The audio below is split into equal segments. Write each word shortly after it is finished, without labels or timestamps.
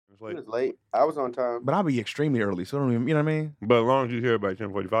He late. was late. I was on time. But I'll be extremely early, so I don't even, you know what I mean? But as long as you hear about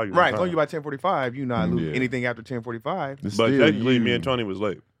 10:45, you Right, as long as you by 10:45, you not lose Yeah. anything after 10:45. It's But still technically, you. me and Tony was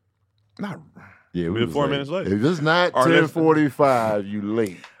late. Not Yeah, we were 4 minutes late. If it's not Or let's- 10:45, you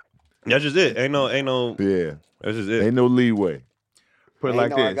late. That's just it. Ain't no. Yeah, That's just it. ain't no leeway. put it Ain't like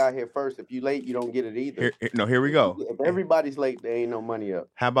no, I this. got here first. If you late, you don't get it either. Here we go. If everybody's late, there ain't no money up.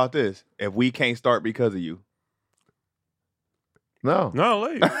 How about this? If we can't start because of you. No, No,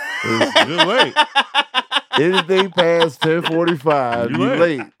 late. It's just late. anything past 10:45, You you late.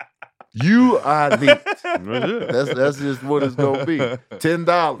 late. You are late. That's it. That's just what it's gonna be.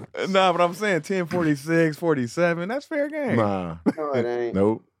 $10. Nah, but I'm saying 10:46, 47, that's fair game. Nah, No, it ain't.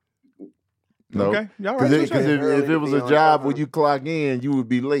 nope. Nope. Okay, y'all Because right. if Early it was to a be on job time. where you clock in, you would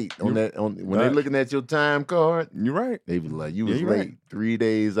be late on that. When they're Right. looking at your time card, You're right. they be like, "You Yeah, was you late right. 3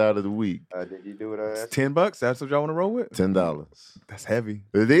 days out of the week." Did you do what I It's asked? $10. That's what y'all want to roll with? $10. That's heavy.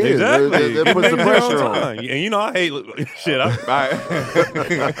 It is. Exactly. That puts the Make pressure your own on. time. And you know I hate shit. All right.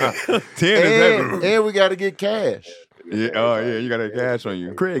 10 is heavy. And we got to get cash. Yeah, oh yeah, you got that cash on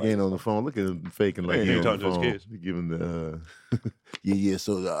you. Craig ain't on the phone. Look at him faking like He he ain't on the talking to his phone. kids. He giving the yeah.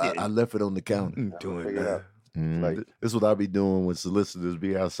 So I left it on the counter. Doing Figure it that. out. Mm. Like- This is what I be doing when solicitors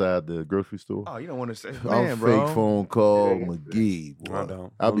be outside the grocery store. Oh, you don't want to say, I'll man, fake bro. phone call Yeah. McGee. I Boy.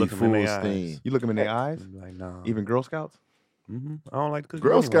 don't. I'll I'm be looking them in full their steam. eyes. You look them in their eyes? I'm like, nah. Even Girl Scouts? I don't like the cookies.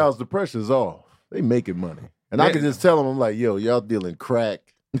 Girl anyway. Scouts, the pressure's off. They making money, and I Yeah. can just tell them, I'm like, yo, y'all dealing crack.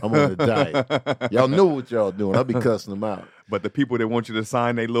 I'm on a diet. Y'all know what y'all doing. I'll be cussing them out. But the people that want you to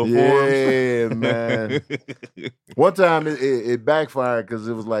sign their little Yeah, forms. man. One time it backfired because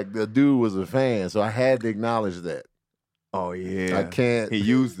it was like the dude was a fan, so I had to acknowledge that. Oh, yeah. I can't, He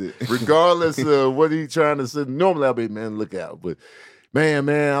used it. regardless of what he trying to say. Normally I'll be, man, look out, but man,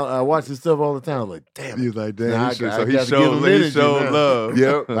 I watch this stuff all the time. I'm like, damn, He was like, damn. Nah, he should- I so he gotta give showed, him he energy showed now. love.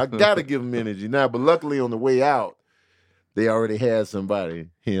 Yep, I gotta give him energy now. But luckily, on the way out, they already had somebody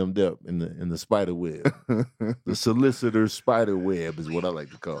hemmed up in the spider web. The solicitor's spider web is what I like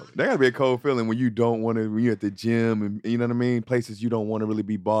to call it. There gotta be a cold feeling when you don't want to, when you're at the gym and you know what I mean? Places you don't want to really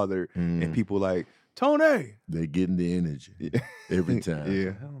be bothered. And people like, Tony. They're getting the energy every time.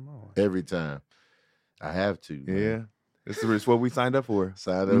 Yeah. Hell no. Every time. I have to. Man. Yeah. It's what we signed up for.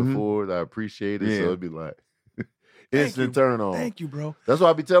 Signed up for it. I appreciate it. Yeah. So it'd be like instant turn on. Thank you, bro. That's why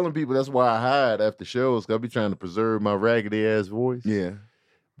I be telling people that's why I hide after shows, because I be trying to preserve my raggedy ass voice. Yeah.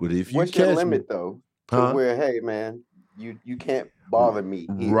 But if you What's catch your me, limit though? To Huh? where, hey man, you can't bother me.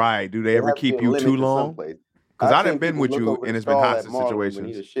 here. Right. Do they There ever has to be keep a you limit too to long? someplace. Because I've I done seen been people with look you over and the it's been stall hostage at Marlon when situations.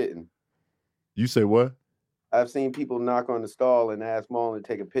 he was shitting. you say what? I've seen people knock on the stall and ask Marlon to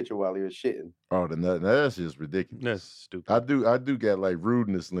take a picture while he was shitting. Oh, then that's just ridiculous. That's stupid. I do got like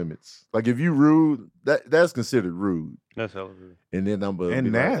rudeness limits. Like if you rude, that's considered rude. That's hella rude. And then I'm gonna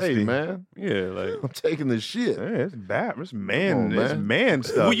And be like, nasty. hey man, Yeah, like. I'm taking the shit. Yeah, it's bad. It's Come man. on, It's man. man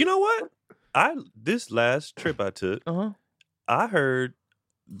stuff. Well, you know what? This last trip I took, Uh-huh. I heard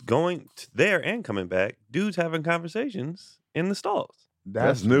going there and coming back, dudes having conversations in the stalls.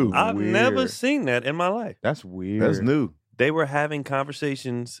 That's new. I've never weird. seen that in my life. That's weird. That's new. They were having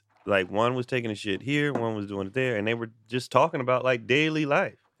conversations, like one was taking a shit here, one was doing it there, and they were just talking about like daily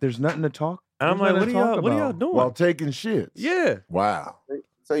life. There's nothing to talk. And I'm There's like, nothing what to are talk y'all about. doing? While taking shits. Yeah. Wow.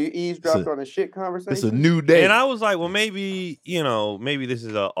 So you eavesdropped It's a- on a shit conversation? It's a new day. And I was like, well, maybe, maybe this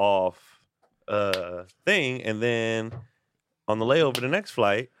is a off thing. And then on the layover, the next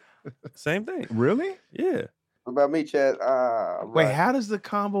flight, same thing. Really? Yeah. What about me, Chad? Wait, how does the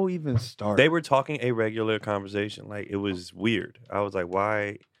combo even start? They were talking a regular conversation. Like, it was weird. I was like,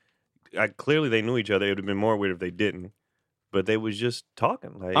 why? Clearly they knew each other. It would have been more weird if they didn't. But they was just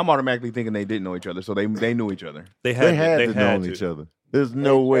talking. Like, I'm automatically thinking they didn't know each other, so they knew each other. they had to know each other. There's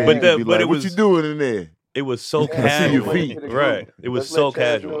no way. But you could be but like, it what was- you doing in there? It was so I see your casual. feet. Right. It was Let's so let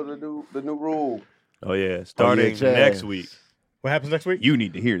Chad casual. know the new rule. Oh, yeah. Starting Chad. next week. What happens next week? You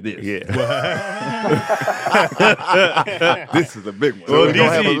need to hear this. Yeah. This is a big one. So Well, we're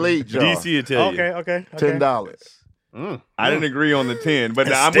gonna have a late jar. DC will tell you. Okay. $10. I didn't agree on the 10,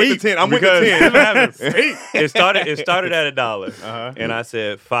 but I'm with the 10. I'm with Because the 10. it started at $1, and I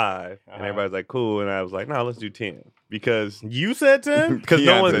said 5, and everybody's like, "Cool," and I was like, "No, let's do 10," because You said 10? no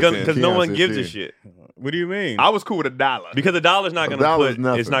Keon one said 10. because no Keon one said gives 10. a shit What do you mean? I was cool with $1. because $1 not going to $1 is put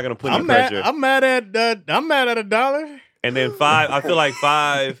nothing. it's not going to put I'm any mad. pressure, I'm mad at $1. and then 5. I feel like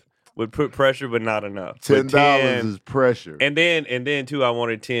 5 would put pressure, but not enough. But $10 is pressure. and then too, I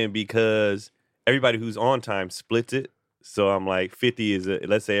wanted 10 because everybody who's on time splits it. So I'm like 50 is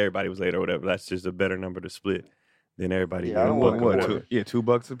let's say everybody was late or whatever. That's just a better number to split than everybody. Yeah, I don't getting want one to quarter.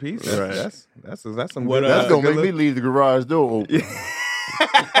 $2 a piece. Right. That's some What, good. That's a gonna good make me leave the garage door open.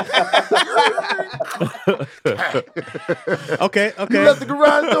 Okay. You left the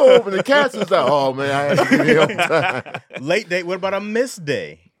garage door open. The cats was out. Oh man, I had to get here on time. Late day. What about a missed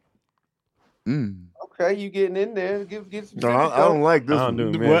day? Okay, you getting in there? Get some. No, I don't like this I don't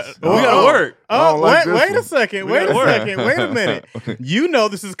one. do What? miss. We gotta Oh. work. I Oh, don't like this wait a one. second. We Wait a gotta work. second. Wait a minute. You know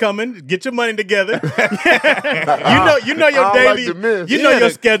this is coming. Get your money together. you know your I don't daily. like to miss. You know Yeah, your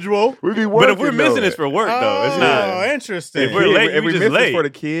the- schedule. We be But working. if we're missing, it's for work though. It's not. Oh, interesting. If we're late, if we we just miss it late. for the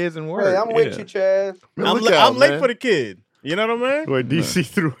kids and work. Hey, I'm with Yeah. you, Chaz. I'm late for the kid. You know what I mean? Where DC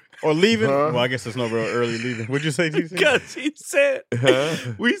threw. Or leaving. Huh? Well, I guess there's no real early leaving. What'd you say, DC? Because he said,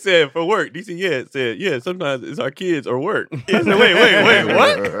 we said for work. DC, yeah, sometimes it's our kids or work. I said, wait,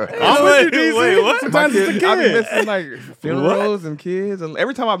 what? I'm with you, DC. Wait, what? Sometimes it's the I be kid. missing like funerals and kids, and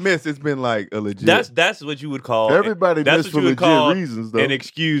every time I miss, it's been like a legit. That's what you would call Everybody that's miss what for you would legit call reasons, though. an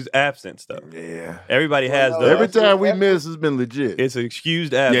excused absence stuff. yeah. Everybody has Well, those. Every That's time we what- miss, it's been legit. It's an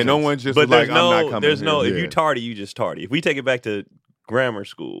excused absence. Yeah, no one just but was like, there's I'm no, not coming there's no. here. If you Yeah. tardy, you just tardy. If we take it back to grammar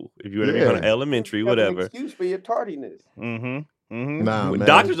school, if you were to be Yeah. on elementary, You have an whatever. excuse for your tardiness. Mm-hmm. Mm-hmm. Nah, When man.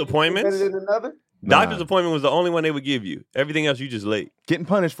 doctor's Better appointments, than another. doctor's Nah. appointment was the only one they would give you. Everything else, you just late. Getting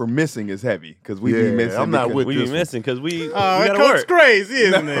punished for missing is heavy because we Yeah, be missing. I'm not because- with We this be one. missing because we Oh, gotta Coach work. crazy,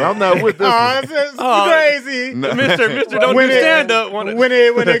 isn't it? I'm not with this Oh, one. it's Oh, crazy. Mister, don't When do it- stand up. When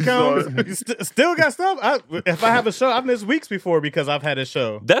it comes, you still got stuff. If I have a show, I've missed weeks before because I've had a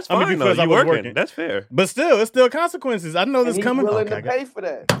show. That's I mean, fine though. because I You was working. That's fair. But still, it's still consequences. I know And this he's coming. willing Okay, to pay for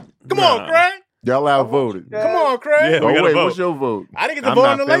that. come on, Nah. Craig. Y'all outvoted. Yeah. Come on, Craig. Yeah. Oh, We gotta wait, vote. what's your vote? I didn't get to I'm vote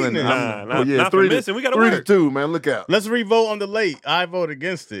not on the feeling lateness. it. Nah, not, Oh, yeah, not for 3 to missing. We gotta 3 to work. 2, man. Look out. Let's revote on the late. I vote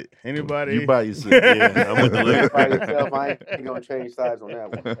against it. Anybody? You by yourself. Yeah, I'm with the late. By yourself, I ain't gonna change sides on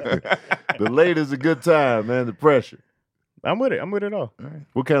that one. The late is a good time, man. The pressure. I'm with it. I'm with it all.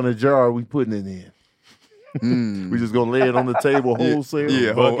 What kind of jar are we putting it in? Mm. We just gonna lay it on the table wholesale?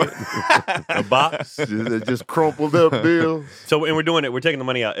 Yeah, Bucket. A box. just crumpled up bills. So, and we're doing it. We're taking the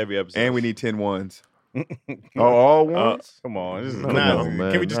money out every episode. and we need 10 ones. Oh, all ones? Come on. This is No, nonsense.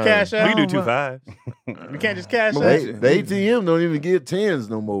 man, Can we just no. cash out? we can do 2 5s. We can't just cash Well, out. The ATM don't even get 10s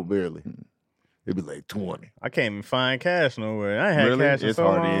no more, barely. It'd be like 20. I can't even find cash nowhere. I ain't had Really? cash in It's so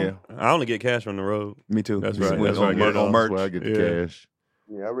hard, long. yeah. I only get cash from the road. Me too. That's We right. went That's where I on get it on all. merch. That's where I get the Yeah. cash.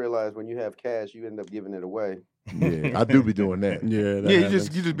 Yeah, I realize when you have cash, you end up giving it away. Yeah, I do be doing that. Yeah, you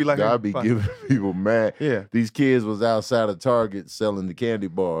just be like, I'd be "Fuck." giving people mad. Yeah. These kids was outside of Target selling the candy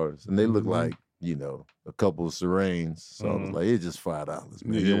bars, and they look Mm-hmm. like, a couple of syringes. So I was Mhm. like, it's just $5,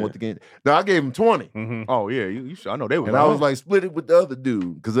 man. You Yeah. don't want the candy? No, I gave him 20. Mhm. Oh yeah, you should. I know they were. And I was like, split it with the other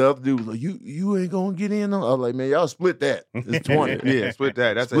dude. Because the other dude was like, you ain't going to get in on. I was like, man, y'all split that. It's 20. yeah, split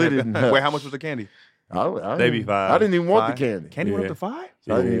that. That's Split a, it in Wait, half. how much was the candy? I They be didn't- 5. I didn't even want Five? the candy. Candy went Yeah. up to 5.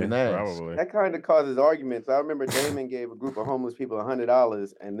 So I didn't Yeah. even ask. Probably. That kind of causes arguments. I remember Damon gave a group of homeless people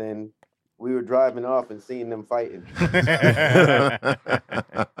 $100, and then we were driving off and seeing them fighting.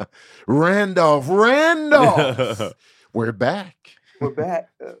 Randolph. We're back. We're back.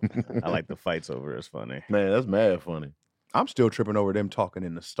 I like the fights over. It's funny. Man, that's mad funny. I'm still tripping over them talking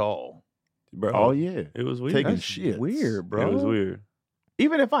in the stall. Bro, Oh, yeah. it was weird. Taking That's shit. weird, bro. It was weird.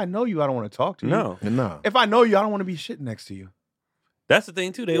 Even if I know you, I don't want to talk to you. No, No. If I know you, I don't want to be shitting next to you. that's the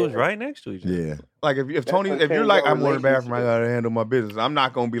thing too. They was Yeah. right next to each other. Yeah. Like if That's Tony, what if you're changed like, our I'm going to the bathroom, I relationship. gotta handle my business. I'm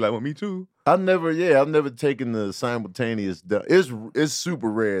not gonna be like, well, me too. I've never taken the simultaneous dump. It's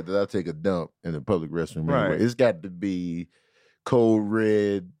super rare that I take a dump in the public restroom. Anyway. Right. It's got to be code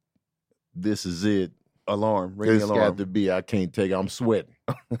red. This is it. Alarm, ring the It's alarm. got to be. I can't take it. I'm sweating.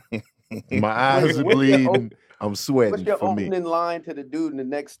 My eyes are what's your bleeding. I'm What's sweating your for me. opening line to the dude in the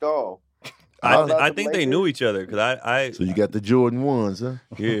next stall? I About the think they Lakers? knew each other because I So you got the Jordan 1s,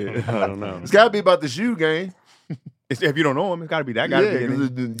 huh? yeah I don't know. It's got to be about the shoe game. If you don't know him, it's got to be that. Got to Yeah, be. 'cause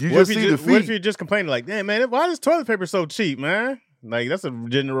it. you What just if see you the just, what if feet. you're just complaining like, damn, man, why is toilet paper so cheap, man? Like, that's a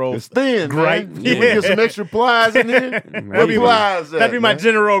general. It's thin, Gripe. man. You get some extra plies in there. Where Maybe. plies at, That'd be my man?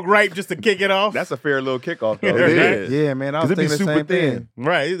 general gripe just to kick it off. That's a fair little kickoff, though. It is. Yeah, man. I was 'Cause it be thinking the super same thin. thing.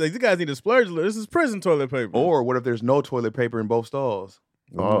 right. Like, you guys need to splurge a little. This is prison toilet paper. Or what if there's no toilet paper in both stalls?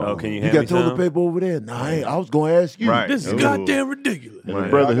 Oh, can you You hand got me toilet some? paper over there? No, I was going to ask you. Right. This is Ooh. goddamn ridiculous. And Right. the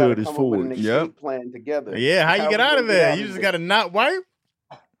brotherhood Y'all is gotta come up with an forward. Yep. escape plan together. Yeah, how you get we out of gonna there? get You out just of got to not wipe?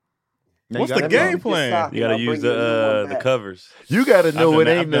 Now What's you the gotta game know. plan? You gotta use the covers. You got to know I've it done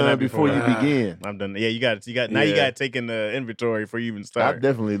that- ain't I've done none that before you before. begin. I'm done. Yeah, you got. Now you Yeah. got to take in the inventory before you even I start.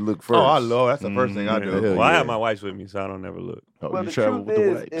 definitely look first. Oh, I love. That's the first thing I Yeah. do. Hell Well, I yeah. have my wife's with me, so I don't never look. Oh, Well, you the travel truth with the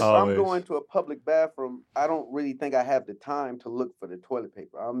is, wife. if Always. I'm going to a public bathroom, I don't really think I have the time to look for the toilet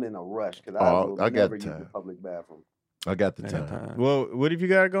paper. I'm in a rush because I Oh, will I got never use time. the public bathroom. I got the I got time. time. Well, what if you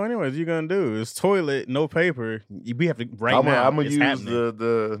gotta go anyways? What you gonna do? It's toilet, no paper. We have to I'm now. gonna it's use happening.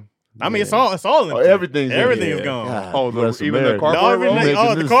 the. I mean, it's all Oh, empty. everything's Everything in is there. gone. God Oh, bless even the America. cardboard No, roll? everything. Making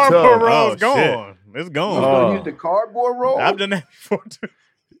Oh, the this cardboard tough. roll's Oh, gone. It's You gone. gonna Oh. use the cardboard roll? I've done that before too.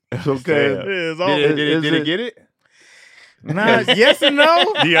 It's okay. Yeah, it's all Did Is it it- get it? nah, yes and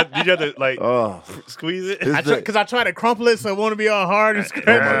no. Did you have to like Oh, squeeze it? Is that- Because I try to crumple it so it won't be all hard and scratchy.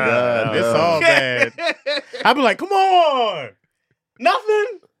 God, It's no. all bad. I be like, come on,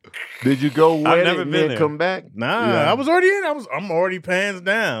 nothing. did you go wet it never and been then there. come back? Nah, Yeah. I was already in. I'm already pants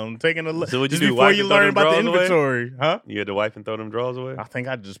down, taking a look. So what'd you just do, before wipe you and throw learn them about the drawers away? inventory, huh? You had to wipe and throw them drawers away. I think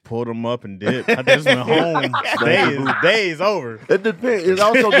I just pulled them up and dipped. I just went home. Days over. It depends. It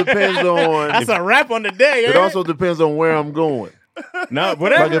also depends on. That's a wrap on the day. It ain't also depends on where I'm going. no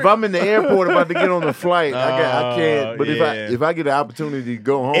whatever. Like if I'm in the airport about to get on the flight, I can't. But yeah. if I get the opportunity to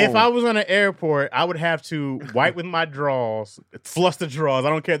go home, If I was on an airport, I would have to wipe with my drawers, flush the drawers. I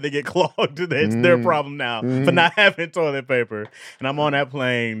don't care if they get clogged. It's their problem now for not having toilet paper. And I'm on that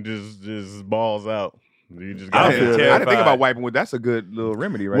plane, just balls out. You just I got feel I didn't think terrified. about wiping with. That's a good little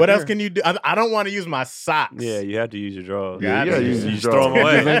remedy, right? What there. else can you do? I don't want to use my socks. Yeah, you have to use your drawers. Yeah, yeah, you just throw them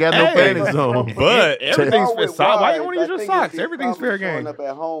away. You ain't got no Hey. panties on. But Everything's Y'all fair. with Why you wives, want to I use your think socks? it'd be Everything's fair problem showing game. up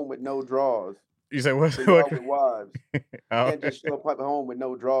at home with no drawers. You say what? So y'all with wives. Oh. Can't just show up at home with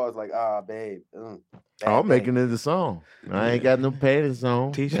no drawers like, babe. I'm making it a song. I ain't got no panties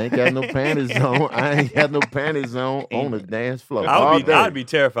on. Ain't got no panties on. I ain't got no panties on the dance floor. All day. I'd be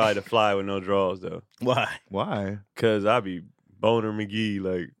terrified to fly with no drawers though, Why? Why? cause I'd be Boner McGee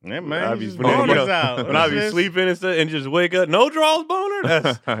like. Yeah, man. I'd be just when I- boners out. when I be It's sleeping and stuff, and just wake up, no drawers, Boner.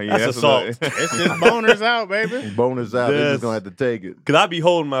 That's Yeah, that's assault. a little- It's just boners out, baby. Boners out. They're Yes. just gonna have to take it. Cause I be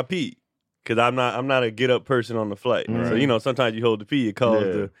holding my pee. Cause I'm not a get up person on the flight. So Right. sometimes you hold the pee, it calls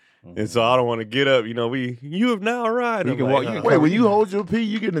Yeah. the. And so I don't want to get up. You have now arrived. You I'm can like, walk- you "Oh." can Wait, when you hold your pee,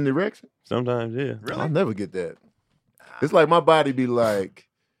 you get an erection? Sometimes, yeah. I'll never get that. It's like my body be like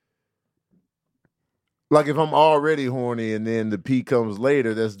if I'm already horny and then the pee comes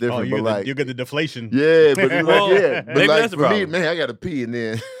later, that's Oh, different. you but get, like, you get the deflation. yeah, but it's Well, but maybe like that's the for me, problem. man, I got to pee and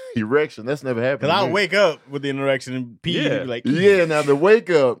then erection. That's never happened. Because to I'll me. wake up with the erection and pee. Yeah. And be like, Yeah, now the wake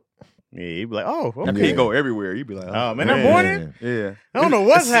up. Yeah, you'd be like, oh, That okay. pee go everywhere. You be like, Oh, man, that morning? Yeah. I don't know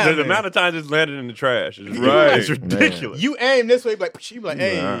what's The happening. amount of times it's landed in the trash is Right. It's ridiculous. You aim this way, you be like,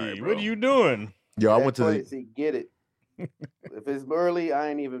 hey, Alright, what bro. are you doing? Yo, I went to the toilet seat, get it. If it's early, I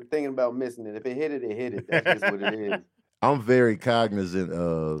ain't even thinking about missing it. If it hit it, it hit it. That's just what it is. I'm very cognizant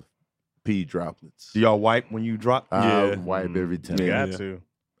of pee droplets. Do y'all wipe when you drop? I Yeah. wipe every time. You Yeah. got to.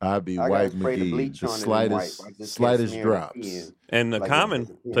 I be I got wiping spray the McGee. bleach The on it and wipe. slightest, I just kept slightest smearing the drops. pee in. And the Like common it's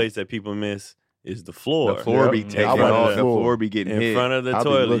a pee. place that people miss is the floor. The floor be Yep. taking I wipe off. the The floor. floor be getting in hit. front of the I'll be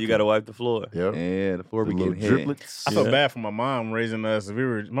toilet, looking. you got to wipe the floor. Yep. Yeah, the floor The be little getting hit. driplets. I feel Yeah. bad for my mom raising us.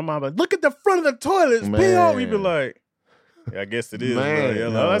 My mom like, look at the front of the toilet. It's pee off. We be Man. like, yeah, I guess it is. Man, bro.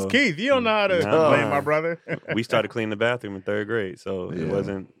 Yeah, no. that's Keith. You don't know how to No. blame my brother. We started cleaning the bathroom in 3rd grade, so Yeah. it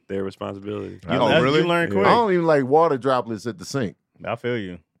wasn't their responsibility. Oh, That's- really? You learn Yeah. quick. I don't even like water droplets at the sink. I feel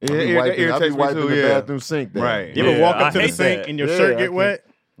you. I be Yeah, that wiping, I be irritates me wiping too, the yeah. bathroom sink down. Right. You ever Yeah, walk up I to the hate sink that. and your Yeah, shirt I get can't- wet?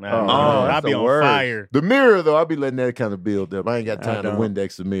 Oh, I'll that's be the on worst. fire. The mirror though, I be letting that kind of build up. I ain't got I time to don't.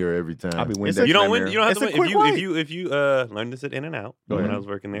 Windex the mirror every time. I'll be It's Windex. a- You don't that win. mirror. You don't have It's to a win. quick wipe. If you learned this at In and Out when I was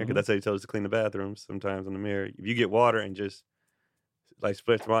working there, because that's how you told us to clean the bathrooms. Sometimes in the mirror, if you get water and just like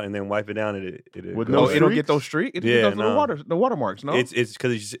splash them out and then wipe it down, it With goes. no Oh, it don't streaks? get those streaks. It Yeah, goes to no. the watermarks. No, It's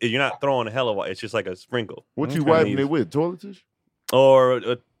because you're not throwing a hell of water. It's just like a sprinkle What you Okay. wiping it with? Toilet tissue? or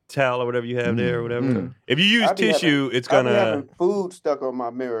a towel or whatever you have there or whatever. Mm. If you use I be tissue, having- it's I be gonna. having food stuck on my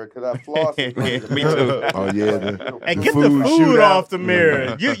mirror because I floss. in front of the Me mirror. too. Oh yeah. Hey, The get the food food shootout. off the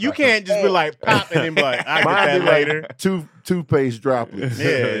mirror. You can't just be like pop and then be like, I get that Mine be later. like toothpaste droplets.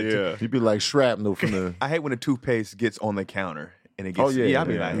 Yeah. You be like shrapnel from the. I hate when the toothpaste gets on the counter and it Oh, gets. yeah, I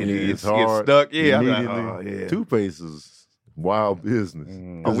be yeah. like, Yeah, it it's gets hard stuck. Yeah, I be like, immediately. oh yeah. Toothpaste is wild business.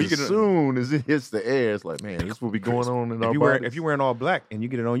 Mm. 'Cause Oh, we as can- soon as it hits the air, it's like, man, this will be going on in our bodies. If you wearing all black and you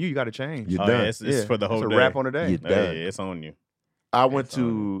get it on you, you got to change. You're Oh, done. yeah, it's for the whole It's a day. wrap on the day. You Yeah, done. it's on you. I went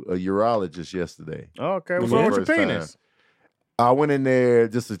to a urologist yesterday. Okay, what's For wrong the with your first penis? I went in there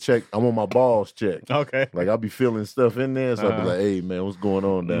just to check. I want my balls checked. Okay. Like I'll be feeling stuff in there, so I'll be Uh-huh. like, "Hey man, what's going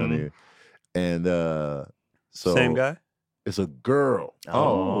on down Mhm. there?" And so Same guy. It's a girl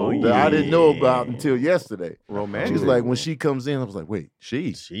Oh, that I didn't know yeah. about until yesterday. Romantic. She's like, when she comes in, I was like, "Wait,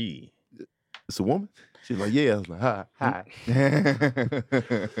 she? Gee. It's a woman?" She's like, "Yeah." I was like, "Hi."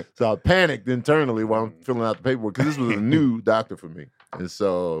 So I panicked internally while I'm filling out the paperwork because this was a new doctor for me, and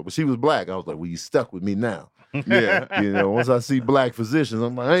so but she was black. I was like, "Well, you stuck with me now." Yeah. You know, once I see black physicians,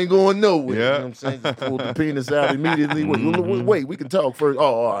 I'm like, I ain't going nowhere. Yeah. You know what I'm saying? Just pull the penis out immediately. Wait, we can talk first. Oh,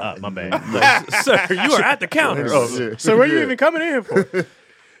 all right. My bad. Sir, you are at the counter. Yeah. So where you Yeah. even coming in for?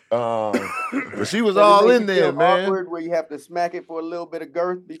 But she was Does it all make in you there, feel man. Awkward where you have to smack it for a little bit of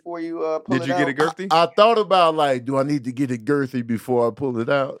girth before you pull Did it you out? get it girthy? I thought about like, do I need to get it girthy before I pull it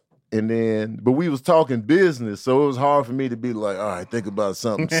out? And then, but we was talking business, so it was hard for me to be like, all right, think about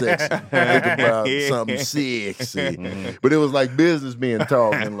something sexy. Think about something sexy. But it was like business being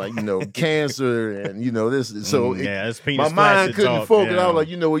talked and like, cancer and, this. So it's my penis mind couldn't talk, focus. yeah. I was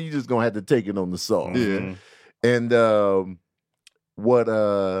like, what, you just going to have to take it on the soft. Yeah. And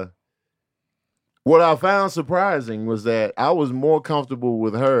what I found surprising was that I was more comfortable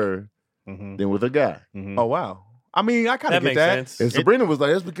with her than with a guy. Oh, wow. I mean, I kind That of get makes that. sense. And Sabrina was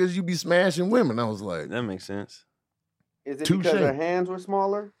like, that's because you be smashing women. I was like, That makes sense. Is it Touche. because her hands were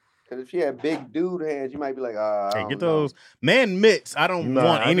smaller? Because if she had big dude hands, you might be like, I Hey, don't get know. those man mitts. I don't Nah,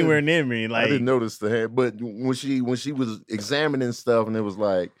 want I anywhere didn't- near me. Like I didn't notice the hand. But when she was examining stuff and it was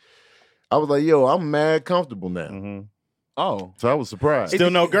like, I was like, yo, I'm mad comfortable now. Oh. So I was surprised. Still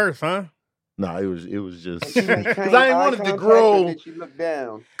no girth, huh? Nah, it was just She maintained because I ain't eye wanted to contact, or or did she look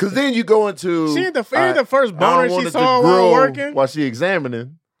down? Because then you go into She ain't the first I boner don't she want it to saw grow while working. while she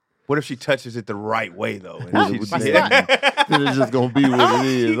examining. What if she touches it the right way, though? And Yeah, she with just- that. Then it's just gonna be what it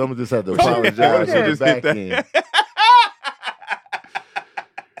is. I'm gonna just have to apologize What if on she the just back hit end.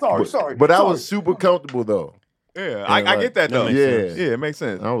 Sorry. But I sorry. was super comfortable though. Yeah, I like, get that, though. makes sense. Yeah, it makes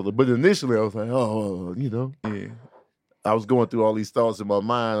sense. But initially I was like, Yeah. I was going through all these thoughts in my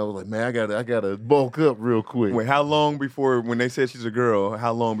mind. I was like, man, I gotta bulk up real quick. Wait, how long before, when they said she's a girl,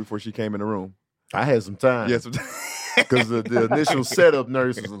 how long before she came in the room? I had some time. Yes. Because the initial setup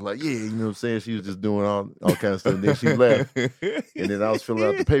nurse was like, yeah, you know what I'm saying? She was just doing all kinds of stuff. And then she left. And then I was filling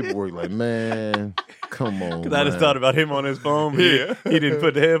out the paperwork like, man, come on. Because I just man. thought about him on his phone. But Yeah. he didn't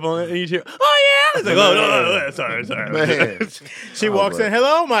put the headphone in. And you hear, oh, yeah. It's like, oh, no, sorry. Man. She I was walks like- in.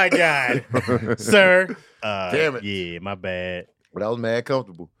 Hello, my guy, sir. Damn it. Yeah, my bad. But I was mad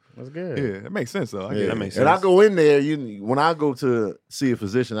comfortable. That's good. Yeah, that makes sense, though. I Yeah. get that it. makes And I sense. go in there, when I go to see a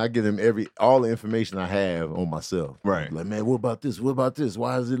physician, I give him all the information I have on myself. Right. Like, man, what about this? What about this?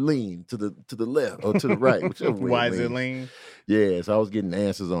 Why is it lean to the left or to the right? Whichever way. Why is it lean? Yeah, so I was getting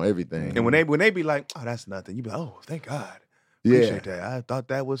answers on everything. And when they be like, oh, that's nothing, you be like, oh, thank God. yeah, Appreciate that. I thought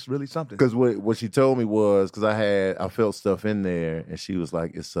that was really something. because what she told me was because I felt stuff in there, and she was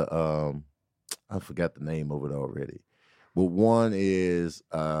like, it's a I forgot the name of it already. But one is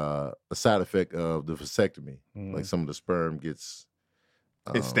a side effect of the vasectomy. Like some of the sperm gets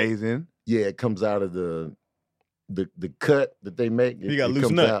It stays in. Yeah, it comes out of the cut that they make. You gotta it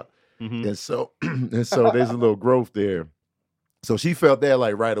loosen comes up. out. And so there's a little growth there. So she felt that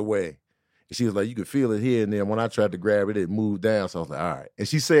like right away. And she was like, you could feel it here. And then when I tried to grab it, it moved down. So I was like, all right. And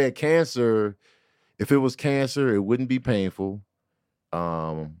she said cancer, if it was cancer, it wouldn't be painful.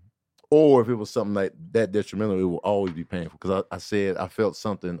 Or if it was something like that detrimental, it will always be painful. Because I said I felt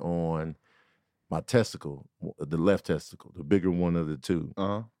something on my testicle, the left testicle, the bigger one of the two.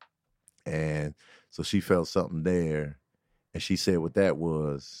 Uh-huh. And so she felt something there. And she said what that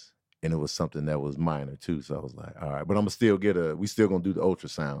was. And it was something that was minor too. So I was like, all right. But I'm gonna still we still gonna do the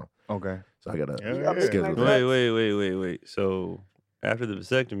ultrasound. Okay. So I gotta Yeah. schedule that. Wait. So after the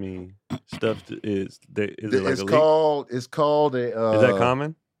vasectomy, stuff is it like It's a leak? called a Is that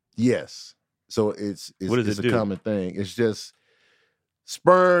common? Yes. So it's What does it's it a do? common thing. It's just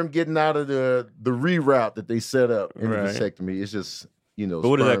sperm getting out of the reroute that they set up in Right. the vasectomy. It's just, But what does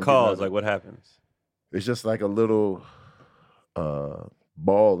sperm that getting cause? out of- Like, what happens? It's just like a little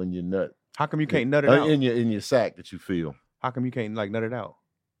ball in your nut. How come you can't nut it out? In your sack that you feel. How come you can't like nut it out?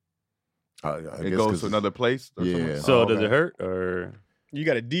 I It guess goes 'cause to another place? Or Yeah. somewhere? So Oh, does okay. it hurt or? You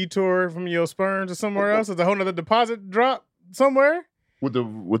got a detour from your sperm to somewhere else? Is a whole nother deposit drop somewhere? with the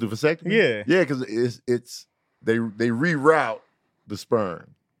vasectomy. Yeah. Yeah, because it's they reroute the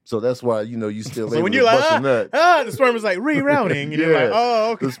sperm, so that's why you still So able when to you're like, bust a nut. the sperm is like rerouting, and you're Yeah. like,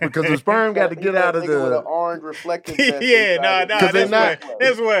 oh, okay. It's because the sperm got to get out of With an the. orange reflective. vest yeah, inside no, it. 'Cause they this not- way,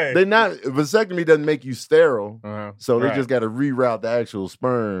 this way. They not vasectomy doesn't make you sterile, Uh-huh. so they Right. just got to reroute the actual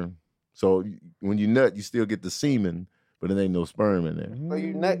sperm. So when you nut, you still get the semen, but there ain't no sperm in there. So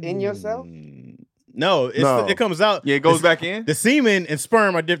you nut in yourself? No, No. it comes out. Yeah, it goes back in? The semen and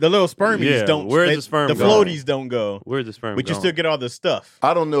sperm are different. The little spermies Yeah, don't. where's the sperm The going? floaties don't go, Where's the sperm? but you going? still get all the stuff.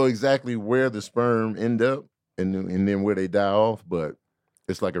 I don't know exactly where the sperm end up and then where they die off, but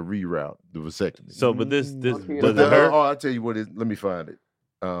it's like a reroute, the vasectomy. So, but this Okay. does But it hurt? I'll tell you what it. Let me find it.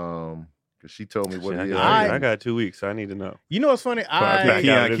 because she told me what Shit, it is. I got 2 weeks. So I need to know. You know what's funny? back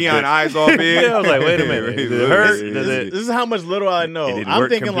out. Keon eyes all big. Yeah, I was like, wait a minute. Does it hurt? Does it? This is how much little I know. It didn't I'm work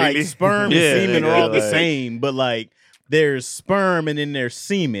thinking completely? like sperm Yeah, and semen are all the like- same, but like there's sperm and then there's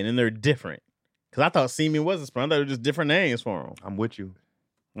semen and they're different. Because I thought semen was a sperm. I thought it was just different names for them. I'm with you.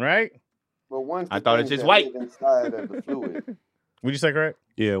 Right? Well, one's I the thought it's things just that white. live inside of the fluid. Would you say correct?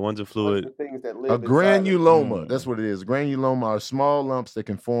 Yeah, one's a One's fluid. the things that live A inside of granuloma, that's what it is. Granuloma are small lumps that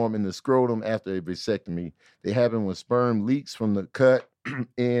can form in the scrotum after a vasectomy. They happen when sperm leaks from the cut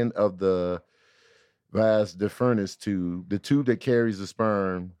end of the vas deferens tube, the tube that carries the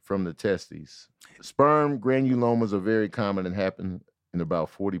sperm from the testes. Sperm granulomas are very common and happen in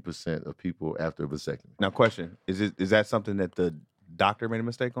about 40% of people after a vasectomy. Now, question: Is that something that the doctor made a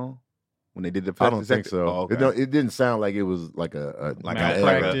mistake on when they did the? I don't think so. Oh, okay. It didn't sound like it was like a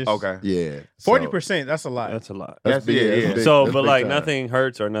Malpractice. Okay. Yeah. 40%, that's a lot. That's a lot. That's big, Yeah, that's yeah. big, So, that's but big like time. nothing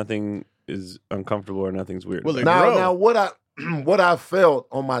hurts or nothing is uncomfortable or nothing's weird. Well, about it. grow. Now what I felt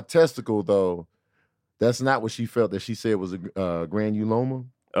on my testicle though, that's not what she felt. That she said was a granuloma.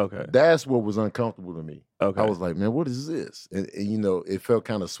 Okay. That's what was uncomfortable to me. Okay. I was like, man, what is this? And you know, it felt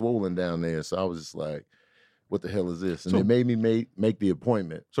kind of swollen down there. So I was just like, what the hell is this? And So- it made me make the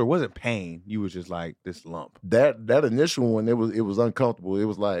appointment. So it wasn't pain. You was just like this lump. That initial one, it was uncomfortable. It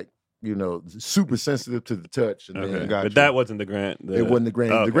was like, you know, super sensitive to the touch. And Okay. then Got But you. that wasn't the grant. it wasn't the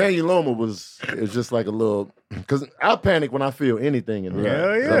granuloma. Okay. The granuloma was just like a little, because I panic when I feel anything in there.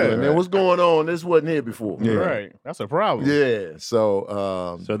 Hell yeah. So, and then what's going on? This wasn't here before. Yeah. Right. That's a problem. Yeah.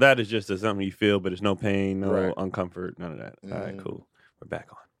 So, So that is just something you feel, but it's no pain, no Right. uncomfort, none of that. All right, Mhm. cool. We're back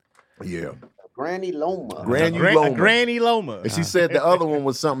on. yeah. Granuloma. A Granuloma. granuloma. And she said the other one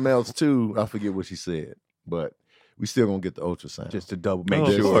was something else too. I forget what she said, but we still gonna get the ultrasound. Just to double make Oh,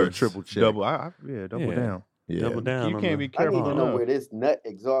 sure. of course. Triple check. Double. Double Yeah. down. Yeah. Double down. You on can't the- be I need careful to know enough. where this nut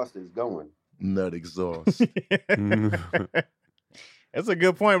exhaust is going. Nut exhaust. That's a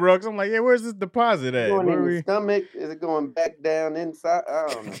good point, bro. Because I'm like, yeah, where's this deposit at? Going Where in we... the stomach? Is it going back down inside? I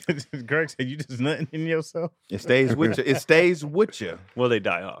don't know. Greg said, you just nutting in yourself? It stays with you. It stays with you. Well, they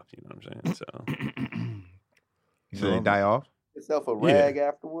die off. You know what I'm saying? So So they die off. Yourself a Yeah. rag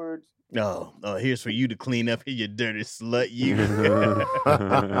afterwards. No, here's for you to clean up here, you dirty slut, you.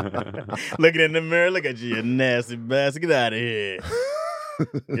 Looking in the mirror, look at you, you nasty bastard. Get out of here.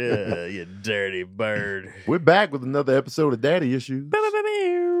 Yeah, you dirty bird. We're back with another episode of Daddy Issues.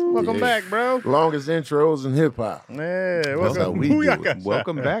 Welcome Yeah. back, bro. Longest intros in hip hop. Yeah, how welcome. we do it. Booyaka.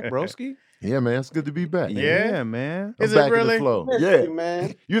 Welcome back, broski. Yeah, man, it's good to be back. Yeah. man. I'm Is it back in really? the flow. Miss Yeah. you,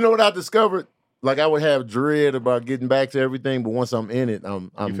 man. You know what I discovered? Like I would have dread about getting back to everything, but once I'm in it, I'm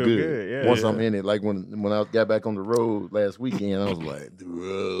feel good. good, yeah. Once Yeah. I'm in it, like when I got back on the road last weekend, I was like, the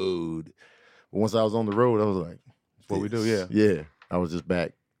road. But once I was on the road, I was like, That's what we do, this. Yeah. I was just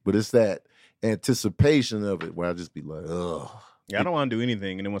back. But it's that anticipation of it where I just be like, ugh. Yeah, I don't want to do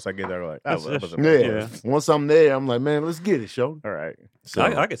anything, and then once I get there, I'm like, That's oh, just- was Yeah. Yeah. Once I'm there, I'm like, man, let's get it, show. all right. So,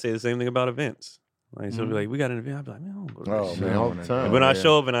 I could say the same thing about events. Like, so be like, we got an event. I'd be like, man, I don't go to oh this man, shit. all the time. When I man.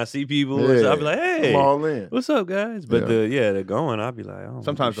 show up and I see people, and stuff, I'd be like, hey, I'm all in. what's up, guys? But they're going. I'd be like, oh,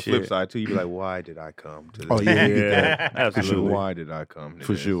 Sometimes the flip side too, you be like, why did I come to this? Oh, yeah, you get Yeah, For absolutely. sure. Why did I come to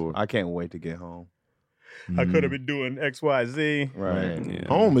For this? sure. I can't wait to get home. I could have been doing X, Y, Z. Right. Man. Yeah.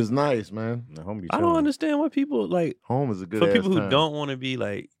 Home is nice, man. No, home be I don't chilling. understand why people like. Home is a good For ass people who time. don't want to be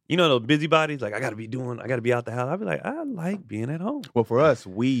like, you know, those busybodies. Like, I got to be out the house. I'd be like, I like being at home. Well, for us,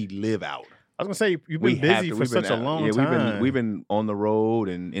 we live out. I was going to say, you've We been have busy to. for We've been such a out. long Yeah, time. we've been on the road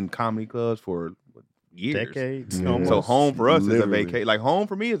and in comedy clubs for years. decades. Yeah. Almost. So home for us is a Literally. vacation. Like home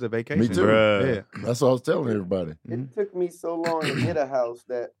for me is a vacation. Me too. Bruh. Yeah. That's what I was telling everybody. It took me so long to get a house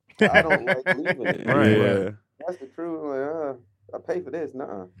that I don't like leaving it. Right. Yeah. That's the truth. I'm like, I pay for this.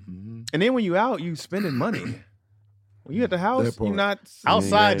 Nah. And then when you out, you spending money. When you at the house, That part. you're not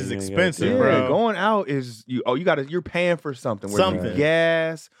Outside Yeah, is yeah, expensive, yeah. bro. Going out is you're paying for something. Whether it's Something.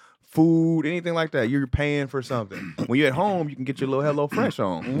 gas, food, anything like that. You're paying for something. When you're at home, you can get your little Hello Fresh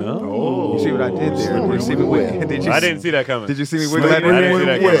on. No. You see what I did there? Did you see me Slippery with, I didn't see that coming. Did you see me Slippery wiggle I didn't see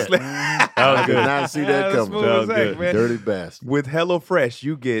that that? coming. That was I did good. not see that coming. Smooth That as was heck, good. man. Dirty bastard. With HelloFresh,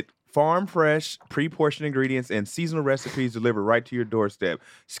 you get farm fresh, pre-portioned ingredients and seasonal recipes delivered right to your doorstep.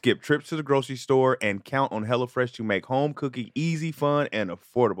 Skip trips to the grocery store and count on HelloFresh to make home cooking easy, fun, and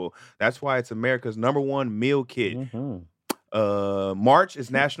affordable. That's why it's America's #1 meal kit. March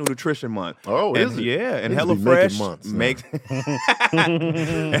is National Nutrition Month. Oh, And is it? yeah, and These be making HelloFresh months, man. makes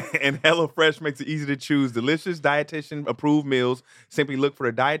and HelloFresh makes it easy to choose delicious dietitian approved meals. Simply look for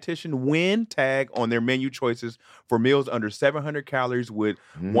the dietitian win tag on their menu choices for meals under 700 calories with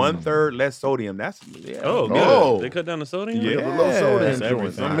 1/3 less sodium. That's Oh, good. Oh. They cut down the sodium? Yeah. The low soda That's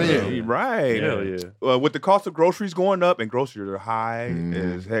influence. I'm everything. in. right. Hell yeah. With the cost of groceries going up, and groceries are high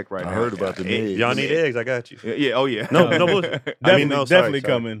as heck right I now. heard about the eggs. Y'all need eggs? I got you. Yeah, oh yeah. No, no bullshit. Definitely, no, sorry, definitely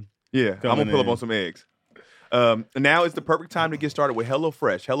sorry. coming. Yeah, I'm Coming gonna pull up in. on some eggs. Now is the perfect time to get started with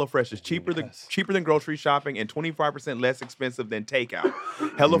HelloFresh. HelloFresh is cheaper than grocery shopping and 25% less expensive than takeout.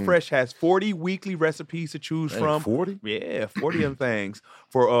 HelloFresh has 40 weekly recipes to choose from. 40? Yeah, 40 of them things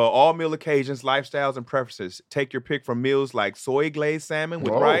for all meal occasions, lifestyles, and preferences. Take your pick from meals like soy glazed salmon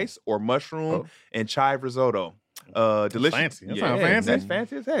with Oh. rice or mushroom and chive risotto. Delicious. fancy. That sound fancy. That's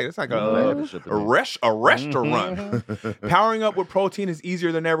fancy as heck. It's like glad a, to ship it a, in. a restaurant. Powering up with protein is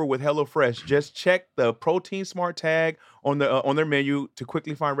easier than ever with HelloFresh. Just check the Protein Smart tag on their menu to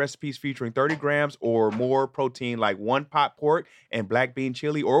quickly find recipes featuring 30 grams or more protein, like 1 pot pork and black bean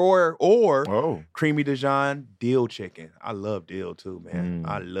chili, or Oh. creamy Dijon dill chicken. I love dill too, man.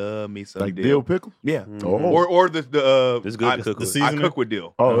 I love me some Like dill. dill pickle? Yeah. Oh. Or the It's good to cook the with. seasoning? I cook with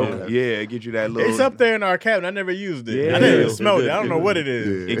dill. Oh, Yeah. okay. Yeah, it gives you that little. It's up there in our cabinet. I never used it. Yeah. I never Yeah. even smelled It's it. I don't know good. what it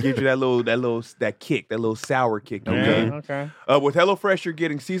is. It gives you that kick, that little sour kick. You Okay. get. Okay. With HelloFresh, you're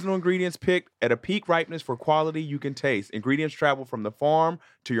getting seasonal ingredients picked at a peak ripeness for quality you can taste. Ingredients travel from the farm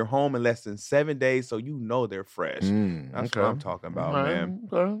to your home in less than 7 days, so you know they're fresh. That's what I'm talking about, man.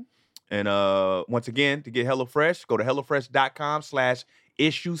 Okay. And once again, to get HelloFresh, go to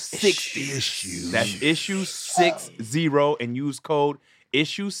HelloFresh.com/issue60. That's issue60 and use code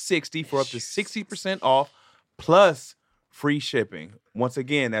issue60 for up to 60% off plus free shipping. Once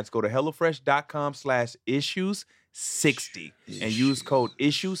again, that's go to HelloFresh.com/issues60 and use code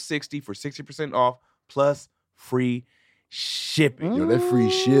issue60 for 60% off plus free shipping. Yo, that free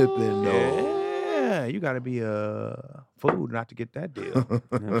shipping, though. Yeah, you got to be a fool not to get that deal.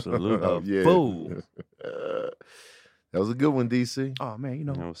 Absolutely. Oh, yeah. Fool. That was a good one, DC. Oh man, you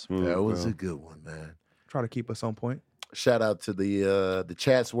know, That was smooth. That was bro. a good one, man. try to keep us on point. Shout out to the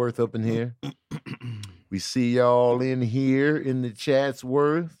Chatsworth up in here. We see y'all in here in the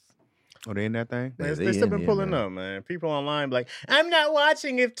Chatsworth. Oh, they in that thing? Yeah, They still in been here, pulling man. up, man. People online be like, I'm not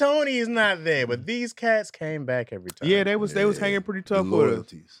watching if Tony's not there. But these cats came back every time. Yeah, they was hanging pretty The tough with us.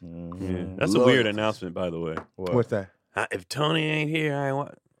 loyalties. Yeah. That's a weird Loyalties. announcement, by the way. What's that? If Tony ain't here, I ain't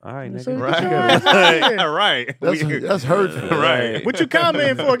want. All right, So nigga. get your ass out of here. right. That's hurtful. Right. What you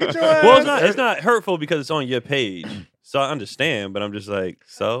commenting for? Get your ass. Well, it's not hurtful because it's on your page, so I understand. But I'm just like,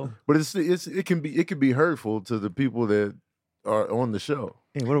 so But it can be hurtful to the people that are on the show.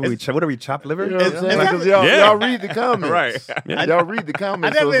 Hey, what are we chopped liver? You know what I'm saying? it's- 'Cause y'all, Yeah. y'all read the comments. Right. Y'all read the I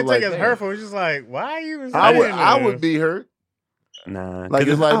comments. so definitely it's didn't take like, it as damn. hurtful. It's just like, why are you? I would be hurt. nah. Like 'Cause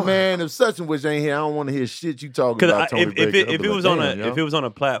it's like, man, if such and which ain't here, I don't want to hear shit you talking Because about. Tony if Baker. I'll it be was like, on damn, if yo. it was on a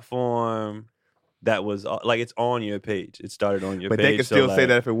platform that was like it's on your page, it started on your But page. they could so, still say like-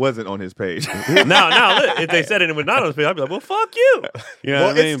 that if it wasn't on his page. No, look, if they said it and it was not on his page, I'd be like, well, fuck you. You know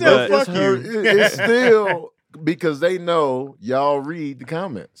Well, what I mean? it's still But fuck It's hurt- it's still because they know y'all read the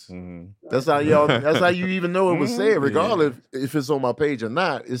comments. That's how y'all. That's how you even know it was said, regardless if it's on my page or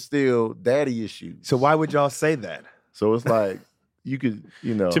not. It's still daddy issues. So why would y'all say that? So it's like you could,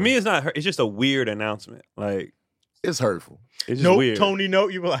 to me, it's not. It's just a weird announcement. Like it's hurtful. it's just Nope, weird. Tony, no.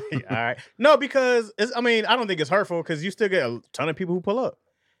 You were like, all right. No, because I don't think it's hurtful because you still get a ton of people who pull up.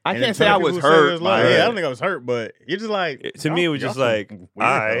 I And can't a say ton I of was people who say hurt. it's love. by Yeah, I it. don't think I was hurt, but you're just like To me, it was y'all just some like, weirdos,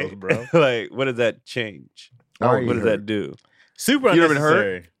 all right, bro. like, what does that change? Why are What you does hurt? that do? Super You ever been hurt?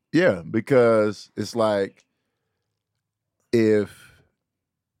 unnecessary. Yeah, because it's like if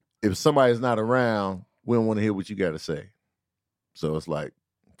somebody's not around, we don't want to hear what you got to say. So it's like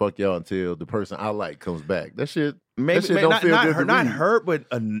fuck y'all until the person I like comes back. That shit. Maybe that shit don't feel good to not read. hurt, but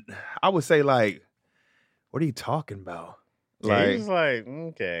I would say like, what are you talking about? Yeah, Like, you're just like,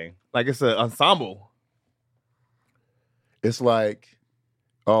 okay. like it's an ensemble. It's like,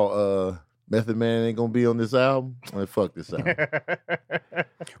 Method Man ain't gonna be on this album. Like, fuck this album.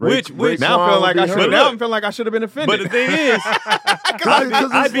 Which Now I'm feeling like I should. hurt. Now I'm feeling like I should have been offended. But the thing is,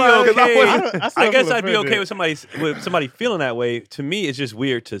 I'd be like- okay. I still I guess feel I'd be okay offended. with somebody feeling that way. To me, it's just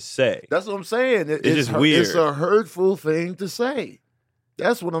weird to say. That's what I'm saying. It's just weird. It's a hurtful thing to say.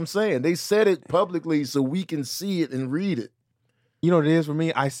 That's what I'm saying. They said it publicly so we can see it and read it. you know what it is for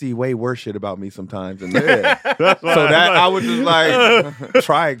me? I see way worse shit about me sometimes. And Yeah. so that I would just like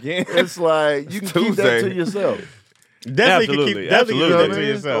try again. It's like you can keep that Tuesday. to yourself. Definitely can keep Absolutely, definitely absolutely. keep that You to know what I mean?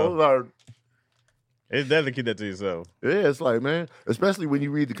 yourself. Those are It's definitely keep that to yourself. Yeah, it's like, man, especially when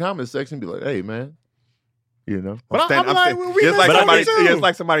you read the comment section, be like, hey, man, you know. But I'm like, well, we it's like missed somebody, Tony, too. it's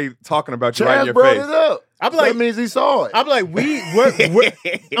like somebody talking about you right in Chaz your brought face. it up. I'm like, that means he saw it. I'm like, we're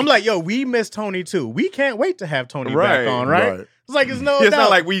I'm like, yo, we miss Tony too. We can't wait to have Tony Right, back on, right? right. It's like it's no It's doubt. not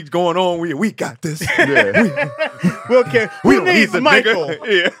like we going on. We got this. Yeah. we'll care. We Who don't need needs the Michael?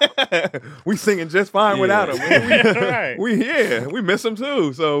 nigga. Yeah, we singing just fine without him. Right. We miss him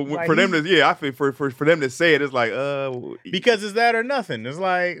too. So Like for them to I feel for them to say it, it's like Because it's that or nothing. It's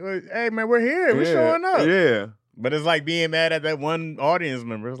like, hey man, we're here. We're yeah, showing up. Yeah, But it's like being mad at that one audience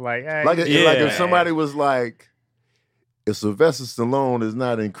member. It's like, hey, Like, like Yeah. if somebody was like, if Sylvester Stallone is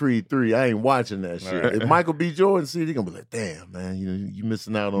not in Creed 3, I ain't watching that shit. Right. If Michael B. Jordan see it, he gonna be like, damn, man, you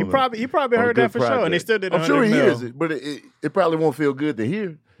missing out on he probably on heard a that for good sure, and they project. still did. I'm sure he 100 hears it, but it probably won't feel good to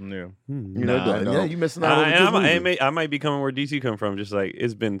hear. Yeah. You know, Nah, like, no. yeah, you missing out on a And good movie. I might be coming where DC come from. Just like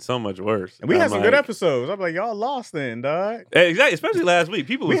it's been so much worse. And we had I'm some good like- episodes. I'm like, y'all lost then, dog. Exactly, especially last week.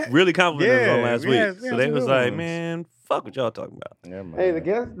 People We was had- really complimenting us on yeah, last we week. had So some they was good like, ones. man, fuck what y'all talking about. Yeah, man. Hey,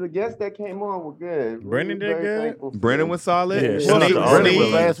 the guests that came on were good. Brendan did Very good? thankful for Brendan them. was solid. Yeah, Well, shout out Sneed- to all Brendan the was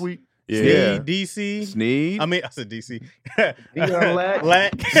Sneed- last week. Yeah. DC. Sneed. I mean, I said DC. Dion Lack.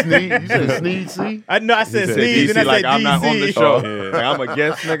 Lack. Sneed, you said Sneed, see? I know I said He said Sneed, DC and I like said I'm DC. not on the show. Yeah. Like, I'm a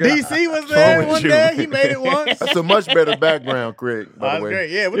guest, nigga. DC was wrong there with one you? day. He made it once. That's a much better background, Craig, by That's the way. great.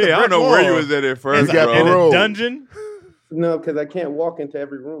 Yeah, with the Yeah, I don't brick know where you wall. was at first, You got bro. in a parole. dungeon. No, because I can't walk into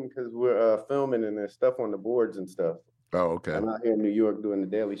every room because we're filming and there's stuff on the boards and stuff. Oh, okay. I'm out here in New York doing the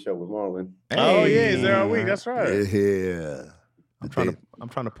Daily Show with Marlon. Oh yeah, he's there all week. That's right. Yeah. I'm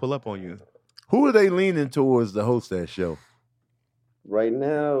trying to pull up on you. Who are they leaning towards to host that show? Right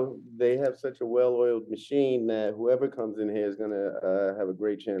now, they have such a well-oiled machine that whoever comes in here is gonna have a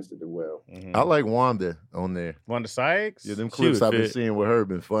great chance to do well. Mhm. I like Wanda on there. Wanda Sykes. Yeah, them She clips would I've been fit. seeing with her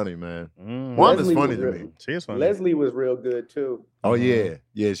been funny, man. Mm. Wanda's Leslie funny was to real- me. She is funny. Leslie was real good too. Oh yeah,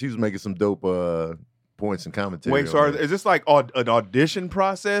 yeah. She was making some dope points and commentary. Wait, so on is this like an audition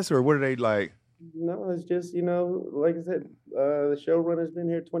process, or what are they like? No, it's just like I said, the showrunner's been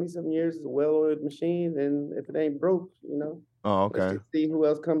here 27 years. It's a well-oiled machine, and if it ain't broke, Oh, let's okay. just see who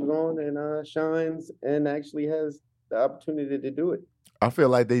else comes on and shines and actually has the opportunity to do it. I feel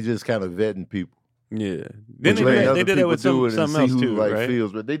like they just kind of vetting people. Yeah. Then Just letting they other did that people with do it and something see else who too, like right?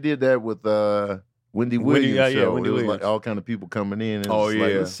 feels. But they did that with Wendy Wendy- Williams yeah, show. Wendy it was Williams. like all kind of people coming in. And Oh, it's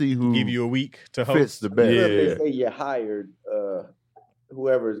like, yeah. let's see who Give you a week to host. fits the best. Yeah. If they say you hired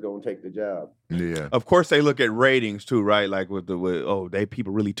whoever is going to take the job. Yeah. Of course, they look at ratings too, right? Like they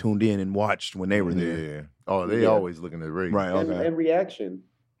people really tuned in and watched when they were there. Yeah. Oh, they Yeah. always looking at ratings. Right. And, Okay. and reaction.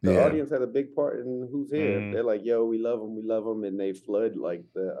 The Yeah. audience had a big part in who's here. Mhm. They're like, "Yo, we love them," and they flood like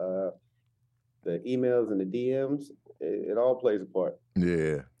the emails and the DMs. It all plays a part.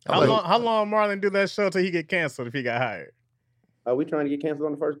 Yeah. How long Marlon do that show till he get canceled if he got hired? Are we trying to get canceled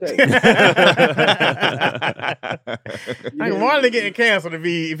on the first day? Like Marlon getting canceled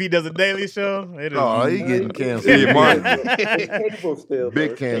if he does a daily show. It is, Oh, he getting canceled. Yeah, Martin. It's capable still. though.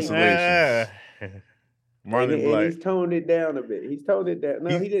 Big It's capable. cancellation. Marlon And like he's toned it down a bit. He's toned it down.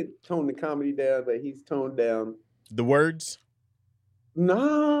 No, he didn't tone the comedy down, but he's toned down. the words.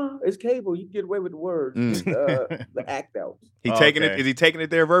 Nah, it's cable. You can get away with the words. Mm. The act outs. He Oh, taking okay. it? Is he taking it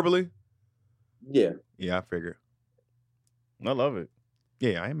there verbally? Yeah, Yeah, I figure. I love it.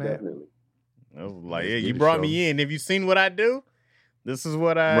 Yeah, I ain't mad. definitely. I was like, Let's yeah, get you it, brought show. me in. Have you seen what I do? This is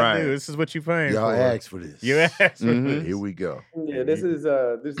what I Right. do. This is what you paying Y'all for. asked for this. You asked for Mhm. this. Here we go. Yeah, this is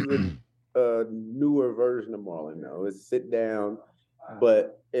a newer version of Marlon. Now it's sit down,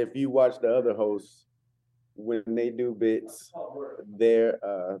 but if you watch the other hosts, when they do bits, their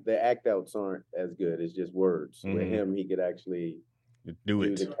act outs aren't as good. It's just words. With Mhm. him, he could actually Do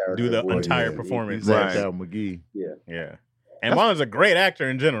it. the character Do the voice. entire Yeah, performance. He's Right. Zach McGee. Yeah. And Marlon's a great actor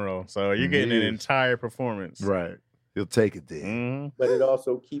in general, so you're getting an He is. entire performance. Right. He'll take it there. Mhm. But it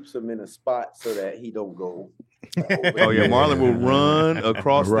also keeps him in a spot so that he don't go. Oh yeah, Marlon will run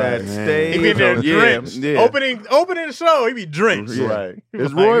across Right. that Man. stage. He be there Oh, yeah, drenched. yeah. Opening the show, he be drenched. Yeah. Right.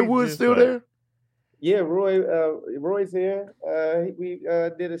 Is Like, Roy he Wood just still like- there? Yeah, Roy's here. We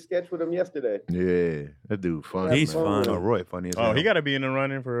did a sketch with him yesterday. Yeah. That dude funny. He's man. fun. Oh, Roy, funny as Oh, hell. he got to be in the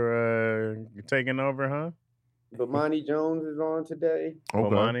running for taking over, huh? Bomani Jones is on today. Oh,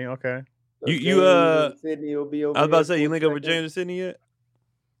 Okay. Monty, okay. So You- James and Sydney will be over. I was about here to say, you for a link up with second. James and Sydney yet?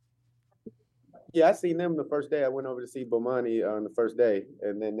 Yeah, I seen them the first day. I went over to see Bomani on the first day,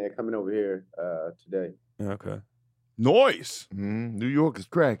 and then they're coming over here today. Okay. Noise. New York is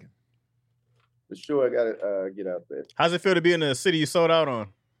cracking. For sure, I gotta get out there. How's it feel to be in a city you sold out on?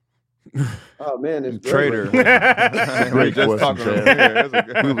 Oh man, it's great. Trader. Great Just question, talking Chad. about- yeah, that's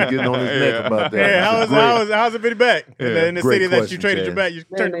a good- We were getting on his neck about that. Yeah, It's a great- how's it been back in the Great city that you question, traded your Chad. back? You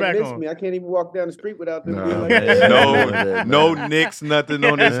Man, turned they your back miss on. me. I can't even walk down the street without them Nah, being like, man. "Hey." No Knicks, nothing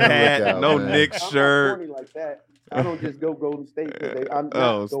on his Look hat. out, No man. Knicks I'm shirt. not corny like that. I don't just go Golden State because I'm not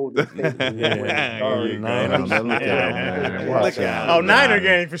Oh, Golden State. Yeah, Sorry. Niners. Look out, man. Watch Watch out. out. Oh, Niner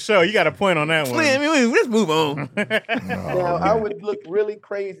game for sure. You got a point on that one. Let's move on. Now I would look really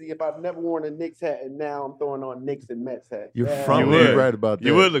crazy if I've never worn a Knicks hat and now I'm throwing on Knicks and Mets hat. You're Yeah. from You there. would. Right about that.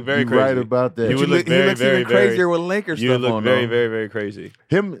 You would look very You're crazy. right about that. You would look very, very, crazier very. with Lakers You stuff would look on. very, though. very, very crazy.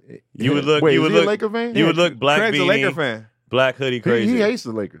 Him. You would look. Wait, you is would he a look. Laker fan? You would look black Craig's a beanie, Laker fan. black hoodie, crazy. He hates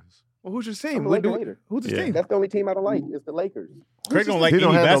the Lakers. Well, who's your I'm team? a Laker hater. Who's the Yeah. team? That's the only team I don't like. It's the Lakers. Craig don't like He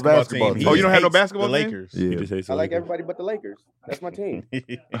don't any have no basketball basketball team. team. Oh, you don't have no hates basketball the team? Lakers. He Yeah. just hates the I like Lakers. everybody but the Lakers. That's my team.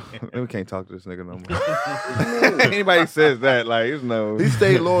 We can't talk to this nigga no more. Anybody says that, like, there's no, He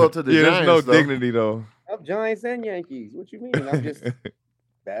stayed loyal to the yeah, there's Giants. no though. dignity though. I'm Giants and Yankees. What you mean? I'm just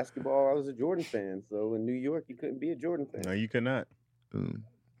basketball. I was a Jordan fan. So in New York, you couldn't be a Jordan fan. No, you could not.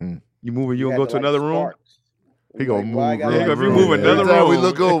 You moving? You had gonna go to, to like, another room? sparks. He gonna Like, why I move. gotta, Yeah, like, if you move another Every time we room.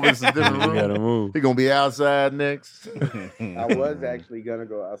 look over, it's a different You gotta room. move. He gonna be outside next. I was actually gonna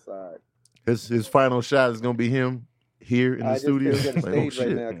go outside. His final shot is gonna be him here in I the just studio. feel at the Like, oh, stage right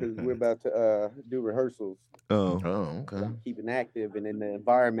shit. now because we're about to do rehearsals. Oh, Oh, okay. I'm keeping active and in the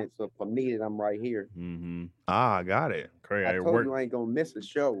environment. So if I'm needed, I'm right here. Mm-hmm. got it. Craig, I I told work. you I ain't gonna miss a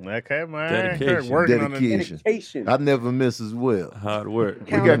show. Okay, man. Dedication. Craig working on the Dedication. Dedication. I never miss as well. Hard work.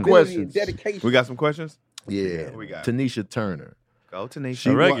 We got accountability, questions. and dedication. We got some questions. Yeah. What we got? Tanisha Turner. Go to She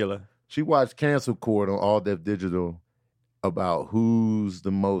A wa- regular. She watched Cancel Court on All Def Digital about who's the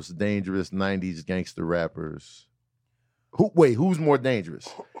most dangerous 90s gangster rappers. Who's more dangerous?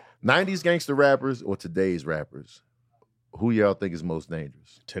 90s gangster rappers or today's rappers? Who y'all think is most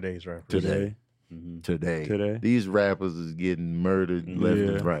dangerous? Today's rapper. Today. Today. Today. These rappers is getting murdered left Yeah.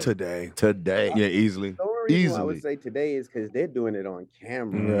 and right. Today. Today. Yeah, easily. The only reason I would Easily. say today is because they're doing it on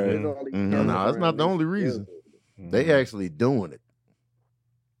camera. Right. There's all these Mhm. cameras No, that's not around the these only reason. buildings. They actually doing it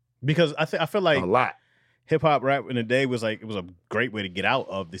Because I feel like a lot. hip hop rap in the day was like it was a great way to get out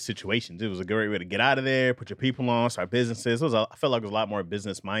of the situations. It was a great way to get out of there, put your people on, start businesses. I felt like it was a lot more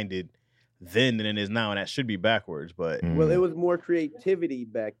business minded then than it is now, and that should be backwards. But Well, Mm. it was more creativity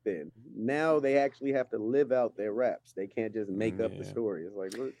back then. Now they actually have to live out their raps. They can't just make up the Yeah. story. It's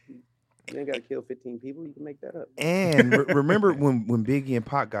like, look, you ain't got to kill 15 people. You can make that up. And remember when Biggie and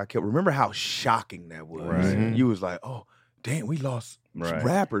Pac got killed? Remember how shocking that was. Right. You was like, oh, damn, we lost Right.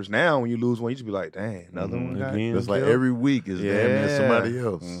 rappers. Now when you lose one, you just be like, dang, another one got Again. It's like killed? every week is damn near Yeah. somebody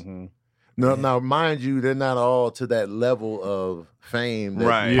else. mm-hmm. Now, mind you, they're not all to that level of fame that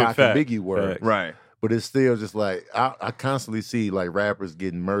Right. Yeah, Pac fact. and Biggie were. Fact. Right. But it's still just like I constantly see like rappers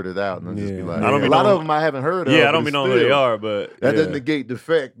getting murdered out, and I just be Yeah. like, I don't a be lot knowing- of them I haven't heard of. Yeah, I but don't be it's knowing who they still- are, but That yeah. doesn't negate the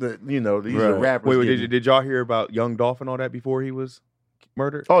fact that these are Right. rappers. Wait, getting- did y'all hear about Young Dolph and all that before he was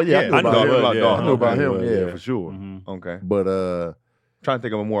murdered? Oh yeah, Yeah, I knew about him. yeah. I knew about Okay. him. Yeah, Yeah. for sure. Mm-hmm. Okay. But Trying to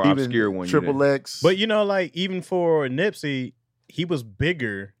think of a more even obscure one. you Triple did. X. But you know, like even for Nipsey, he was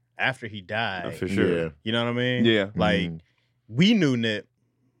bigger after he died. For sure. Yeah. You know what I mean? Yeah. Like Mhm. we knew Nip,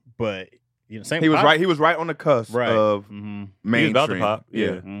 but you know, same. He was Pop- right. He was right on the cusp Right. of Mm-hmm. He was mainstream. about to pop.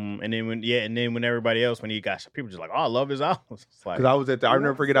 Yeah. And then when everybody else, when he got people just like, oh, I love his albums. It's like, Because I was at the. I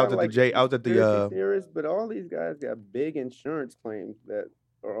never forget. I was at the J. I was at the. conspiracy theorists, but all these guys got big insurance claims that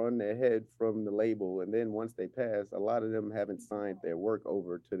are on their head from the label, and then once they pass, a lot of them haven't signed their work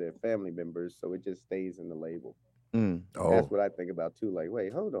over to their family members, so it just stays in the label. Mm. That's Oh, what I think about too. Like,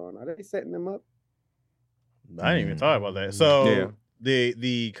 wait, hold on, are they setting them up? I didn't even thought about that. So Yeah.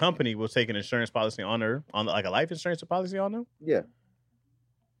 the company will take an insurance policy on her, on like a life insurance policy on them. Yeah,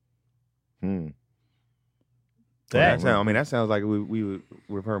 hmm. That- That sounds like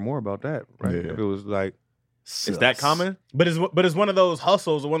we've heard more about that, right? Yeah. If it was like, is that Sucks. common? But it's one of those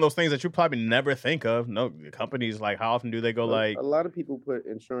hustles or one of those things that you probably never think of. No, the companies like how often do they go like a lot of people put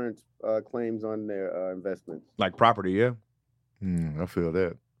insurance claims on their investments. Like property, yeah. I feel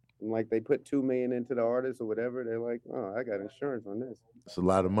that. Like they put $2 million into the artist or whatever. They're like, oh, I got insurance on this. It's a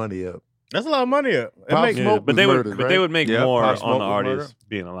lot of money up. that's a lot of money up. It Pop makes Yeah, Smoke but was they murdered, would, but they right? would make Yeah, more Pop on Smoke the was artist murdered.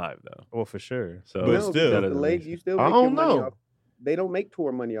 being alive though. well for sure. So But No, still, because that the doesn't lady, make you still I make don't your money know. off. They don't make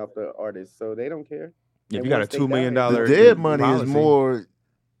tour money off the artists, so they don't care. If And you got a once they $2 million die, The Dollar dead money policy, is more.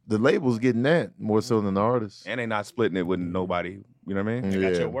 The label's getting that more so than the artists. and they not splitting it with nobody. You know what I mean? you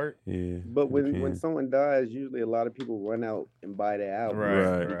got Yeah. your work. yeah. But when Okay. someone dies, usually a lot of people run out and buy their album.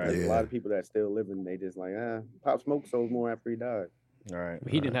 Right, Because yeah. a lot of people that still living, they just like, Pop Smoke sold more after he died. All right.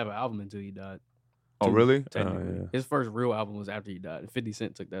 He didn't have an album until he died. Oh, Two, really? Technically, yeah. his first real album was after he died. 50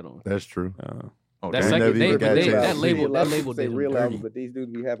 Cent took that on. That's true. Oh, That damn. second, never even got a chance that to see label, A lot that of people label say did him real dirty. albums, but these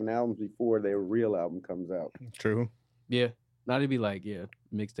dudes be having albums before their real album comes out. True. Yeah, not to be like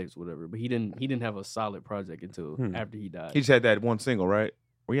mixtapes, whatever. But he didn't have a solid project until after he died. He just had that one single, right?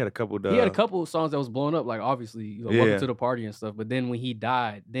 We had a couple. He had a couple of songs that was blowing up, like obviously, Yeah. Welcome to the Party and stuff. But then when he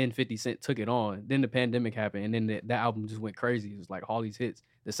died, then 50 Cent took it on. Then the pandemic happened, and then that album just went crazy. It was like all these hits.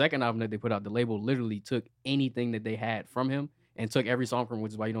 The second album that they put out, the label literally took anything that they had from him and took every song from him,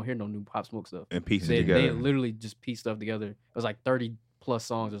 which is why you don't hear no new Pop Smoke stuff. and pieced it They together. literally just pieced stuff together. It was like 30 plus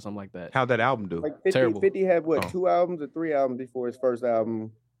songs or something like that. How'd that album do? Like 50, Terrible. 50 had what, Oh. 2 albums or 3 albums before his first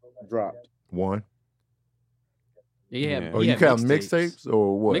album dropped. One. Yeah, Yeah. Oh, you count mixtapes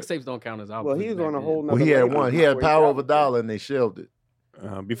or what? Mixtapes don't count as albums. Well, he was back on a then. whole Well, nother he had label one. He had before Power of a dropped. Dollar, and they shelved it.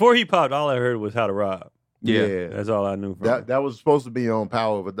 Before he popped, all I heard was How to Rob. Yeah. That's all I knew from him. That was supposed to be on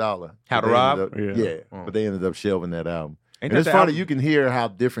Power of a Dollar. How But to they Rob? ended up- Yeah. yeah, Oh. but they ended up shelving that album. Ain't And that it's the funny, album- you can hear how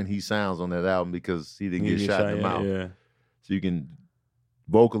different he sounds on that album because he didn't He get get shot in the yeah, mouth. Yeah. So you can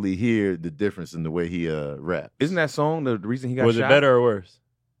vocally hear the difference in the way he raps. Isn't that song the reason he got Was shot? it better or worse?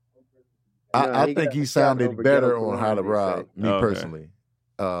 No, I he think got he shot sounded over better Ghetto on How to Quran, they Rob, say. me Okay. personally.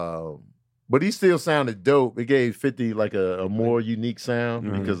 But he still sounded dope. It gave 50 like a more unique sound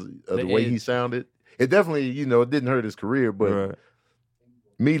Mhm. because of the The way he edge. sounded. It definitely, it didn't hurt his career, but Right.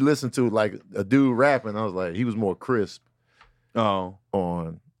 me listening to like a dude rapping, I was like, he was more crisp Oh,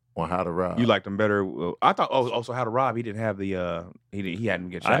 on How to Rob. you liked him better. I thought. Oh, also How to Rob. He didn't have the. He hadn't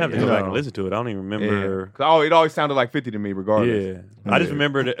get shot. I have to yet. go back No. and listen to it. I don't even remember. Yeah. 'Cause it always sounded like 50 to me, regardless. Yeah. I just Yeah.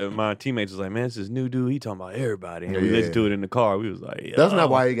 remember that my teammates was like, man, it's this new dude. He talking about everybody. And we Yeah. listened to it in the car. We was like, yeah. That's not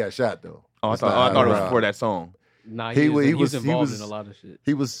why he got shot though. Oh, I That's thought, not I How thought to it was Rob. before that song. Nah, He he was- was he involved was- in a lot of shit.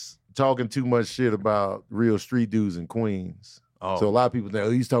 He was talking too much shit about real street dudes in Queens. Oh, So a lot of people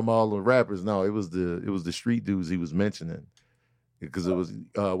think, he's talking about all the rappers. No, it was the street dudes he was mentioning. Because it was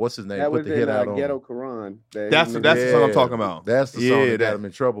what's his name? That Put was the hit in out on. Ghetto Quran. That's the song I'm talking about. That's the Yeah, song that got that- him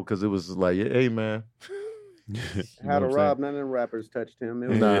in trouble because it was like, hey man, How to what I'm Rob, none of them rappers touched him. It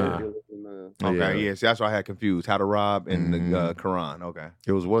was Nah. Okay, yeah. See, that's why I had confused. How to Rob and the Mhm. Quran. Okay,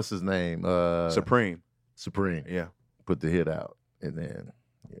 it was what's his name? Supreme. Supreme. Yeah. Put the hit out, and then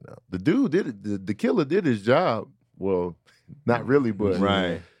the dude did it. The killer did his job. Well, not really, but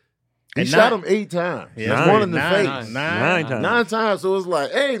Right. He And shot nine- him 8 times. Yeah, Just one in the nine- face. Nine times. 9 times. So it's like,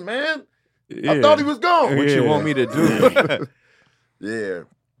 hey man, I Yeah. thought he was gone. What you Yeah. want me to do? Yeah.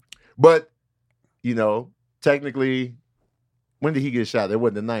 But, technically, when did he get shot? That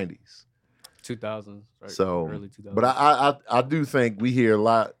wasn't the 90s. 2000s. Right? So, early 2000s. but I do think we hear a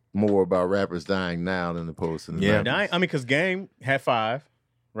lot more about rappers dying now than opposed to the Yeah. 90s. I mean, because Game had 5,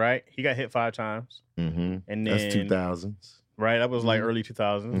 right? He got hit 5 times, Mm-hmm. and then That's 2000s. right. That was like early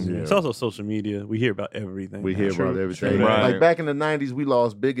 2000s. Yeah. It's also social media. We hear about everything. We hear True, about everything. true. Right. Like back in the 90s, we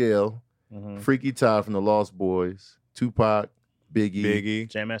lost Big L, Mm-hmm. Freaky Ty from the Lost Boys, Tupac, Biggie. Biggie.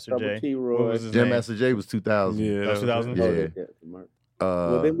 Jam Master Double J. T What Roy. was his Jam name? Master J was 2000. Yeah. That was 2000? Yeah. Oh, they got some more.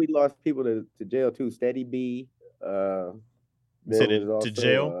 Well, then we lost people to jail too. Steady B. You There said it was to also,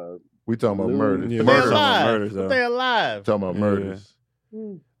 jail? We talking about Lou- murders. Yeah, But murder. they're alive. Murders, But though. they're alive. Talking about Yeah. murders.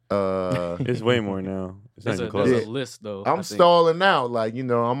 It's way more now. It's not there's, even a, close. there's Yeah. a list though. I I'm think. stalling out. Like,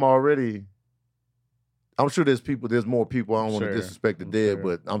 I'm sure there's more people. I don't want to Sure. disrespect the I'm dead, sure.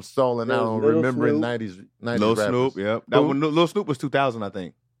 but I'm stalling out There's on Lil remembering Snoop. 90s Lil rappers. Snoop. Yep. That Who? one. Lil Snoop was 2000, I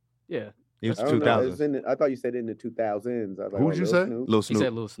think. Yeah, He was I don't know. It's 2000. I thought you said in the 2000s. I was like, Who'd you Lil say? Snoop. Lil he Snoop.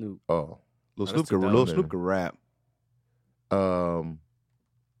 said Lil Snoop. Oh. Lil that's Snoop. Could, 2000. Lil Snoop could rap. I'm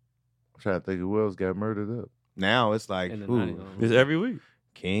trying to think who else got murdered up. Now it's like In the who? 90s. It's every week.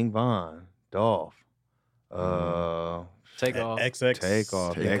 King Von, Dolph, Take off. XX. Take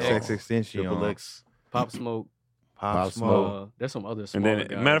Off, Take XX Off. Extension, Triple X. Pop Smoke. Pop Smoke. Smoke. There's some other And smaller then,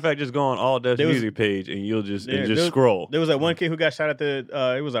 guys. matter of fact, just go on All Dutch There was- Music page and you'll just Yeah, just there- scroll. There was that one kid who got shot at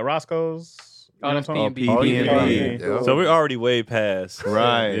the. It was at Roscoe's. You know that's what I'm talking PNB. about? PNB. Yeah. So we're already way past.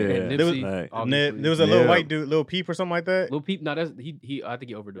 Right. Yeah. And There was- Nipsey, Right. obviously. There was a little Yeah. white dude, Lil Peep or something like that. Lil Peep. No, that's he. I think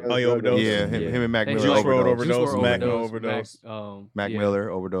he overdosed. Oh, he overdosed? Yeah, him and Mac Hey, Miller Juice WRLD overdosed. overdosed. Mac no overdose. Mac yeah,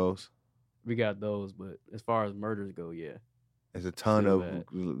 Miller overdose. We got those, but as far as murders go, yeah. There's a ton Still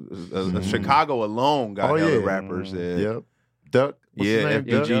of bad. Chicago alone got Oh, hella yeah. rappers. Yep. Duck. What's his Yeah, name?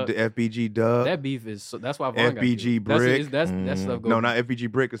 Duck? FBG, FBG Dub. That beef is that's why Vaughn got FBG killed. That's- Brick. it's- That's that stuff goes. No, not FBG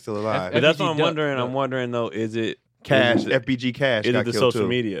Brick is still alive. F- But that's what FBG I'm Duck, wondering. Duck. I'm wondering though, is it Cash, is it- FBG Cash Is got it the killed social too.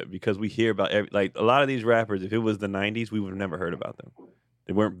 media? Because we hear about like a lot of these rappers. If it was the '90s, we would have never heard about them.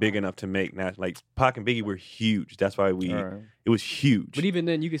 They weren't big enough to make national. Like Pac and Biggie were huge. That's why it was huge. But even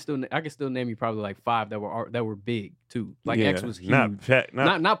then, I can still name you probably like 5 that were big too. Like X was huge. Not Pac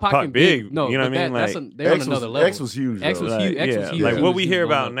and Big. No, you know what I mean? Like they're on another level. X was huge. X was though. huge. X was huge. Like He what was we huge hear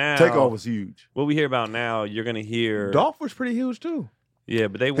growing about up. now. Takeoff was huge. What we hear about now, you're gonna hear. Dolph was pretty huge too. Yeah,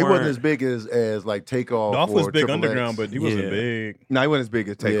 but they He weren't wasn't as big as like Takeoff. Dolph was or big Triple underground, X. but he wasn't Yeah. big. No, he wasn't as big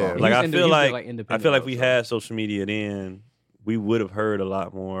as Takeoff. Yeah. Like I He was feel like independent if we though, had social media then, we would have heard a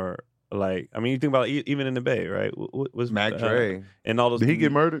lot more. Like I mean, you think about even in the Bay, right? What was Mac Dre. and all those. Did he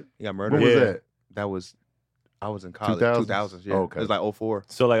get murdered? He got When murdered. was Yeah. that? That was I was in college. 2000s? 2000s, yeah. Okay. It was like 04.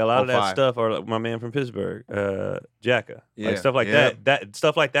 So like a lot of that 05. stuff, or like my man from Pittsburgh, Jacka, Yeah. like stuff like Yeah. that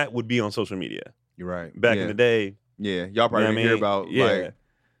stuff like that would be on social media You're right. back yeah. in the day. Yeah, y'all You know probably what I didn't hear mean? about yeah.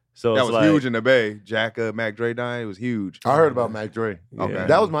 So that it's was like, huge in the Bay. Jacka, Mac Dre dying. It was huge. I heard about Mac Dre. Okay.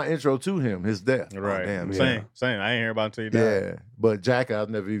 That was my intro to him. His death. Right. damn, Same. I ain't hear about it until you died. Yeah, but Jack, I've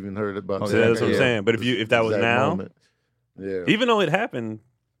never even heard about. Oh, So that's what I'm Yeah. saying. But if that was now, moment. Yeah, even though it happened,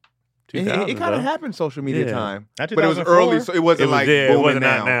 It 2000s, kind of though. happened social media Yeah. time, Not but it was 2004? early, so it wasn't It was like there. It booming wasn't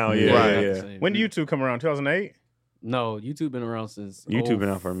now. now. Yeah, Right. yeah. When did YouTube come around? 2008? No, YouTube been around since YouTube been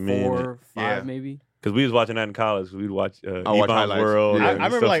out for a minute. 4, 5 Yeah. maybe. Because we was watching that in college. We'd watch watch Ebon's highlights. World. Yeah. I and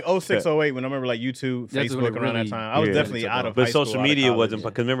remember stuff like 06, that. 08 when I remember like YouTube, That's when Facebook it around that really- time. I was Yeah. definitely out of But high school, social out of media college. wasn't,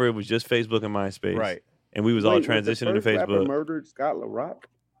 because remember it was just Facebook and MySpace. Right. And we was all Wait, was the transitioning to first rapper Facebook. murdered Scott LaRock?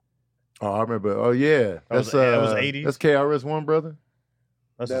 Oh, I remember. Oh, yeah. was- That's that was 80s? That's KRS-One, brother.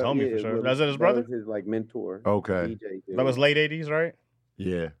 That's his homie for sure. well, Was that his brother? was his like mentor. Okay. DJ. That was late 80s, right?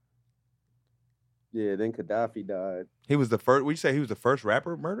 Yeah. Yeah. Then Gaddafi died. He was the first. Would you say he was the first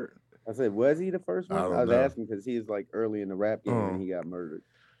rapper murdered? I said, was he the first one? I don't I was know. asking because he was like early in the rap game and he got murdered.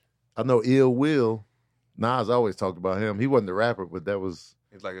 I know Ill Will. Nas always talked about him. He wasn't the rapper, but that was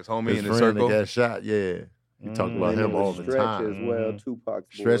He's like his homie his in the friend circle. that got shot. Yeah. He talked about And it him all was the Stretch time. as well. Mhm.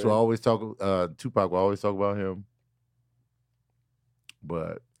 Tupac's Stretch boy. will always talk. Tupac will always talk about him.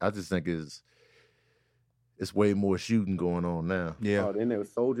 But I just think it's way more shooting going on now. Yeah. Oh, then there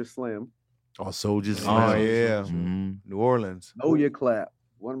was Soldier Slim. All soldiers. Oh now. yeah. Mhm. New Orleans. Know Your Clap.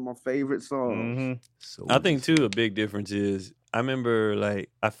 One of my favorite songs. Mm-hmm. I think Souljas. too a big difference is I remember like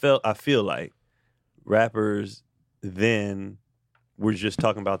I feel like rappers then were just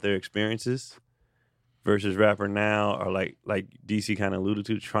talking about their experiences versus rapper now are like DC kind of alluded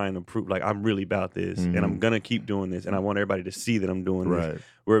to, trying to prove like I'm really about this and I'm gonna keep doing this and I want everybody to see that I'm doing this. Right.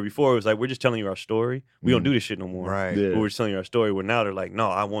 Where before it was like we're just telling you our story. We don't do this shit no more. Right. Yeah. But we're just telling you our story. Where now they're like, no,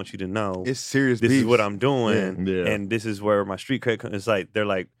 I want you to know It's serious. this is beefs. what I'm doing, Yeah. and this is where my street cred. It's like they're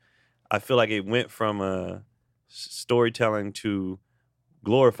like, I feel like it went from storytelling to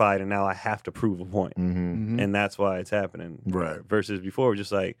glorified, and now I have to prove a point, Mm-hmm. Mhm. and that's why it's happening. Right. Versus before, it was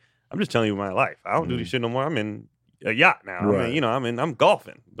just like I'm just telling you my life. I don't do this shit no more. I'm in a yacht now. I Right. mean, I'm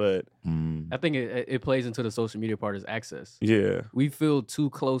golfing, but I think it plays into the social media part is access. yeah, We feel too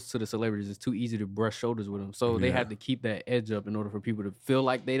close to the celebrities. It's too easy to brush shoulders with them. So they Yeah. have to keep that edge up in order for people to feel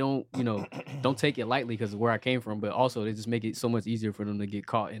like they don't take it lightly because of where I came from. But also they just make it so much easier for them to get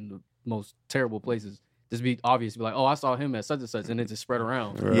caught in the most terrible places. Just be obvious, be like, oh, I saw him at such and such, and it just spread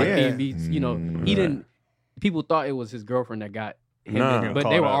around. Right. Like Yeah. B&B's, he didn't. People thought it was his girlfriend that got him, Nah. in, but Caught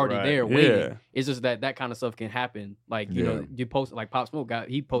they were up, already right. there waiting. Yeah. It's just that kind of stuff can happen. Like you post like Pop Smoke They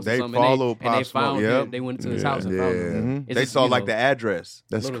he posted something followed and they Pop Smoke, found yep. him. They went to his Yeah. house and found him. Mhm. It's They just, saw you like know, the address.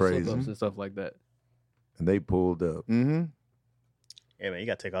 That's little crazy. slip-ups and stuff like that. And they pulled up. Mm-hmm. Yeah, man, you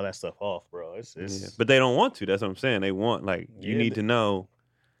got to take all that stuff off, bro. It's yeah. But they don't want to. That's what I'm saying. They want like you Yeah, need to know.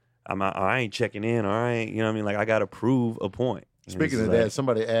 I ain't checking in. Or I ain't. You know what I mean? Like I got to prove a point. And Speaking it's of like- that,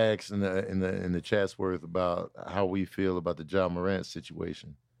 somebody asked in the Chatsworth about how we feel about the John Morant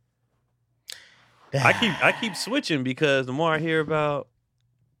situation. I keep switching because the more I hear about,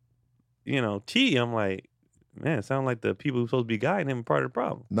 T, I'm like, man, it sounds like the people who's supposed to be guiding him are part of the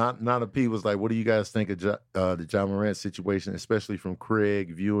problem. Not a P was like, what do you guys think of the John Morant situation, especially from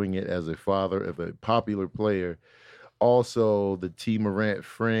Craig viewing it as a father of a popular player? Also, the T Morant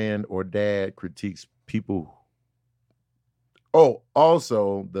friend or dad critiques people. Oh,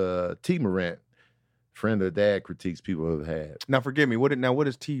 also the T Morant friend or dad critiques people who have had. Now, forgive me. What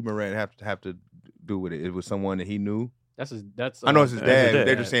does T Morant have to do with it? It was someone that he knew. That's I know it's his That's his dad. dad.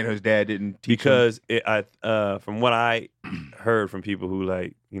 They're just saying his dad didn't teach him. Because from what I heard from people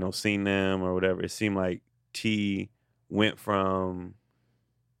who seen them or whatever, it seemed like T went from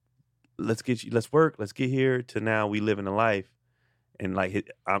let's work, let's get here to now we live in a life, and like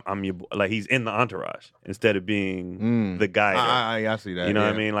I'm your like he's in the entourage instead of being the guy. I see that. You know what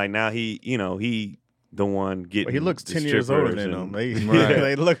I yeah. mean? Like now he the one getting. Well, he looks the 10 years older strippers than and- him. They, Right.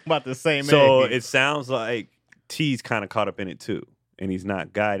 they look about the same So age. it sounds like T's kind of caught up in it too, and he's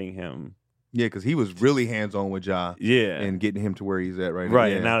not guiding him. Yeah, because he was really hands on with Ja. Yeah, and getting him to where he's at right now. right.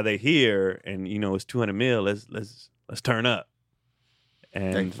 Yeah. And now they here, and it's $200 million. Let's turn up.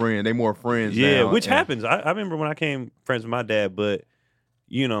 And They more friends. yeah, now. which And- happens. I remember when I came friends with my dad, but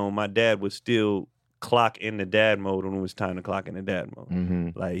my dad would still clock in the dad mode when it was time to clock in the dad mode. Mm-hmm.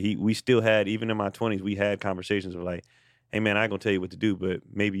 Like we still had, even in my 20s, we had conversations of like, hey man, I ain't gonna tell you what to do, but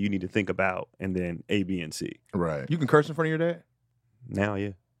maybe you need to think about, and then A, B, and C. Right. You can curse in front of your dad. Now,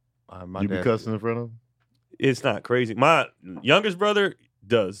 yeah, My You be dad- cussing in front of him? it's not crazy. My youngest brother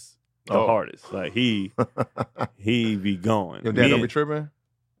does the Oh. hardest. Like he be going. Your dad don't be tripping.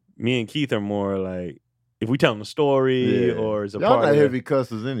 Me and Keith are more like, if we tell him a story Yeah. or it's a Y'all part not of it, heavy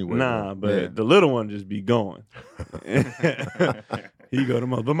cussers anyway. nah, though. but Yeah. the little one just be going. He go the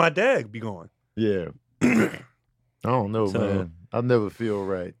most, but my dad be going Yeah. I don't know, So- man. I never feel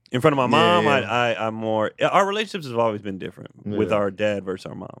right. in front of my mom. Yeah. I'm more. Our relationships have always been different with Yeah. our dad versus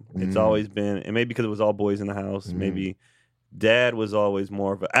our mom. It's Mhm. always been, and maybe because it was all boys in the house. Mhm. Maybe dad was always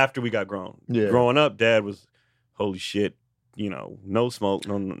more of a, after we got grown. Yeah. Growing up, dad was holy shit. No smoke,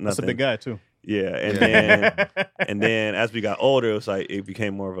 no nothing. That's a big guy too. Yeah, and then and then as we got older, it was like it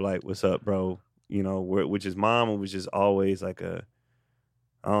became more of a like, "What's up, bro?" Which is mom was just always like a,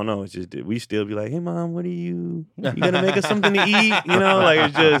 I don't know. It's just we still be like, "Hey, mom, what are you gonna make us something to eat?" Like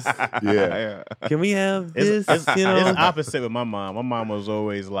it's just, Yeah. can we have It's, this? it's opposite with my mom. My mom was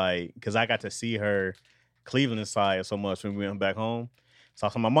always like, because I got to see her Cleveland side so much when we went back home. So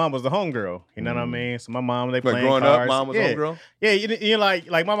my mom was the homegirl. You know what I mean? So my mom, they Like playing growing cards. up, mom was yeah. homegirl. Yeah, you like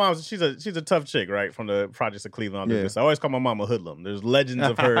my mom. She's a tough chick, right? From the projects of Cleveland. All Yeah. this. I always call my mom a hoodlum. There's legends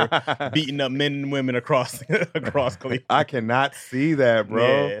of her beating up men and women across Cleveland. I cannot see that,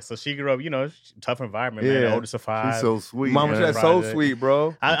 bro. Yeah, so she grew up, tough environment, man. Yeah. The oldest of five. She's so sweet. Mama, man. that's so Project. sweet,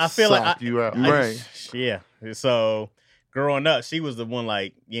 bro. I feel like Sock you out. Right. Yeah. So growing up, she was the one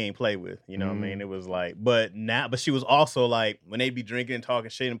like you ain't play with. You know what I mean? It was like, but she was also like when they'd be drinking and talking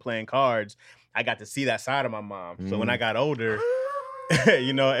shit and playing cards. I got to see that side of my mom. So when I got older.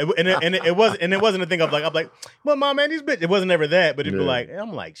 It wasn't a thing of like I'm like, well, mom, man, these bitches. It wasn't ever that, but it'd be Yeah. like,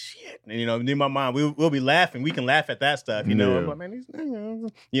 I'm like, shit, and me and my mom, we'll be laughing. We can laugh at that stuff, Yeah. I'm like, man, these,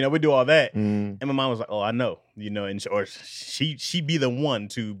 we do all that, Mm. and my mom was like, oh, I know, or she be the one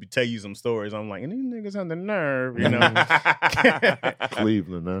to tell you some stories. I'm like, and these niggas have the nerve,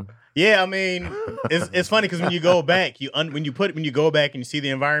 Cleveland, huh? Yeah, I mean, it's funny because when you go back, when you go back and you see the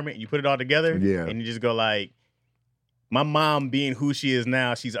environment, and you put it all together, Yeah. and you just go like. My mom being who she is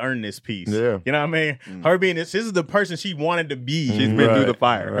now, she's earned this piece. Yeah. You know what I mean? Her being this is the person she wanted to be. She's been through the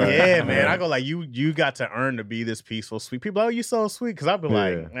fire. Right. Yeah, man. I go like, you got to earn to be this peaceful, sweet. People, oh, you so sweet. Because I'll be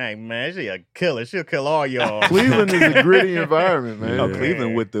like, hey, man, she a killer. She'll kill all y'all. Cleveland is a gritty environment, man. Oh,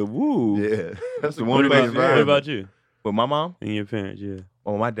 Cleveland with the woo. Yeah. That's the What one about, big what environment. about you With my mom? and your parents? Yeah.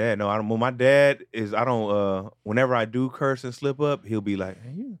 Oh, my dad. No, I don't. Well, my dad is. I don't. Whenever I do curse and slip up, he'll be like,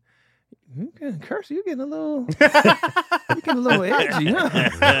 "Hey, you getting curse? You getting a little, edgy, huh?"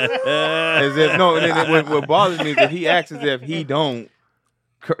 As if no. And then what bothers me is that he acts as if he don't.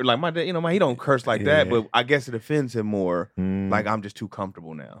 Like my dad, he don't curse like that, Yeah. but I guess it offends him more. Mm. Like I'm just too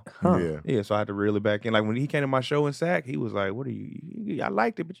comfortable now. Yeah. Yeah, so I had to reel it back in. Like when he came to my show in Sac, he was like, "What are you? I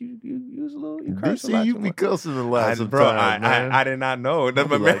liked it, but you was a little. You cursed a DC, lot you too be much." cussing a lot sometimes, Bro, man. I did not know.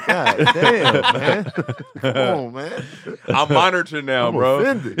 That's I be like, God damn, man. Come on, man. I'm monitored now, I'm bro.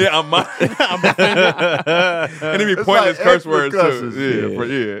 offended. Yeah, I'm offended. and he be It's pointing like his curse extra words cusses, too. yeah.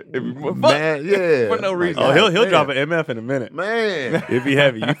 Yeah. If you- Man, yeah. For no reason. Oh, God he'll damn. drop an MF in a minute. Man. It'd be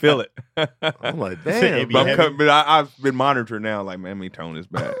heavy. You feel it. I'm like, It damn. be But, heavy. I've been monitored now. Like, man, let me tone this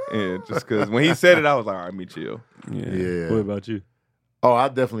back. Yeah, just because when he said it, I was like, all right, me chill. Yeah. What about you? Oh, I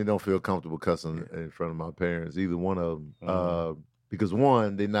definitely don't feel comfortable cussing in front of my parents, either one of them. Because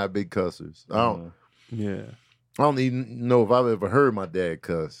one, they're not big cussers. Yeah. I don't even know if I've ever heard my dad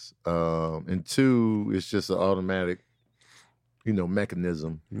cuss. And two, it's just an automatic,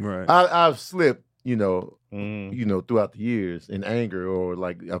 mechanism. Right. I've slipped, Mm. throughout the years in anger, or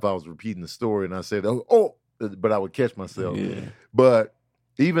like if I was repeating the story and I said, oh, but I would catch myself. Yeah. But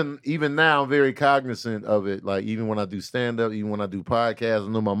even now, I'm very cognizant of it. Like even when I do stand up, even when I do podcasts, I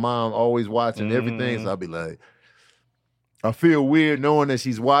know my mom always watching everything, so I'll be like, I feel weird knowing that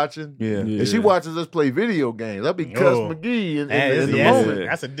she's watching. Yeah. And she watches us play video games. I'll be Cuss Oh. McGee in That's, the that's moment.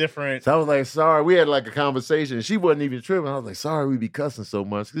 that's a different. So I was like, sorry. We had like a conversation. And she wasn't even tripping. I was like, sorry, we be cussing so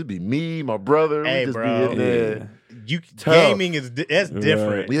much. It'd be me, my brother. Hey, we just bro. be in there. Tough. Gaming is that's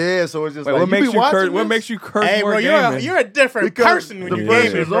different. Yeah, so it's just Wait, like, what makes be you curse? watching What this? makes you curse Hey, more bro, gaming? you're a different Because person when the you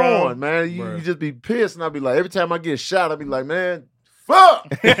pressure's gaming, bro. on, man. You just be pissed, and I'll be like, every time I get shot, I'll be like, man, fuck.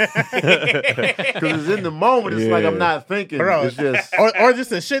 Because it's in the moment, it's like I'm not thinking. Bro, It's just, or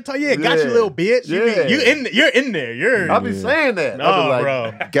just a shit talk. Yeah, got you, Yeah. little bitch. Yeah. You're in there. You're. I'll be saying that. No, I'll be like,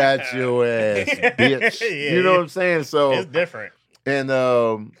 bro. got your ass, bitch. Yeah, You know what I'm saying? So, It's different. and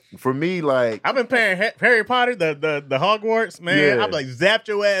for me, like, I've been playing Harry Potter, the Hogwarts, man. Yeah. I'm like, zap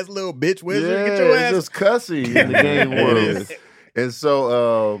your ass, little bitch wizard. yeah, Get your it's ass. just cussy in the game It world. is. And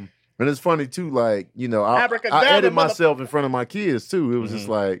so, and it's funny too, like, you know, I Abracadabra, edit mother- myself in front of my kids too. It was just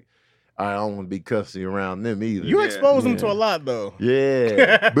like, I don't want to be cussy around them either. You expose them Yeah. to a lot, though.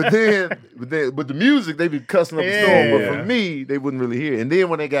 Yeah, but the music they be cussing up a storm. But Yeah. for me, they wouldn't really hear it. And then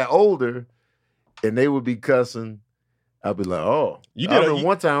when they got older, and they would be cussing, I'd be like, oh. You I did remember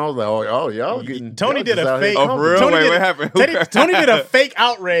one time I was like, oh, y'all getting. Tony y'all did just a out here fake- Oh, comfortable. for real? Tony Wait, did- what happened? Tony did a fake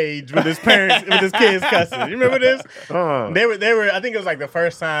outrage with his parents, with his kids cussing. You remember this? They were. I think it was like the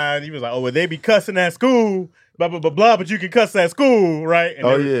first time he was like, "Oh, well, they be cussing at school, blah blah blah blah, but you can cuss at school, right?" And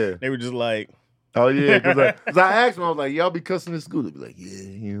Oh, they were, yeah. they were just like, Oh yeah, because I asked them, I was like, y'all be cussing in school? They'd be like, yeah,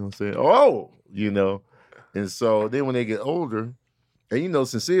 you know what I'm saying? Oh, you know. And so then when they get older, and you know,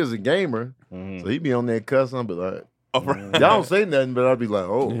 Sincere's a gamer, so he be on there cussing, I'll be like, y'all don't say nothing, but I'll be like,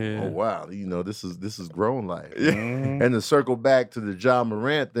 oh wow, you know, this is grown life. And to circle back to the Ja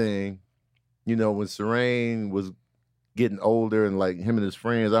Morant thing, you know, when Serene was getting older and like him and his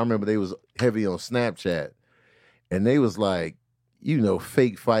friends, I remember they was heavy on Snapchat, and they was like, you know,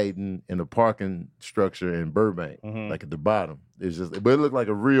 fake fighting in a parking structure in Burbank, like at the bottom. It's just, but it looked like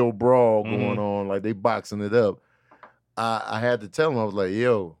a real brawl going on, like they boxing it up. I had to tell them, I was like,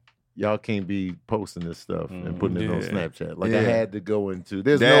 yo, y'all can't be posting this stuff and putting it on Yeah. Snapchat. Like I Yeah. had to go into,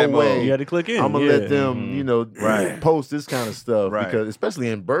 there's Dad no mode. way You had to click in. I'm gonna yeah. let them, you know, post this kind of stuff Right. because especially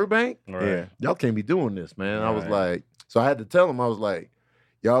in Burbank, Yeah. y'all can't be doing this, man. I was Right. like, so I had to tell them, I was like,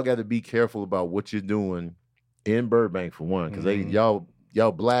 y'all got to be careful about what you're doing in Burbank for one, because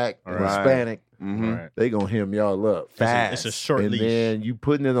y'all black and Right. Hispanic, Mhm. they gonna hem y'all up Fast. "It's a short and leash." then you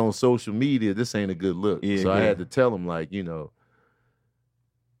putting it on social media. This ain't a good look. Yeah, so I yeah. had to tell them, like, you know,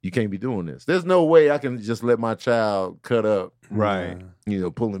 you can't be doing this. There's no way I can just let my child cut up, Right. you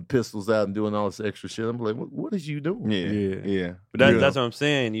know, pulling pistols out and doing all this extra shit. I'm like, what is you doing? Yeah. Yeah. Yeah. But that's, Yeah. that's what I'm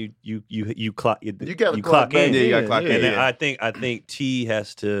saying. You clock. You gotta clock clock in. Yeah, you gotta clock in. And then Yeah. I think T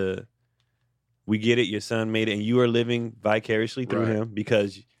has to. We get it. Your son made it, and you are living vicariously through Right. him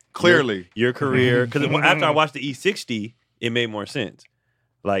because Clearly. your career. Because after I watched the E60, it made more sense.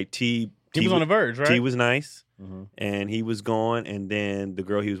 Like T He was on the verge, right? T was nice, Mhm. and he was gone. And then the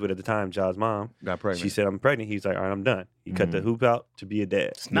girl he was with at the time, Ja's mom, Got pregnant. she said, "I'm pregnant." He's like, "All right, I'm done." He cut the hoop out to be a dad.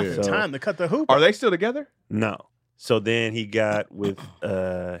 It's not the So- time to cut the hoop. Are they still together? No. So then he got with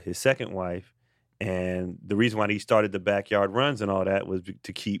his second wife, and the reason why he started the backyard runs and all that was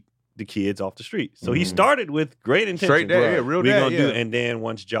to keep the kids off the street. So he started with great intentions. Straight dad, yeah, real we dad, gonna yeah. do, and then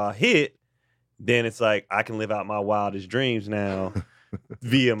once Ja hit, then it's like I can live out my wildest dreams now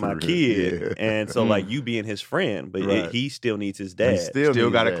via my kid, Yeah. and so like you being his friend, but Right. he still needs his He dad. Still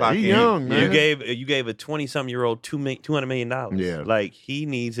needs gotta that. clock He in. young, man. You gave a 20-something-year-old $200 million. Yeah. Like he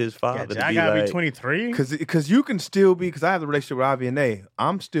needs his father to I be gotta like, be 23. Because you can still be, because I have a relationship with Ivy and A.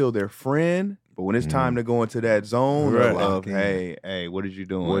 I'm still their friend, but when it's time to go into that zone Right. of hey, what is you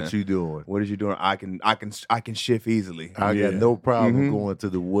doing? What you doing? What is you doing? I can shift easily. I got no problem going to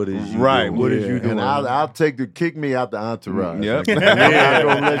the what is you Right, doing? what is you And doing? I'll take the kick me out the entourage. Yep. Like, I'm not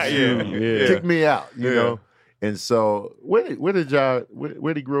gonna let you Yeah. kick me out, you Yeah. know. And so where did y'all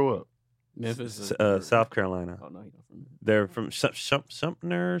where did he grow up? Memphis, South Carolina. Oh no, he's not from. They're from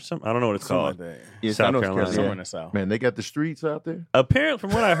Sumter, I don't know what it's Something called. like that. Yes, South I know it's Carolina. Somewhere Yeah. in the south. Man, they got the streets out there. Apparently,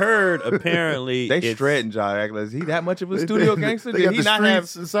 from what I heard, apparently They it's- shredding Ja Ackles. Is he that much of a studio gangster? They Did got he the not have?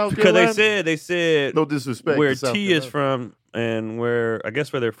 streets in South because Carolina. they said No disrespect. where to South T is Carolina. from and where I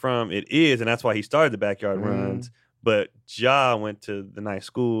guess where they're from it is, and that's why he started the backyard runs. But Ja went to the nice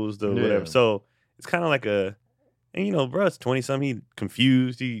schools, the Yeah. whatever. So it's kind of like a, and you know, bro, it's 20-something. He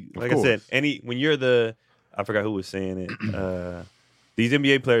confused. He like I said, course. and when you're I forgot who was saying it. These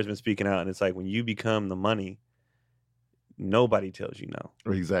NBA players been speaking out, and it's like when you become the money, nobody tells you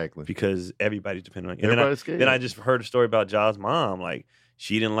no Exactly. because everybody's depending on you. And Everybody's scared. then I just heard a story about Ja's mom. Like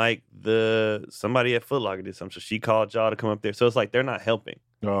she didn't like somebody at Foot Locker did something, so she called Ja to come up there. So it's like they're not helping.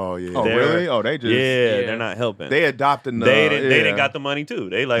 Oh yeah. Oh They're- really? Oh, they just Yeah, they're not helping. they adopted. They didn't got the money too.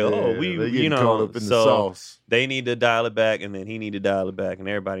 They like, oh, Yeah, we they you getting know, caught up in the so sauce. they need to dial it back, and then he need to dial it back, and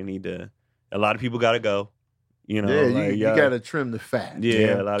everybody need to. A lot of people got to go. You know, Yeah, like, you got to trim the fat.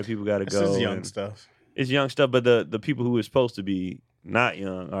 Yeah, a lot of people got to This go. is young and stuff. It's young stuff, but the people who are supposed to be not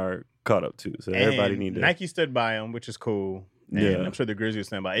young are caught up too. So everybody And need to. Nike stood by him, which is cool. And Yeah. I'm sure the Grizzlies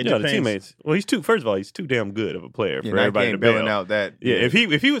stand by. It Yeah, the depends. teammates. Well, he's too. First of all, he's too damn good of a player for Yeah, Nike everybody to ain't bailing bail. out that. Yeah, if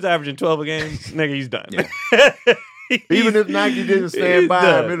he was averaging 12 a game, nigga, he's done. Yeah. Even if Nike didn't stand he's by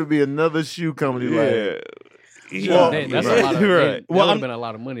done. him, it'll be another shoe company yeah. like. Well, That's right. a lot of. Right. Well, I'm- been a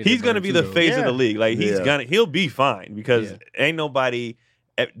lot of money. He's going gonna to be the face of Yeah. the league. Like he'll be fine because Yeah. ain't nobody.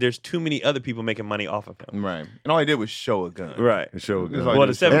 There's too many other people making money off of him. Right. And all he did was show a gun. Right. Show It's like- Well, the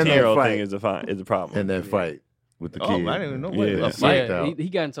And that 17-year-old fight. thing is a problem. And that fight with the Oh, kid. I didn't even know Yeah. what Yeah. a fight. out. he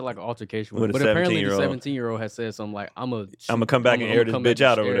got into like an altercation With with a him. But apparently the 17-year-old. 17-year-old has said something like, I'ma come back and air this bitch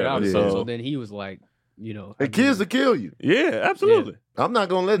out or whatever. So then he was like, you know, The kids will kill you. Yeah, absolutely. I'm not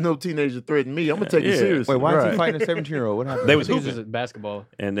gonna let no teenager threaten me. I'm gonna take it Yeah. seriously. Wait, why is Right. he fighting a 17-year-old? What happened? They was he was hooping. just basketball.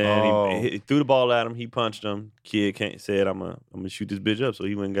 And then Oh. he threw the ball at him. He punched him. Kid said, "I'm gonna shoot this bitch up." So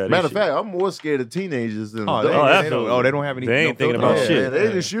he went and got. Matter of his shit. fact, I'm more scared of teenagers than Oh, they, adults. they absolutely. don't, they don't have any. They ain't no thinking filter. about Yeah, shit. man, they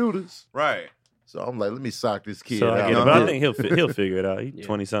the shooters. Right. So I'm like, let me sock this kid So I out. get it. know? But I Yeah. think he'll figure it out. He Yeah.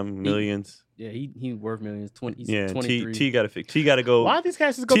 20-something millions. Yeah, he worth millions. He's Yeah, 23. T got to fix. T got to go. Why these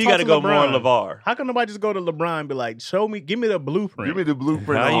guys just go T talk got to to go LeBron? more LeVar. How come nobody just go to LeBron and be like, give me the blueprint. Give me the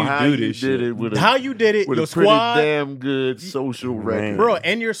blueprint How on you how do you this did shit. it with How you did it, with your a pretty squad, damn good social Man. record. bro,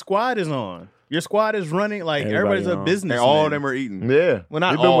 and your squad is on. Your squad is running like Everybody everybody's a on. business. And all of them are eating. Yeah. Well,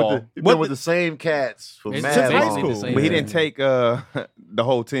 not He been all. with the, he What been with the- the same cats for It's mad since high long. school. Same But he thing. didn't take the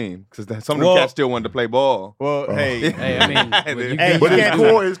whole team because some of Well- them cats still wanted to play ball. Well, hey, Hey, I mean, when you Hey, get- But you his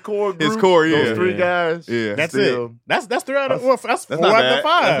can't- his core group, His core, yeah. those three Yeah. guys. Yeah. that's still- it. That's 3 out of that's That's 4 not out bad. of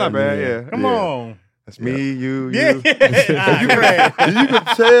 5. That's not bad. Yeah. Come Yeah. on. That's me, you. Yeah. You can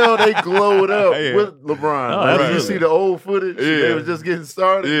tell they glowed up Yeah. with LeBron. Oh, Like, you absolutely. see the old footage. Yeah. They was just getting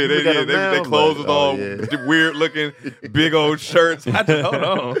started. Yeah, You they look at did. them now, Their clothes like, was all yeah. weird looking, big old shirts. I just, hold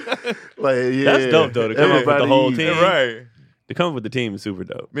on. Like, yeah. That's dope, though, to come up with the Everybody whole eating. team. Right. To come up with the team is super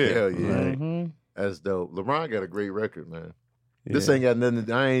dope. Yeah. Hell yeah. Mhm. That's dope. LeBron got a great record, man. Yeah. This ain't got nothing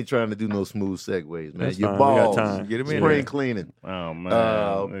to, I ain't trying to do no smooth segues, man. That's Your fine. We got balls. time. Get 'em in Spring there. cleaning. Oh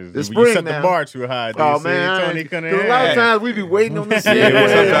man, the you spring set now. the bar too high. Oh, DC. man. Tony couldn't 'Cause a lot of have. times we be waiting on this. Yeah, segue.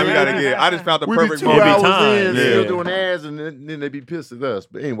 sometimes we gotta get. I just found the We be perfect 2 moment. moment. hours Time, in, yeah. still doing ads, and then they be pissed at us.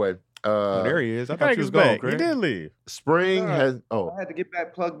 But anyway, Oh, there he is. I thought Craig you was is gone, back. He Craig. did leave. spring Nah. has I had to get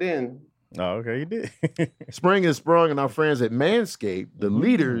back plugged in. Oh, okay, he did. spring has sprung, and our friends at Manscaped, the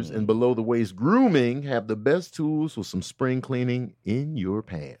leaders in below the waist grooming, have the best tools for some spring cleaning in your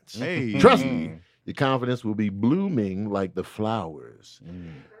pants. Hey. Trust me, your confidence will be blooming like the flowers.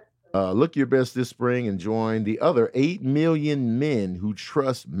 Look your best this spring and join the other 8 million men who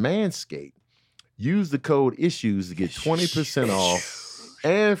trust Manscaped. Use the code ISSUES to get 20% off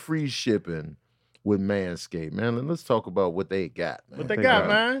and free shipping with Manscaped. Man, let's talk about what they got, man. What they got,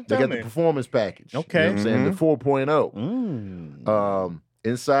 man? They Tell got the me. performance package. Okay. You know what I'm saying? The 4.0.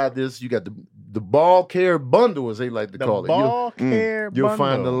 Inside this, you got the ball care bundle, as they like to The call it. ball care You'll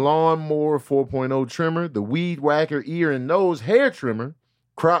find the bundle. lawnmower 4.0 trimmer, the weed whacker ear and nose hair trimmer,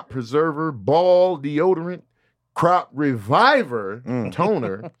 crop preserver, ball deodorant, crop reviver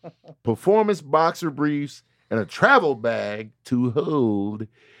toner, performance boxer briefs, and a travel bag to hold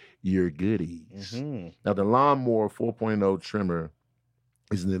your goodies. Mhm. Now, the lawnmower 4.0 trimmer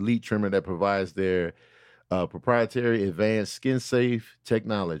is an elite trimmer that provides their proprietary advanced skin-safe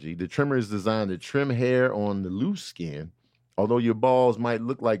technology. The trimmer is designed to trim hair on the loose skin. Although your balls might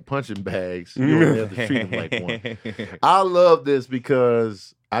look like punching bags, you don't have to treat them like one. I love this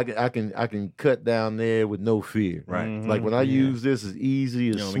because I can cut down there with no fear. Right. Mhm. Like when I use this, it's easy,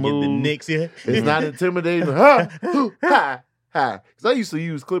 it's You know, we smooth. get the nicks here. It's not intimidating. Ha, hoo, ha, ha. Because I used to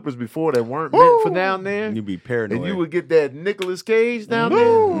use clippers before that weren't meant for down there. You be paranoid. And you would get that Nicolas Cage down there.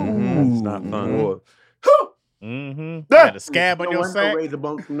 Mhm. It's not fun. Boy. Mm-hmm. Got a scab on No your one sack. can raise a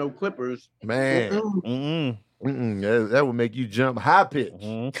bunk from no clippers. Man, Mm-hmm. that would make you jump high pitch.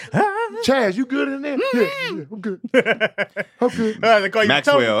 Mm-hmm. Chaz, you good in there? Yeah, I'm good. I'm good. They call you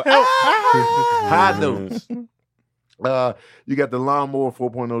Maxwell. Tony. High notes. You got the Lawnmower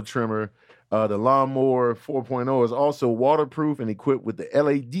 4.0 trimmer. The Lawnmower 4.0 is also waterproof and equipped with the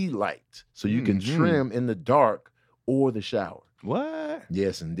LED light, so you can trim in the dark or the shower. What?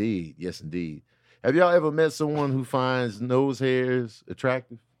 Yes, indeed. Yes, indeed. Have y'all ever met someone who finds nose hairs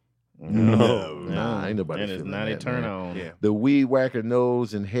attractive? No. Nah, ain't nobody And it's feeling not a that, turn man. on. Yeah. The Weed Whacker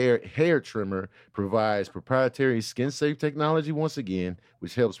nose and hair trimmer provides proprietary skin-safe technology once again,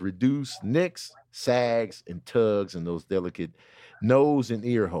 which helps reduce nicks, sags, and tugs in those delicate nose and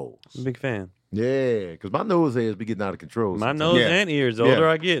ear holes. Big fan. Yeah, because my nose hairs be getting out of control. My sometimes. nose Yeah. and ears. The older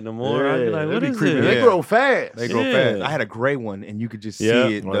I get, the more I be like, they what be is creeping. this? They Yeah. grow fast. They grow Yeah. fast. I had a gray one, and you could just Yeah.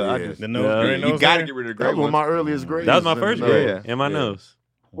 see it. Oh, I yeah. just, The nose, Yeah. gray you nose got to hair? get rid of the That gray was one of ones. my earliest grades. That was my in the first nose. grade Yeah. in my Yeah. nose.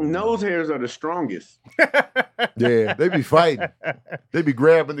 Nose hairs are the strongest. Yeah, they be fighting. They be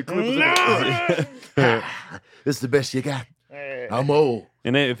grabbing the clippers. This is the best you got. I'm old.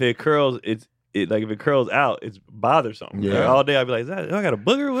 And then if it curls, if it curls out, it's bothersome. Yeah. Like, all day I'd be like, I got a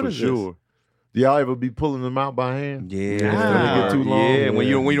booger? What For is sure. Do y'all ever be pulling them out by hand? Yeah, They get too long. Yeah, when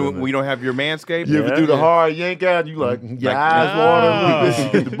you Yeah. when you don't have your manscape. You ever do the hard yank out? You like your eyes water. You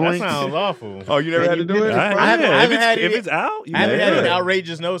get the That blink. sounds awful. Oh, you never had to do it? I haven't had if any- it's out, you I haven't know, had any yeah.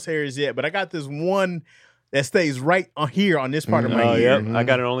 outrageous nose hairs yet, but I got this one that stays right on here on this part of my Oh, ear. yep. I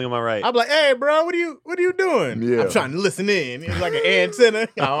got it only on my right. I'm like, hey, bro, what are you doing? Yeah. I'm trying to listen in. It's like an antenna.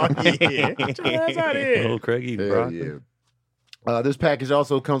 Oh, yeah. Get your ass out of here. Oh, Craig eating Hell broccoli. yeah. This package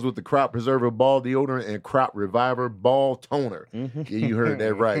also comes with the Crop Preserver Ball Deodorant and Crop Reviver Ball Toner. Yeah, you heard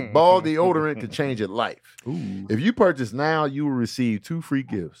that right. Ball Deodorant can change your life. If you purchase now, you will receive 2 free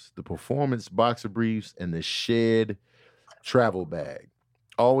gifts: the Performance Boxer Briefs and the Shed Travel Bag.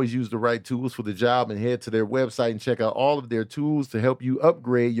 Always use the right tools for the job and head to their website and check out all of their tools to help you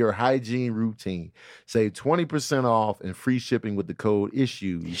upgrade your hygiene routine. Save 20% off and free shipping with the code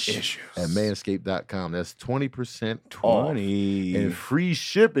ISSUES at manscaped.com. That's 20% off. 20. And free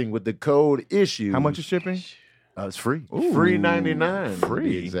shipping with the code ISSUES. How much is shipping? It's free. Ooh, Free $99. to be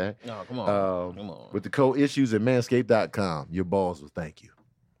free. exact. No, come on. Come on. With the code ISSUES at manscaped.com. Your balls will thank you.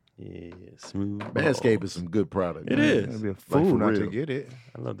 Yeah, smooth. Manscaped balls. is some good product. It man. is. It'd be a Like, fool for not to real. get it.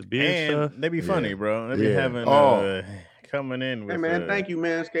 I love the beard And stuff. they be funny, Yeah. bro. They be Yeah. having coming in with Hey man, thank you,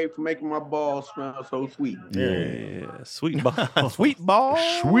 Manscaped, for making my balls smell so sweet. Yeah, sweet ball. Sweet ball.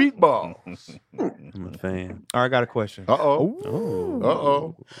 Sweet balls. I'm a fan. All right, I got a question. Uh-oh. Oh,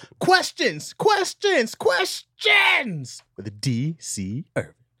 Uh-oh. Questions with a DC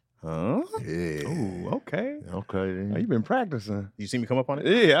Irvin. Huh? Yeah. Ooh, okay. Okay. Oh, then. you've been practicing. You see me come up on it?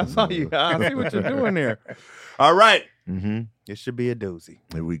 Yeah, I saw you. I see what you're doing there. All right. Mm-hmm. This should be a doozy.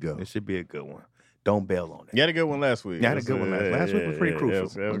 Here we go. This should be a good one. Don't bail on it. You had a good one last week. You had a good one last week. Was pretty crucial. That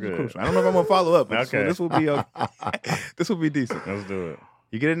was It was good. crucial. I don't know if I'm gonna follow up, but Okay. this will be this will be decent. Let's do it.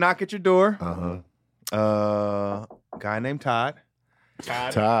 You get a knock at your door. Uh-huh. Guy named Todd.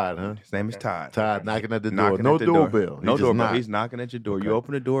 Todd, huh? His name is Todd. Todd knocking at the door. Knocking No at the door. doorbell. No He just doorbell. knocked. He's knocking at your door. Okay. You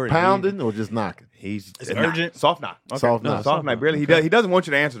open the door. And Pounding or just knocking? He's It's a knock. urgent? Soft knock. Soft No, knock. soft knock. Barely. Okay. He doesn't want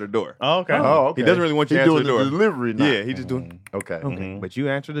you to answer the door. Oh, okay. Oh, okay. He doesn't really want you to He answer doing the door. delivery knock. Yeah, he's just doing. Okay. Okay. But you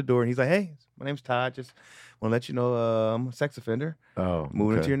answer the door, and he's like, "Hey, my name's Todd. Just want to let you know I'm a sex offender. Oh, Moving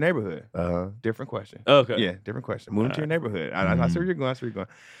into okay. your neighborhood. Uh-huh. Different question. okay. Yeah, different question. Moving to your neighborhood. I see where you're going. I see where you're going.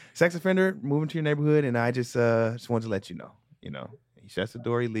 Sex offender, moving to your neighborhood, and I just wanted to let you know. You know, he shuts the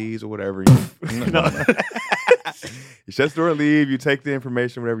door, he leaves, or whatever. He shuts the door, leave. You take the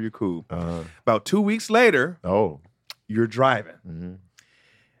information, whatever. You're cool. Uh-huh. About 2 weeks later, Oh. you're driving. Mm-hmm.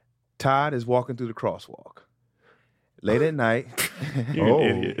 Todd is walking through the crosswalk late at night, You're Oh.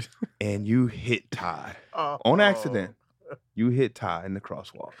 an idiot. and you hit Todd on accident. You hit Todd in the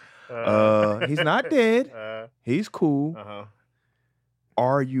crosswalk. He's not dead. He's cool. Uh-huh.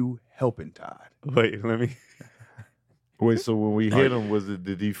 Are you helping Todd? Wait, let me. Wait, so when we hit him,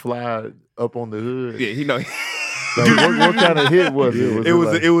 did he fly up on the hood? Yeah, he know. Like, what kind of hit was it?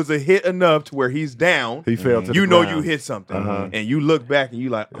 It was a hit enough to where he's down. He fell to the You know ground. you hit something, Uh-huh. and you look back and you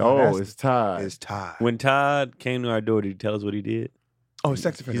like, Oh, that's- it's Todd. it's Todd. When Todd came to our door, did he tell us what he did? Oh,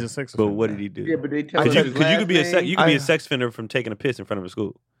 sex offender. He's a sex But offender. what did he do? Yeah, but they tell Because us you, his 'cause you last could be a name. you could be I- a sex offender from taking a piss in front of a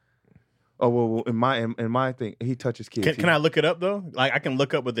school. Oh well, in my thing, he touches kids. Can I look it up though? Like I can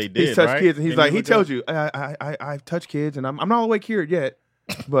look up what they He did. touched right? kids, and he's Can like, he look tells up- you, I've touched kids, and I'm not all the way cured yet,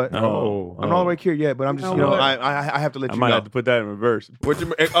 but Oh, I'm not all the way cured yet, but I'm just, You you know know, what? I have to let I you might know. have to put that in reverse. What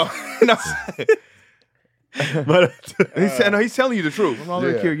you, oh, no. But he's telling you the truth. I'm not all the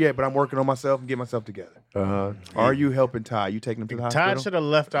way Yeah. cured yet, but I'm working on myself and getting myself together. Uh-huh. Are you helping Ty? You taking him to the Todd hospital? should have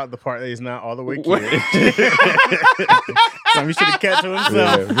left out the part that he's not all the way What? cured. So he should have kept to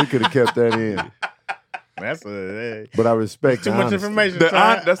himself. Yeah, we could have kept that in. That's But I respect too the much honesty. information. The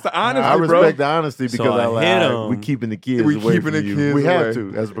Todd. that's the honesty, I bro. respect the honesty So because I hit him. we keeping the kids We away keeping from the you. kids we have away.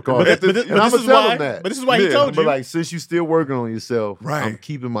 to as a But precaution. this And I'm is gonna tell why. him that. But this is why he Yeah, told But you. like, since you still working on yourself, Right. I'm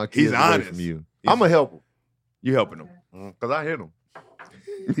keeping my kids He's away honest. from you. He's- I'm gonna help him You helping him? because I hit him.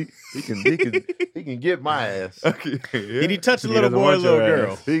 he can get my ass. Okay. Did he touch a He little doesn't boy or a want your little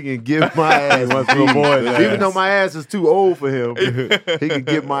girl? ass. He can get my ass. little boy's Even ass. though my ass is too old for him, he can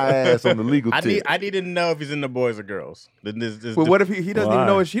get my ass on the legal I tip. need to know if he's in the boys or girls. But what if he doesn't Why? even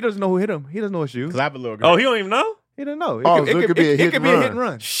know? He doesn't know who hit him. He doesn't know it's you. Because I have a little girl. oh, he don't even know. He doesn't know. Oh, so it could be a hit It could and be a run. hit and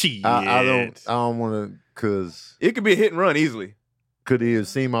run. Shit. I don't want to, cause It could be a hit and run easily. could he have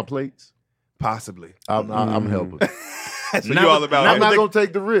seen my plates? Possibly. I'm helping. So you all about I'm it. not gonna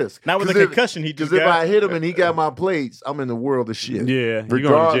take the risk. Not with the 'Cause if- concussion he just Because if got. I hit him and he got my plates, I'm in the world of shit. Yeah, you going to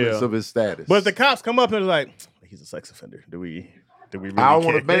regardless jail. of his status. But if the cops come up and like, he's a sex offender. Do we really I don't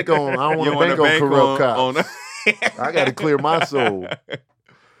want to care? bank on. I don't You want to wanna bank on corrupt cops. I got to clear my soul.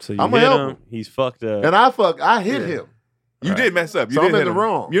 So you I'ma hit help him. him. He's fucked up. And I hit him, You did mess up. You So did I'm in hit the him.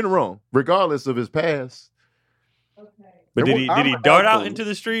 wrong. You're in the wrong. regardless of his past. But did he I'm dart out helpful. into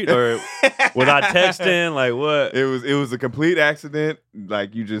the street or was I texting? Like what? It was a complete accident.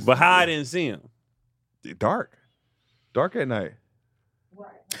 Like you just. But how I didn't see him? Dark at night.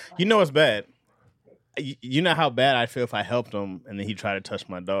 You know what's bad? You know how bad I'd feel if I helped him and then he tried to touch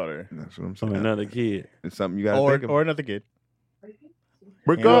my daughter That's what I'm From saying. another kid. It's something you got to or think about. or another kid.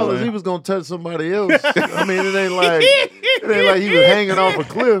 Regardless, man. he was gonna touch somebody else. I mean, it ain't like he was hanging off a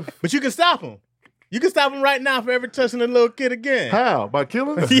cliff. But you can stop him. You can stop him right now for ever touching a little kid again. How? By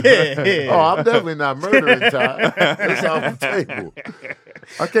killing him? Yeah. Oh, I'm definitely not murdering Todd. That's off the table.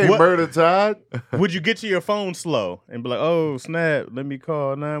 I can't What- murder Todd. Would you get to your phone slow and be like, "Oh snap, let me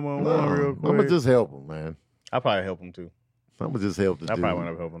call 911 real I'm quick"? gonna just help him, man. I'll probably help him too. I'm gonna just help the I dude. probably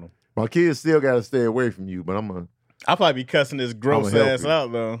want to help him. My kids still gotta stay away from you, but I'm gonna. I'll probably be cussing this gross help ass you.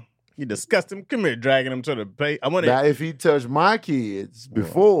 out though. You disgusting. Come here, dragging him to the pay. I want Now, to. if he touched my kids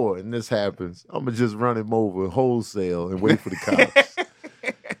before and this happens, I'm gonna just run him over wholesale and wait for the cops.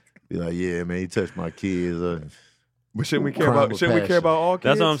 Be like, yeah, man, he touched my kids. But shouldn't we care Crime about? of Shouldn't we care passion. about all kids?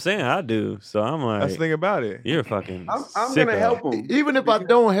 That's what I'm saying. I do. So I'm like, That's the thing about it. you're fucking. I'm sick gonna of help it. him. Even if I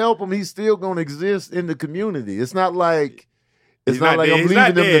don't help him, he's still gonna exist in the community. It's not like He's not I'm dead. He's leaving not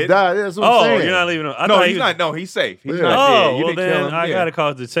him to dead. die. That's what Oh, I'm saying. you're not leaving him. I No, thought he's he was- not. No, he's safe. He's Yeah. not Oh, dead. You well didn't kill then him. I Yeah. gotta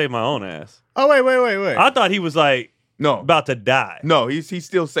cause to save my own ass. Oh wait. I thought he was like No, about to die. no, he's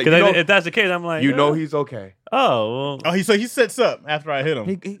still safe. You Because know, if that's the case, I'm like, you know eh. he's okay. Oh, well. Oh, he sets up after I hit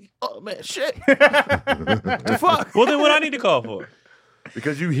him. Oh man, shit. The fuck? Well, then what I need to call for?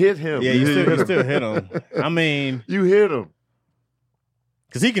 Because you hit him. Yeah, you still hit him. I mean, You hit him.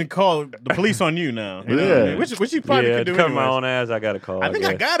 because he can call the police on you now. You know what I Yeah. mean? Which he probably Yeah, could to do cover my anyways. own ass, I gotta call. I think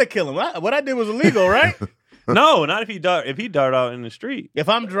I guess. gotta kill him. What I did was illegal, right? No, not if he dart out in the street. If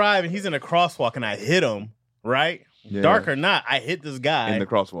I'm driving, he's in a crosswalk, and I hit him, right? Yeah. Dark or not, I hit this guy. In the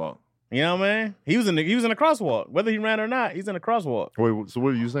crosswalk. You know what I mean? He was in a crosswalk. Whether he ran or not, he's in a crosswalk. Wait, so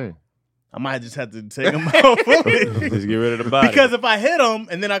what are you saying? I might just have to take him out Just get rid of the body. because if I hit him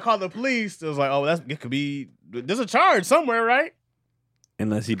and then I call the police, it was like, oh, it could be. There's a charge somewhere, right?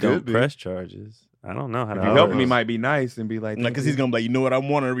 unless he Could don't be. press charges, I don't know how to. If you No, help it him, he was- might be nice and be like, Like, because he's gonna be like, you know what, I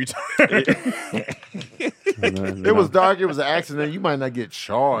want to return. It was dark. It was an accident. You might not get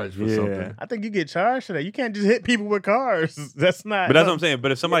charged for Yeah. something. I think you get charged for that. You can't just hit people with cars. That's not. But that's what I'm saying.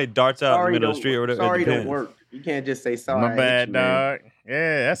 But if somebody darts out in the Sorry middle of don't the street or whatever, Sorry it don't depends. work. You can't just say sorry. I My hit bad, you, man. dog.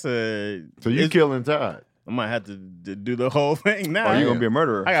 Yeah, that's a. So you killing Todd. I might have to do the whole thing now. Or you Yeah. gonna be a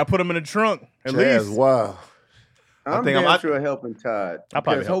murderer? I gotta put him in the trunk at Chaz, least. wow. I'm think I'm damn out- sure helping Todd. I'll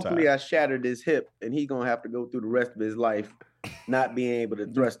probably Because help hopefully Todd. I shattered his hip and he gonna have to go through the rest of his life not being able to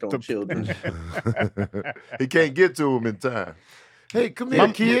thrust on children. He can't get to him in time. Hey, come here,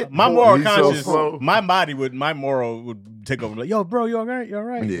 kid. My moral He's so conscience, slow. my moral would take over. Like, yo, bro, you all right? You all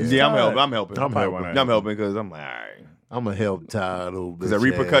right? Yeah. Yeah, I'm Todd. helping. I'm helping. I'm helping. I'm helping because I'm like, all right. I'm gonna help Todd over. Because the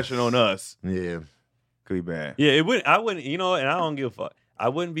repercussion on us Yeah. could be bad. Yeah, it would. I wouldn't. You know, and I don't give a fuck. I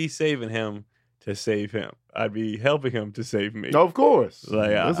wouldn't be saving him to save him. I'd be helping him to save me. Of course.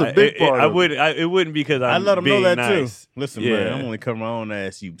 Like That's a a big part. I of it. would. It wouldn't because I I'm let him know being that nice. too. Listen, Yeah. man, I'm only covering my own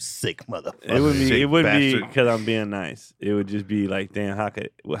ass. You sick motherfucker. It wouldn't be. Sick It wouldn't be bastard. because I'm being nice. It would just be like, damn,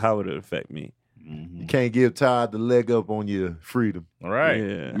 how would it affect me? You can't give Todd the leg up on your freedom. All right.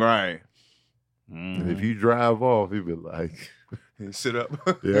 Yeah. Right. And if you drive off, he'd be like, Sit up.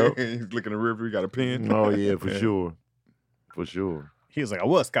 Yep. He's looking in the river. He got a pen. "Oh yeah, for sure, for sure." He was like, I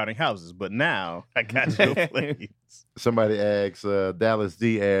was scouting houses, but now I got you a place. Somebody asks, Dallas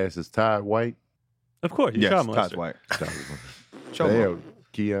D asks, "Is Todd white?" Of course. You Yes, child molester. Todd's white. Todd is white. Show him. Damn,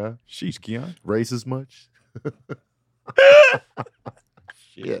 Keon, Sheesh, Keon. racist much?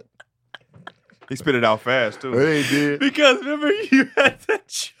 Shit, He spit it out fast too. hey, did. Because remember you had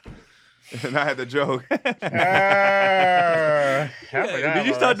that. And I had the joke. Did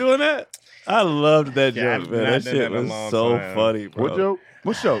you start doing that? I loved that Yeah, joke, I've man. not That done shit that in a was long so time. funny, bro. What joke?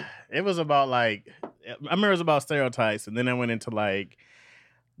 What's joke? It was about like, I remember it was about stereotypes, and then I went into like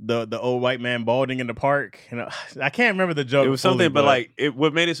the old white man balding in the park. And I can't remember the joke. It was fully, something, but like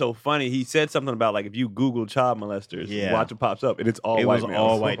what made it so funny, he said something about like if you Google child molesters, Yeah. watch it pops up, and it's all it white was males.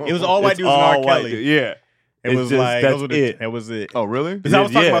 all white. It was all white It's dudes and all R. white Kelly. dudes. Yeah, It was just- like that's those were it. That was it. Oh, really? Because I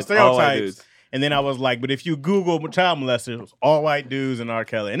was talking about it's all white stereotypes, dudes. and then I was like, but if you Google child molesters, it was all white dudes and R.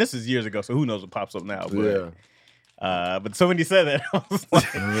 Kelly, and this is years ago, so who knows what pops up now? But, Yeah, But so when he said that, I was like,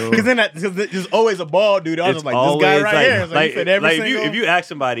 because then there's always a bald dude. I was It's just like, this guy right here. It's like, he fit every like single... if you ask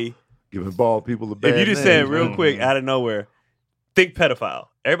somebody, Giving bald people a bad if you just name. said real quick out of nowhere, think pedophile.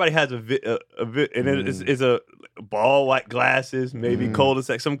 Everybody has and it's a bald white glasses, maybe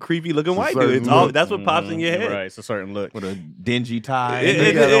cul-de-sac, some creepy looking white dude. It's all that's what pops in your head. Right, it's a certain look. With a dingy tie.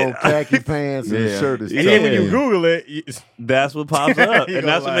 They got on khaki pants and the Yeah. shirt is And then when you tight. Google it, That's what pops up, You and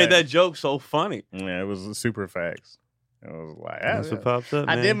that's what gonna made like- that joke so funny. yeah, it was super facts. I was like, That's what pops up.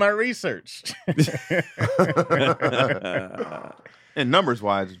 I man. did my research. And numbers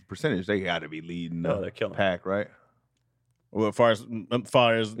wise, percentage, they got to be leading Oh, the they're killing. pack, right? Well, as far as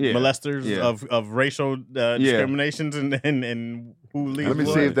Yeah. molesters Yeah. of racial discriminations and who leads Let me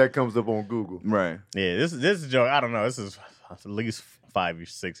what. see if that comes up on Google. Right. Yeah, this is a joke. I don't know. This is at least 5 or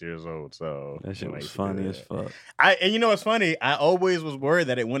 6 years old. So That shit when I was used to do funny that. as fuck. And you know what's funny? I always was worried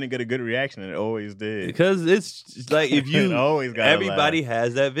that it wouldn't get a good reaction, and it always did. Because it's just like if It you always got everybody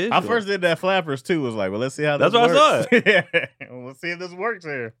has that vision. I first did that Flappers too. Was like, well, let's see how That's this what I works. Yeah, well, let's see if this works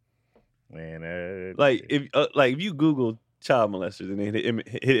here. Man, like if you Google child molesters and then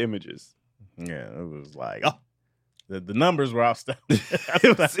hit images, yeah, it was like, oh, the numbers were outstanding.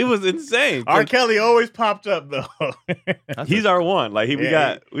 it was insane. R. Kelly always popped up though. He's our one. Like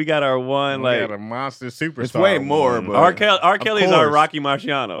we got our one. We Like got a monster superstar. It's way more, one. but- R. Kelly's our course. Rocky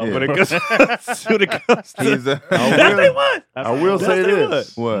Marciano. Yeah. When it comes to He's a- that's they was. I will That's say they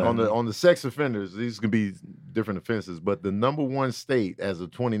this What? on the sex offenders. These can be different offenses, but the number one state as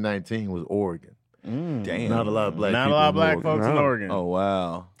of 2019 was Oregon. Damn. Not a lot of black Not a people lot of in black Oregon. folks in No. Oregon. Oh,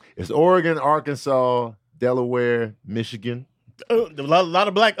 wow. It's Oregon, Arkansas, Delaware, Michigan, A lot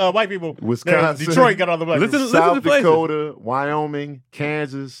of black white people. Wisconsin, Detroit got all the black Listen people. to South places. Dakota, Wyoming,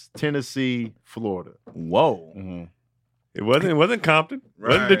 Kansas, Tennessee, Florida. Whoa. Mhm. It wasn't Compton.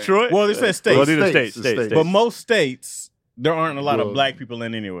 Wasn't Right. Detroit. Well, they said states. Well, these are States, states. states. But most states, there aren't a lot of Well, black people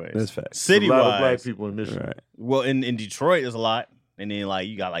in anyways. That's fact. A lot of black City-wise, people in Michigan. Right. well, in Detroit, there's a lot. And then, like,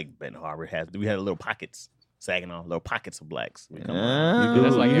 you got, like, Benton Harbor we had little pockets, Saginaw, little pockets of blacks. We come around. You,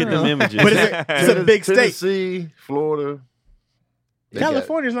 That's like you get them everywhere. images. But it's a big state. Tennessee, Florida. They got-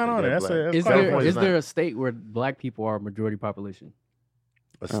 California's not they on got it. That's black. a Is quite there California's is not. there a state where black people are majority population?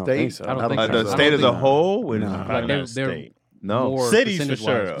 A I don't state. think so. I don't think The so. state as a think- whole? Would, Nah. Probably Like, not a they're state. no. more Cities for percentage-wise.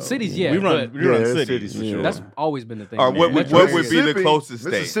 sure, though. Cities, yeah. we run but we run Yeah, cities. cities for sure. that's always been the thing. Or man. what Metro would be the Mississippi- closest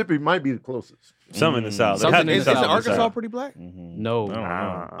state? Mississippi might be the closest. Some in the south. It Something has to be in Is the something South. in the Arkansas south. pretty black? No, I don't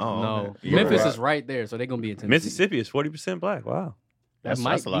know. Oh, no. okay. You're Memphis right. is right there, so they're gonna be in Tennessee. Mississippi is 40% black. Wow. That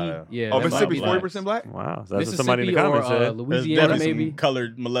might That's a lot be. of- Yeah, Oh, that might Mississippi's be 40% black? Wow. So that's what somebody in the Mississippi comments or, said. There's Louisiana, definitely maybe. some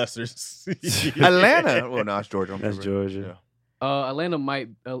colored molesters. Atlanta. Well, no, it's Georgia. I'm That's tripping. Georgia. Atlanta might.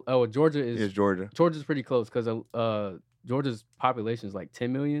 Georgia Yeah. is. It's Georgia. Georgia's pretty close because Georgia's population is like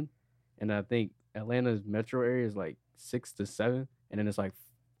 10 million, and I think Atlanta's metro area is like 6 to 7, and then it's like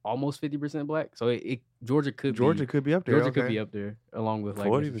almost 50% black. So Georgia could Georgia be, could be up there. Georgia could okay. be up there along with like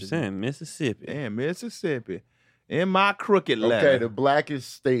 40% Mississippi. Damn, Mississippi. In my crooked Okay, letter. the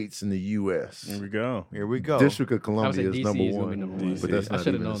blackest states in the U.S. Here we go. Here we go. District of I would Columbia say is DC number is gonna one, be number one. but that's I not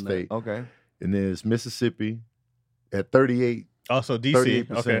should have even a known that. state. Okay. And then it's Mississippi at 38, Also, DC.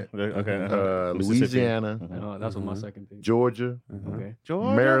 38%. Okay. Okay. Mississippi. Louisiana, No, that's what my second pick. Georgia, Uh-huh. Okay,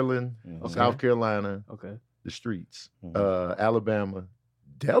 Georgia. Maryland, Mhm. Okay. South Carolina, okay. the streets, Mhm. Alabama,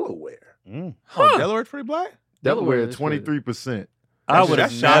 Delaware. Mm. Oh, Delaware's pretty black? Delaware Delaware, is 23%. I would have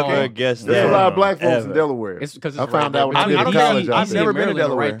That's never shocking. guessed There's that. a lot of black folks in Ever. Delaware. It's because I found out when I did college out I've there. never been to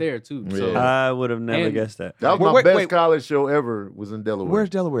Delaware. right there too. So Yeah. I would have never And- guessed that. That was Wait, my wait, best wait. college show ever. Was in Delaware. Where's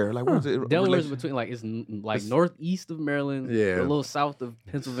Delaware? Like, where's it? Delaware's relation- between like it's like It's- northeast of Maryland, Yeah. a little south of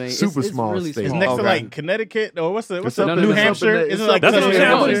Pennsylvania. Super it's small really state. It's small. next to Okay. like Connecticut or what's It's the up New there, Hampshire? it's Isn't up it like That's what I'm saying. I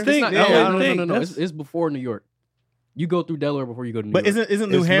No, wouldn't it's think. not- Yeah, I no, would no, think no, no. that's- It's before New York. You go through Delaware before you go to New But York. isn't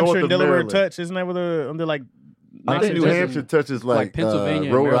New It's Hampshire north and of Delaware Maryland. touch? Isn't that where under like I think think New Texas- Hampshire touches like Pennsylvania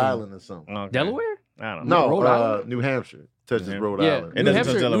and Rhode Maryland. Island or something. Okay. Delaware? I don't know. No, Rhode Island? New Hampshire touches Yeah. Rhode Yeah, Island. It New doesn't touch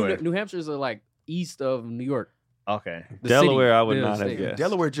Hampshire. Delaware. New Hampshire is like east of New York. Okay. The Delaware, city. I would Yeah, not have state. guessed.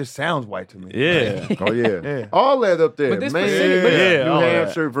 Delaware just sounds white to me. Yeah. Oh yeah. Yeah. All that up there. But this Maine, percentage- but- Yeah, New all that.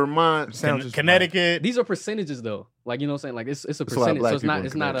 Hampshire, Vermont. Sounds just Connecticut. These are percentages though. Like you know what I'm saying? Like it's a There's a lot of percentage. black So it's people not in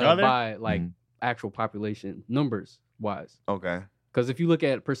it's not Connecticut. Are there? by like Mhm. actual population numbers wise. Okay. Because if you look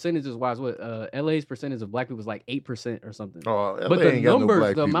at percentages wise, what LA's percentage of black people is like 8% or something. Oh, LA but the ain't got no numbers,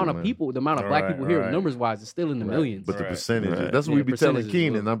 black the amount of man. people, the amount of black Right, people here, right. numbers wise, is still in the Right. millions. But the Right. percentages. Right. That's what Yeah, we be telling percentages,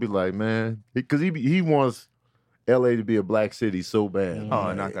 Keenan. look. I'll be like, man, because he wants LA to be a black city so bad.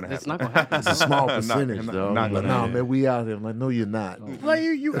 Oh, not gonna happen. It's not gonna happen. It's a small Not- percentage, not- though. not Like, gonna no, happen. man, we out here. I'm like, no, you're not. Like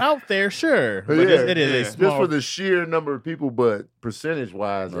you out there, sure, but Yeah, it is a just small. for the sheer number of people, but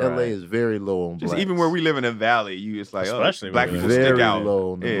percentage-wise, Right. LA is very low on Just blacks. even where we live in the valley, you it's like, Especially black where we people live. stick very out.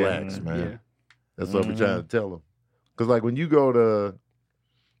 low on the Yeah. blacks, man. Yeah. That's what we're trying to tell them. Because like when you go to,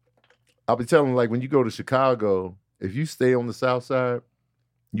 I'll be telling them, like when you go to Chicago, if you stay on the South Side,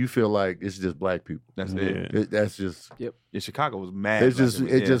 you feel like it's just black people. That's Yeah. it. That's just Yeah, Chicago was mad. it's black just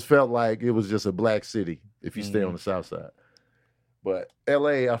people. it Yeah. just felt like it was just a black city if you stay on the South Side. But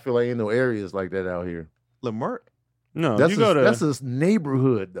LA, I feel like ain't no areas like that out here. Lamert. No, That's you go to that's a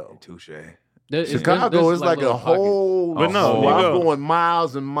neighborhood though. Touche. Chicago is like a little pockets. whole. But no, where you I'm go- going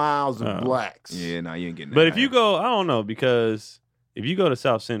miles and miles of blacks. Yeah, no, you ain't getting that. But if you go, I don't know, because if you go to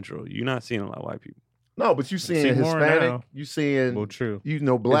South Central, you're not seeing a lot of white people. No, but you seeing see more Hispanic, now. you seeing Well, true. blacks.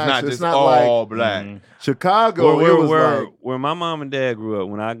 it's not just all like black. Chicago. Where, it was where, like where my mom and dad grew up,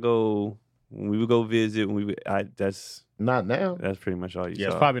 when we would go visit, that's not now. pretty much all you Yeah,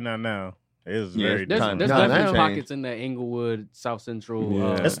 saw. it's probably not now. It is Yeah, very. it's There's, Kind of- there's Not definitely now. pockets in the Inglewood, South Central.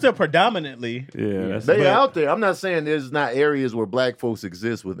 Yeah. It's still predominantly. Yeah, that's They But- out there. I'm not saying there's not areas where black folks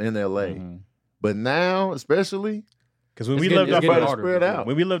exist within LA, but now, especially, Because when It's we getting- lived it's off getting of harder. spread out.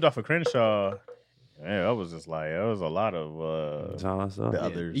 when we lived off of Crenshaw, man, that was just like it was a lot of that's all I saw. the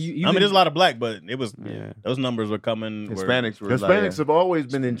others. You I mean, live- there's a lot of black, but it was Yeah. those numbers were coming. Hispanics were Hispanics have always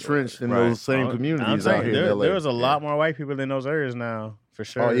been entrenched in Right. those same I'm communities saying, out here there, in LA. there was a lot more white people in those areas now, for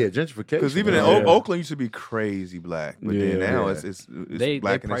sure. Oh yeah, gentrification. because even in Yeah. Oakland used to be crazy black, but then Yeah. now Yeah. it's They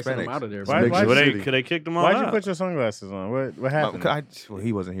black and pricing them Hispanics. out of there. Why- bro. why- Well, City. they kicked them all Why'd out. you put your sunglasses on? What happened? Well,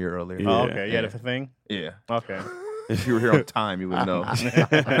 he wasn't here earlier. Yeah. Oh, okay. Yeah. That's a thing. Yeah. Okay. If you were here on time, you would know.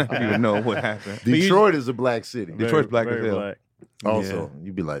 you would know what happened. Detroit is a black city. Detroit's black as Very hell. black. Also,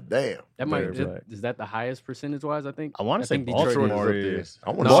 you'd be like, damn. That might Very black. is that the highest percentage wise? I think. I want to say think Detroit Baltimore is up there. is. I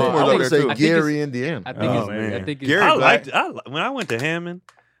want No, to Baltimore's say, up there, too. I think Gary, it's- Indiana. I think Oh, it's. man. I think it's. Gary I Black. liked. When I went to Hammond,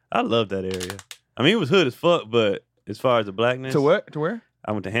 I loved that area. I mean, it was hood as fuck, but as far as the blackness, To what? To where?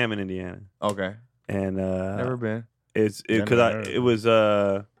 I went to Hammond, Indiana, Okay. and Never been. it's Yeah, because never heard. it was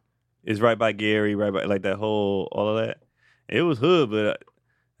it's right by Gary, right by like that whole all of that. It was hood, but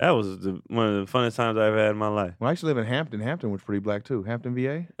that was one of the funnest times I ever had in my life. When I used to live in Hampton, Hampton was pretty black too. Hampton,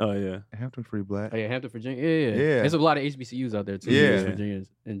 VA. Oh yeah, Hampton's pretty black. Oh, yeah, Hampton, Virginia. Yeah. Yeah. There's a lot of HBCUs out there too. Yeah. West Virginia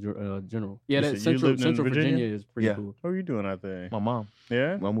in general. Yeah, You that said you Central lived in Central Virginia? Virginia is pretty Yeah. cool. What were you doing out there? My mom.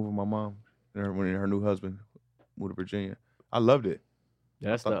 Yeah. Well, I moved with my mom. And her new husband moved to Virginia. I loved it.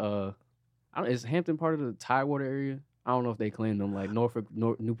 Yeah, that's the. Is Hampton part of the Tidewater area? I don't know if they claim them like Newport,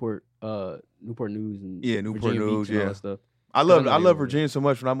 Newport News and Yeah, Newport Virginia News, Beach and all yeah. that stuff. I know love they I love were- Virginia so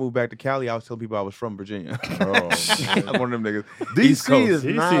much. When I moved back to Cali, I was telling people I was from Virginia. Oh, I'm one of them niggas. DC is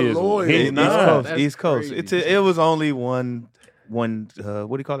DC not is- loyal. he's East not. Coast. That's East Coast. crazy. It was only one. What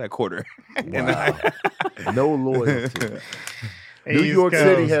do you call that? Quarter. Wow. No loyalty. New East York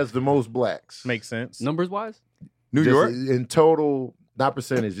City Coast. has the most blacks. Makes sense. Numbers wise, New Just York. in total, not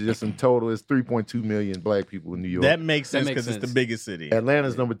percentage, just in total, it's 3.2 million black people in New York. That makes sense makes because it's the sense. biggest city.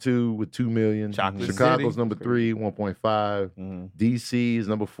 Atlanta's number 2 with 2 million. Chocolate Chicago's City. number 3, 1.5. Mhm. DC is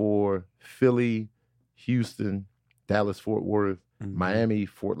number 4. Philly, Houston, Dallas, Fort Worth, Mhm. Miami,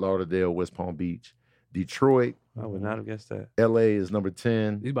 Fort Lauderdale, West Palm Beach, Detroit, I would not have guessed that. LA is number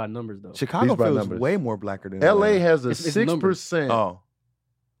 10. these by numbers though. Chicago These by feels numbers. way more blacker than LA has a It's 6%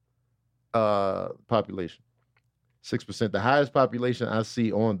 Oh, population. 6%. The highest population I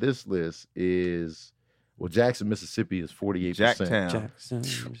see on this list is, well, Jackson, Mississippi is 48%. Jacktown.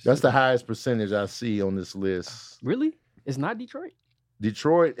 Jackson. That's the highest percentage I see on this list. Really? It's not Detroit.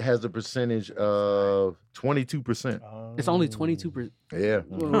 Detroit has a percentage of 22%. It's only 22%. Yeah,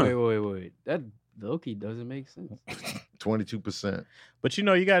 Wait. That low-key doesn't make sense. 22%. But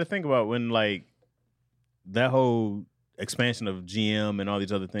you got to think about when like that whole expansion of GM and all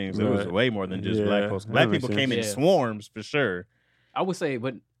these other things. It was Right. way more than just Yeah, black folks. that Black makes people came in sense. swarms for sure. I would say,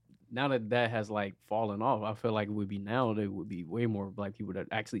 but now that has like fallen off, I feel like it would be now there would be way more black people that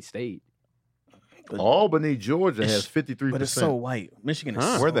actually stayed. Albany, Georgia has 53%. But it's so white. Michigan is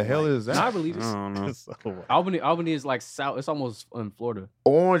Huh. so where the hell white. is that? I believe I it's don't know. It's so white. Albany is like south. It's almost in Florida.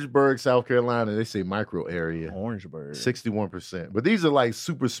 Orangeburg, South Carolina, they say micro area, Orangeburg. 61%. But these are like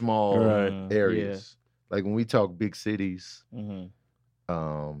super small Right. areas. Like when we talk big cities, Mhm.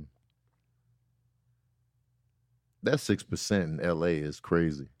 that 6% in LA is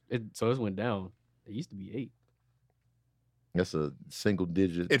crazy. So it went down. It used to be 8. That's a single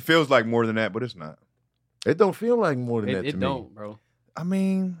digit. It feels like more than that, but it's not. It don't feel like more than that to It me. don't, bro. I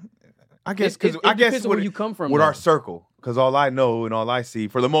mean, I guess It depends on where you come from. with though. our circle, because all I know and all I see,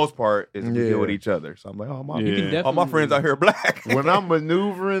 for the most part, is we Yeah. deal with each other. So I'm like, oh my, You can all my friends out here are black. When I'm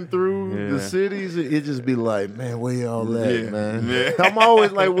maneuvering through the Yeah. cities, it just be like, man, where y'all at, Yeah. man? Yeah. I'm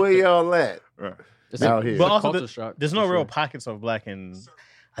always like, where y'all at? It's out a, here. it's But a also culture shock. There's for no real sure. pockets of black in.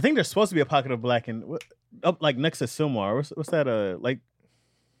 I think there's supposed to be a pocket of black in up like next to Silmar. What's that? Like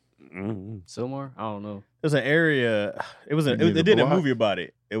Mhm. Silmar? I don't know. there's an area. It was You it mean they the did a block? movie about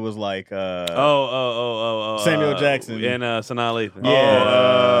it. It was like Samuel Jackson. and Sanaa Lathan.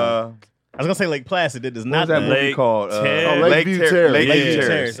 Yeah. I was gonna say Lake Placid. It does What not was that that. movie Lake called? Terrace. Lakeview Terrace. Lakeview Yeah. Terrace.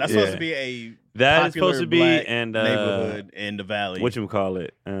 Terrace. That's supposed Yeah. to be a That is popular supposed to be black and neighborhood in the valley. what you call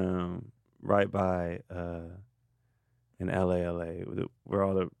it? Right by in LA, where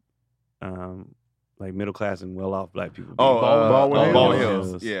all the like middle class and well off black people. be. Baldwin Hills.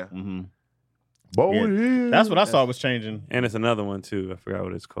 Hills. Yeah. Mhm. Baldwin Hills. That's what I saw was changing. And it's another one too. I forgot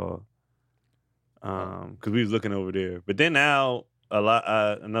what it's called. Because we was looking over there, but then now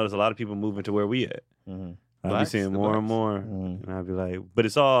I notice a lot of people moving to where we at. Mhm. I'll be Blacks, seeing the more and blacks. more, Mhm. and I'll be like, but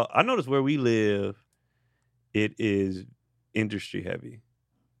it's all. I notice where we live, it is industry heavy.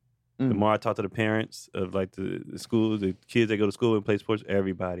 The Mm. more I talk to the parents of like the schools, the kids that go to school and play sports,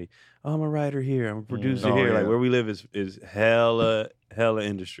 everybody. Oh, I'm a writer here. I'm a producer Oh, here. Like yeah. where we live is hella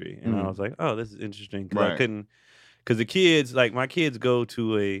industry, and I Mm. was like, oh, this is interesting because Right. I couldn't, because the kids, like my kids, go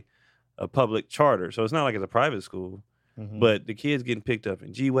to a public charter, so it's not like it's a private school, Mhm. but the kids getting picked up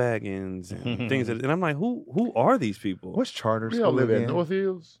in G wagons and things, and I'm like, who are these people? What's charter We school all live again? at North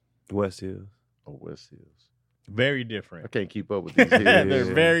Hills. West Hills. Oh, West Hills. Very I different. can't keep up with these They're hills.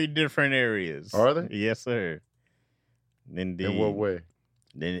 very different areas. Are they? Yes, sir. Indeed. In what way?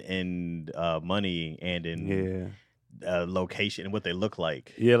 In money and in Yeah. location and what they look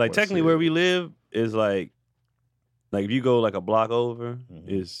like. Yeah, like What technically where city? we live is like if you go like a block over, Mhm.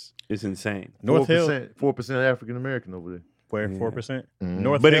 it's insane. North Hill, 4% African American over there. where Yeah. 4%. Mhm.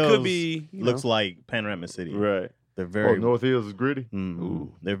 North But it Hills could be looks like Panorama City. right. They're Oh, very North Hills is gritty.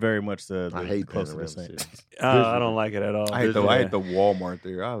 Ooh. They're very much the I hate close to the Panorama same. City. I don't like it at all. I hate the Walmart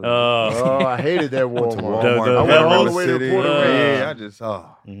there. I was, Oh, I hated that went to Walmart. Walmart. The- I went all the way to City. Puerto Yeah, Rico. I just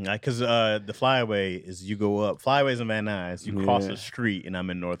Because the Flyway is you go up. Flyway's in Van Nuys. You cross Yeah. the street, and I'm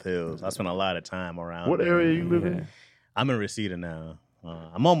in North Hills. I spend a lot of time around. What there. area you live in? Yeah. I'm in Reseda now.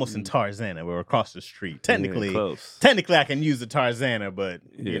 I'm almost in Tarzana. We're across the street. Technically, Yeah, close. technically, I can use the Tarzana, but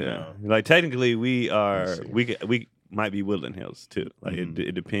you Yeah. know, Like technically we are Let's see. we might be Woodland Hills too. Like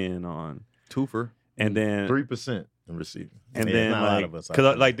it depends on twofer. and then 3% in receiving. and Yeah, then not a lot like of us out because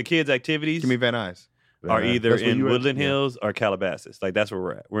there. like the kids' activities Give me Van Nuys. are either That's where in you at? Woodland Yeah. Hills or Calabasas. Like that's where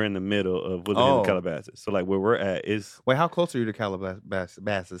we're at. We're in the middle of Woodland Hills Oh. and Calabasas. So like where we're at is Wait, how close are you to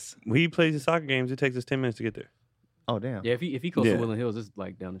Calabasas? he plays the soccer games. It takes us 10 minutes to get there. Oh damn. Yeah, if he goes Yeah. to Woodland Hills, it's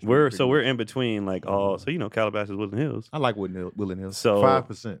like down the street. We're pretty so we're much. in between like all so Calabasas, Woodland Hills. I like Woodland Hills. So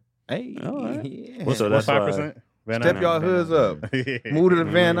 5%. Hey, All right. yeah. Well, so what's that's why- 5%? Van Step Nuys? y'all hoods up. Yeah. Move to the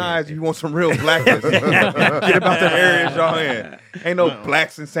Van Nuys if you want some real blackness. Get about them areas y'all in. Ain't no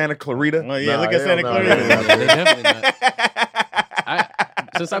blacks in Santa Clarita. Well, yeah, Nah, look at hell Santa no. Clarita. They're definitely not.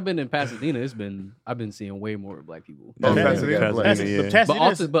 Since I've been in Pasadena, I've been seeing way more black people. Oh, Yeah. Pasadena. Pasadena, yeah. But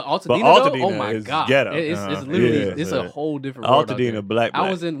Pasadena's- Altadena, Altadena though, oh my is god, ghetto. it's Uh-huh. literally Yeah. it's a whole different world out Altadena there. black. I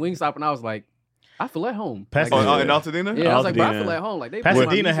was in Wingstop and I was like, I feel at home. Pasadena. Like, In Altadena? yeah, I was like, but I Altadena. feel at home. Like they play my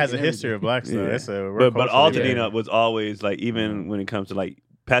Pasadena music has a and history of blacks, though. Yeah. That's a But culturally- Altadena was always like even when it comes to like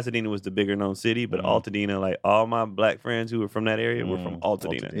Pasadena was the bigger known city, but Altadena, like all my black friends who were from that area were from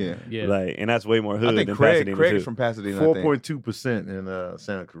Altadena. Yeah. Yeah. Like, and that's way more hood I think than Craig Pasadena is too. from Pasadena. I think. 4.2% in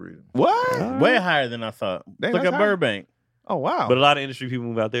Santa Clarita. What? way higher than I thought. Dang, Look that's at high. Burbank. Oh wow. But a lot of industry people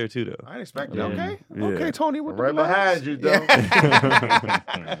move out there too, though. I didn't expect Yeah. that. Okay. Yeah. Okay, Tony. With Right the blacks. behind you, though.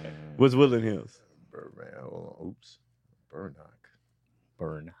 Yeah. What's Woodland Hills? Burbank. Hold on. Oops. Burnock.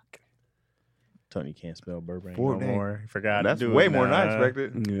 Burnock. Tony can't spell Burbank Four no names. more. He forgot. That's to do way it more than I now.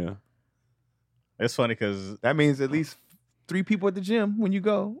 expected. Yeah. It's funny because That means at least 3 people at the gym when you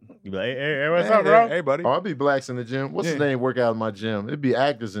go. you be like, hey, what's Hey, up, bro? Hey, buddy. Oh, I'll be blacks in the gym. What's his Yeah. name work out in my gym? It'd be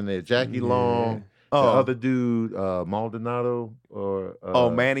actors in there. Jackie Yeah. Long, the other dude, Maldonado, or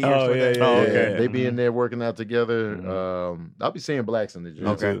Manny or Oh, something. yeah, like that? yeah, Oh, yeah, okay. they be in there working out together. Mhm. I'll be seeing blacks in the gym.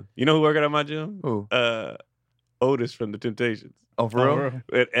 Okay. Too. You know who work out at my gym? Who? Otis from the Temptations. Oh, for real?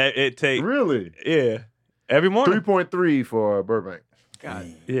 It take Really? yeah every morning. 3.3 for Burbank.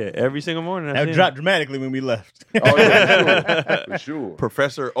 God. Yeah, every single morning. That dropped dramatically when we left. Oh yeah, for sure.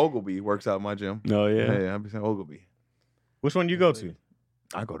 Professor Ogilvy works out in my gym. No, yeah. Yeah, I'm saying Ogilvy. Which one do you go to?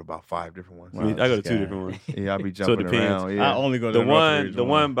 I go to about 5 different ones. Wow. I go to this 2 guy. different ones. Yeah, I be So it jumping depends. around. Yeah. I only go to The the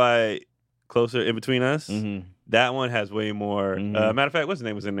one by closer in between us. Mm-hmm. That one has way more. Mhm. Matter of fact, what's his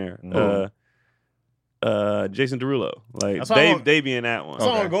name was in there? Mhm. Jason Derulo. Like That's why they be in that one. That's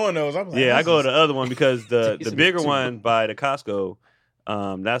all I'm going though. I'm like, Yeah, I this go is- to the other one because the Jason bigger Derulo. one by the Costco.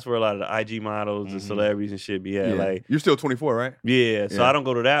 That's where a lot of the IG models, the Mhm. celebrities and shit be at. Yeah. Like, You're still 24, right? yeah, so Yeah. I don't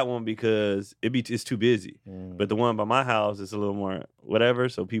go to that one because it's too busy. Mm. But the one by my house is a little more whatever,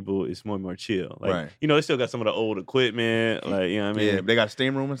 so people it's more chill. Like, Right. you know, they still got some of the old equipment, like, you know what I mean? Yeah, they got a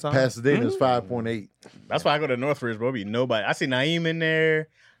steam room and stuff. Pasadena's 5.8. That's why I go to Northridge, bro. Be nobody. I see Naeem in there.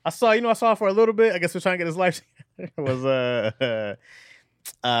 I saw for a little bit. I guess we're trying to get his life. It was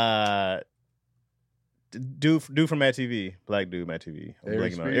dude from Mad TV, black dude Mad TV. I'm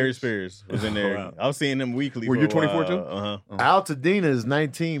Ari blanking on it. Spears? Ari Spears was in there. Wow. I was seeing him weekly. Were for you a 24 while. too? Uh-huh. Altadena is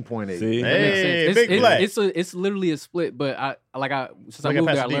 19.8. See? That makes Hey, sense. big black. It's literally a split, but since I Look at moved there, I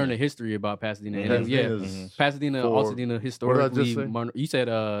Pasadena. learned the history about Pasadena. And yeah, Pasadena's Pasadena, four- Altadena just historically, say? you said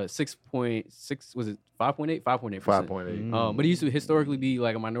 6.6, was it 5.8? 5.8%. 5.8. But it used to historically be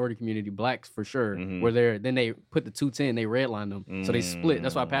like a minority community. Blacks for sure Mhm. were there. Then they put the 210, they redlined them, so they split.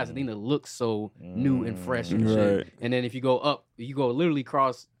 That's why Mm. Pasadena looks so new and fresh and Right. shit. And then if you go up, you go literally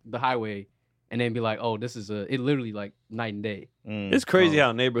cross the highway, and then be like, oh, this is it literally like night and day. Mm. It's crazy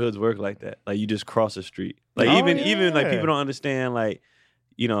how neighborhoods work like that. Like, you just cross the street. Like, Oh, even like yeah. people don't understand, like,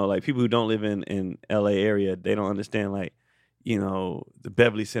 you know, like people who don't live in LA area, they don't understand, like, you know, the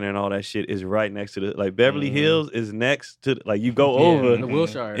Beverly Center and all that shit is right next to the, like, Beverly Mhm. Hills is next to, like, you go Yeah, over, the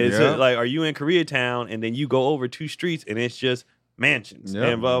Wilshire. it's Yeah. like, are you in Koreatown? And then you go over 2 streets and it's just mansions Yep.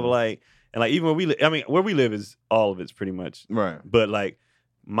 and blah, blah, like, and like, even where we live, I mean, where we live is all of it's pretty much, Right. but like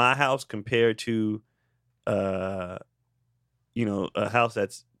my house compared to, you know, a house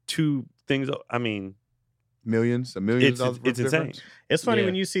that's 2 things, I mean, Millions, a million. it's insane. It's funny Yeah.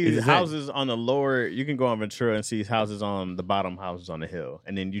 when you see It's insane. houses on the lower. You can go on Ventura and see houses on the bottom, houses on the hill,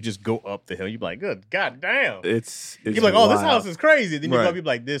 and then you just go up the hill. You be like, "Good God damn!" It's You're like, "Oh, this wild. house is crazy." Then you Right. go up, you be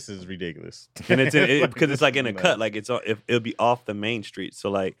like, "This is ridiculous." And it's because it's like in a You know. cut, like it'll be off the main street.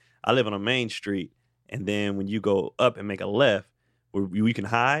 So like I live on a main street, and then when you go up and make a left, where we can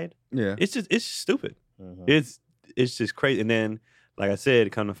hide, Yeah. it's stupid. Mhm. It's just crazy. And then, like I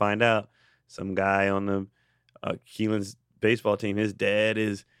said, come to find out, some guy on the Keelan's baseball team, his dad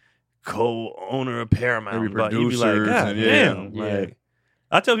is co-owner of Paramount. Maybe But you'd be like, producers God and- damn. yeah. Like,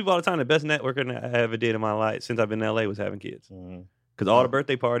 I tell people all the time, the best networking I ever did in my life since I've been in LA was having kids. Mhm. Because all the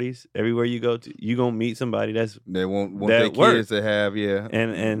birthday parties, everywhere you go to, you gonna meet somebody that's They want That their work. kids to have, yeah.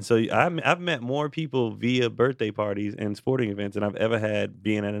 and so I've met more people via birthday parties and sporting events than I've ever had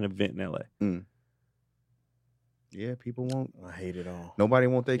being at an event in LA. Yeah, people want. I hate it all. Nobody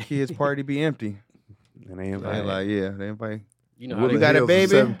want their kids' party to be empty. And they They invite, like, yeah, they invite. You know how Woodland they got a Hills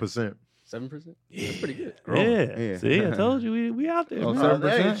is baby? 7%. 7%? That's pretty good. yeah. Yeah. See, I told you we out there. Oh, man. 7%?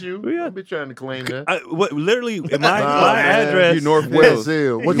 That ain't you. We got- Don't be trying to claim that. Literally, my Nah, man. address. You North Wales.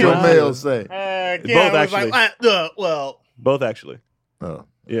 Wales. What Yeah. your mail say? Both, actually. Well, Both actually. Oh.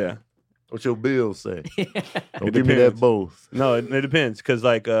 Yeah. What your bill say? Don't It give me that depends. both. No, it depends because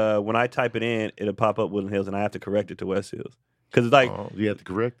like when I type it in, it'll pop up Woodland Hills, and I have to correct it to West Hills. Because it's like Oh, you have to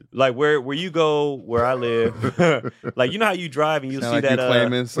correct it. like where you go, where I live, like you know how you drive and you Sound see like that you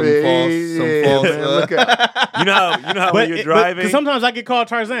claiming some Yeah, false. man, look out. you know how when you're driving, because sometimes I get called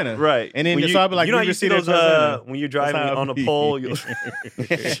Tarzana, right? And then When so I'll be like, you know how "We you see received those Tarzana." when you're That's driving how on I a be. pole,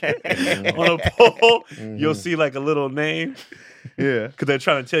 on a pole, you'll see like a little name. Yeah. Because they're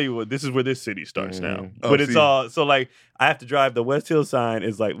trying to tell you, well, this is where this city starts now. Oh, But it's see. all so like I have to drive the West Hill sign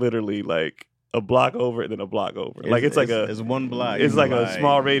is like literally like a block over and then a block over. Like it's like it's one block. it's like a Like-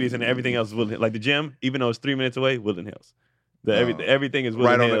 small radius and everything else is Woodland Hills. Like the gym, even though it's 3 minutes away, Woodland Hills. Everything is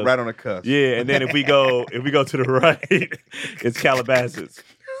Woodland Hills. Right on the cusp. Yeah, and then if we go to the right, it's Calabasas.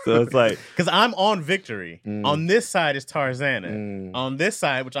 So it's like Because I'm on Victory. On this side is Tarzana. Mm. On this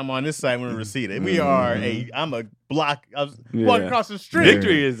side, which I'm on this side, we're in Reseda. We are I'm a block. I was Yeah. walking across the street.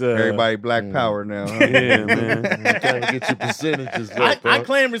 victory is Everybody black power now. Huh? Yeah, man. I'm trying to get your percentages I up. huh?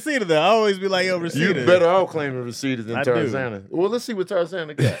 claim Reseda though. I always be like, yo, You Reseda. better all claiming Reseda than I do. Tarzana. Well, let's see what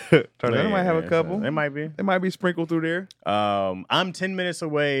Tarzana got. Tarzana might have a couple. They might be. They might be sprinkled through there. I'm 10 minutes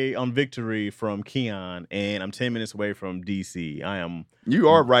away on Victory from Keon, and I'm 10 minutes away from DC. I am You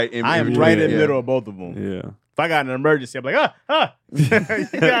are right in. I am between. right in the Yeah. middle of both of them. Yeah. If I got an emergency, I'm like, you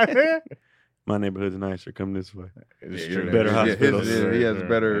got here? My neighborhood's nicer. Come this way. It's Yeah, true. Better yeah, hospitals. he has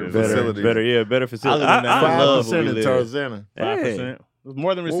better Better- facilities. Better facility. I live in that- I love 5% where we in live. Tarzana. 5%. It was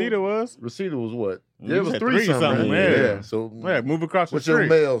more than Reseda was. Reseda was what? You Yeah, it was said 3 something. yeah. Right? Yeah. So Yeah, move across the what your street.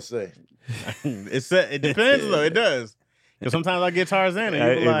 mail say? It depends though. It does. Because sometimes I get Tarzan and you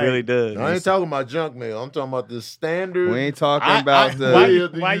It be like, really does. I ain't talking about junk mail. I'm talking about the standard. We ain't talking about the. why you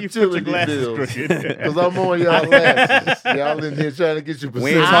put your utility glasses bills. crooked? Because I'm on y'all glasses. Y'all in here trying to get your We ain't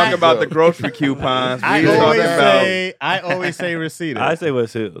percentage talking about the up. grocery coupons. We I talking always say receipt. I say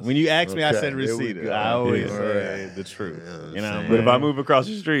West Hills. When you ask me, I Okay, said there we receipt. go. I always Yeah. say the truth. Yeah, You know, same. But if I move across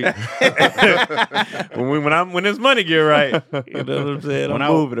the street, when this money get right, you know what I'm saying? When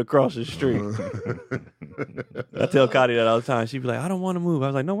I'm I- moving across the street. I tell Cotty that all the time. She be like, I don't want to move. I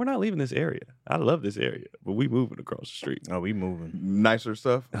was like, no, we're not leaving this area. I love this area, but we moving across the street. Oh, we moving. nicer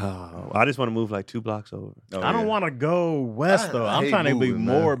stuff. Oh, I just want to move like 2 blocks over. Oh, I don't yeah. want to go west though. I I'm hate trying to be moving,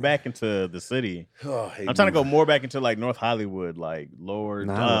 man. more back into the city. Oh, I hate I'm trying to go moving. more back into like North Hollywood, like lower.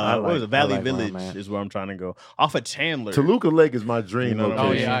 Nah, I what was like- it? Valley I like where I'm Village at. is where I'm trying to go. Off of Chandler. Toluca Lake is my dream You know what Oh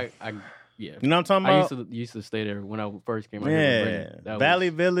location. yeah, yeah. You know what I'm talking I about? used to stay there when I first came out here. Yeah, with Brandon. That Valley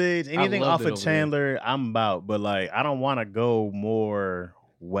was- Village, anything loved off it of over there. Chandler, I'm about. But like, I don't want to go more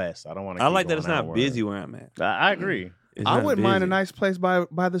west. I don't want to. I like that it's not busy where I'm at. I agree. It's I not wouldn't mind a busy. nice place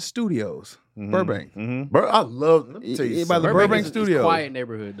by the studios, Burbank. Mm-hmm. I love. Let me tell you By the something. Burbank is a Studios. quiet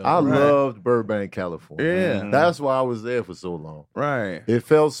neighborhood though. I Right. loved Burbank, California. Yeah. That's why I was there for so long. Right. It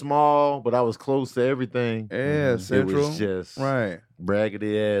felt small, but I was close to everything. Yeah, Central. It was just Right.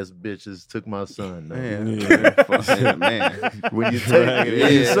 raggedy ass bitches took my son. though. Man. Yeah. Man. When you take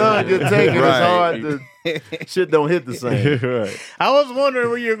when your son get taken, Right. it's hard to shit don't hit the same. Right. I was wondering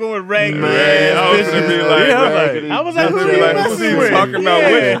where you were going with raggedy Man, ass I was bitches. gonna be like, Yeah, raggedy I was like, who bitch you ass messing Who's he bitches. with? talking about?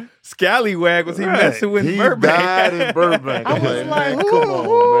 Yeah. What scallywag was he Right. messing with He Burbank? died in Burbank. I I'm was like, man, who come are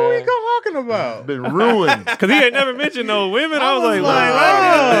on, we man. talking about? Been ruined. Because he ain't never mentioned no women. I was like,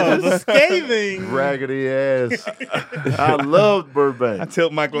 wow, wow. the scathing. Raggedy ass. I loved Burbank. I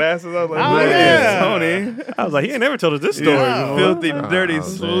tilt my glasses. I was like, Oh, "Man, yeah. Tony, I was like, he ain't never told us this story. Yeah. before. filthy, dirty man.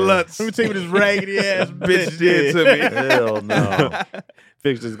 sluts." Let me tell you what this raggedy ass Bitch did to me. Hell no.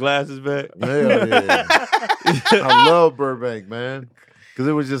 Fixed his glasses back. Hell yeah. I love Burbank, man. Because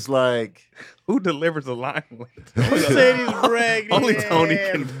it was just like, Who delivers a line? Who said he's raggedy? Only Tony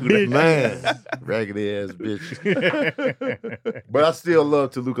ass can do that. man, raggedy ass bitch. But I still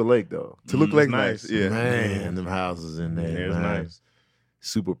love Toluca Lake, though. Toluca Lake, nice. nice. Yeah. Man, them houses in there. Yeah, it's man. nice.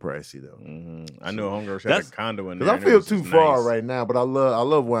 Super pricey, though. I know a homegirl had a condo in there. Because I and it feel was too just far nice. right now, but I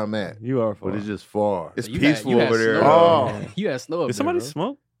love where I'm at. You are But it's just far. It's You peaceful had over there. snow. Oh. You had snow up Did somebody there, bro.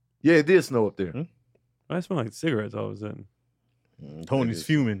 smoke? Yeah, it did snow up there. I smell like cigarettes all of a sudden. Tony's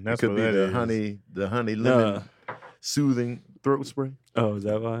fuming. That's Could what be that the is. honey Nah. lemon soothing throat spray. Oh, is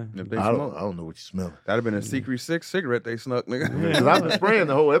that why? If they I smoke, don't know what you smell. that'd have been a secret six cigarette they snuck, nigga. Because I've been spraying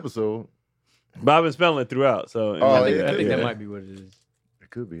the whole episode. But I've been smelling it throughout, so it Oh, might be yeah, I think that. that might be what it is. It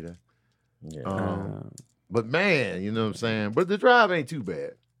could be that. Yeah. But man, you know what I'm saying? But the drive ain't too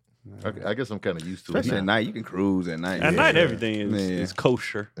bad. I guess I'm kind of used to Especially it. at night, you can cruise at night. At night, Yeah. everything is, Yeah. is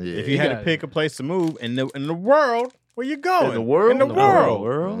kosher. Yeah. If you had to got- pick a place to move in the world, where you going? In the world? In the In the world.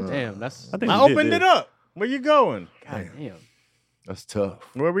 World? Damn, that's I think I we did opened this. it up. Where you going? God damn. That's tough.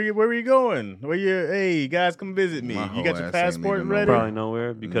 Where were you going? Where you? Hey, guys, come visit me. My You whole got your ass ain't passport even ready? Probably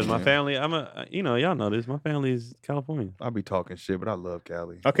nowhere because my Yeah. family. Y'all know this. My family is California. I'll be talking shit, but I love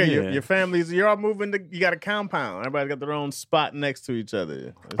Cali. Okay, Yeah. your families, you're all moving. You got a compound. Everybody got their own spot next to each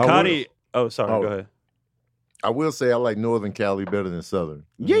other. I Cotty. Oh, sorry. Oh. Go ahead. I will say I like Northern Cali better than Southern.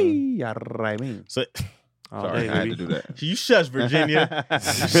 Yay, I mean. So Oh, Sorry, hey, I had to baby. do that. you shush Virginia.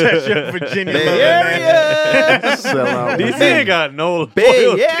 Shut your Virginia. Bay loving ass. Area. Sell out. DC ain't got no Bay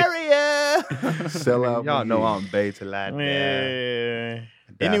loyalty. Area. Sell out. Y'all know McGee. I'm Bay to lie. Man.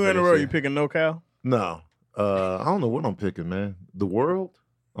 Die Anywhere in for the this world, shit. you picking NoCal? No. I don't know what I'm picking, man. The world?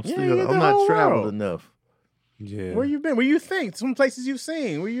 I'm Yeah, still yeah, the I'm not whole traveled world. enough. Yeah. Where you been? Where you think? Some places you've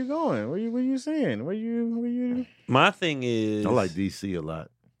seen. Where you going? Where you seeing? Where you? My thing is, I like DC a lot.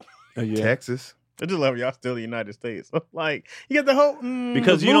 Oh, yeah. Texas. I just love y'all still the United States. Like you got the whole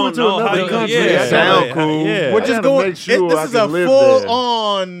Because you moving don't to know how another you country, yeah, it sound yeah, cool. Yeah. we're I just gotta going. make sure this I is a can live full there.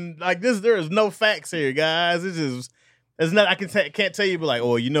 on like this. There is no facts here, guys. It's just. It's not. I can't tell you, but like,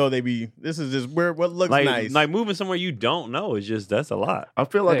 oh, you know, they be. This is just where what looks nice. like moving somewhere you don't know is just that's a lot. I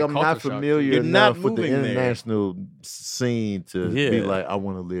feel like Yeah, I'm culture not shock, familiar You're not enough with the moving there. international scene to be Yeah. like, I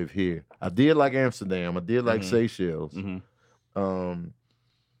want to live here. I did like Amsterdam. I did like Mhm. Seychelles. Mhm. Um,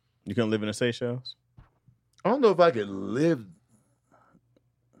 You couldn't live in the Seychelles. I don't know if I could live.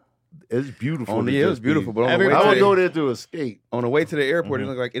 It's beautiful. On to the, it was just be- beautiful, but on Every- the, I way would to go the, there to escape. on the way to the airport, Mhm.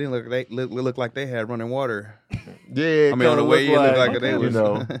 it looked like they had running water. Yeah, I mean, on the way, it looked like they you was-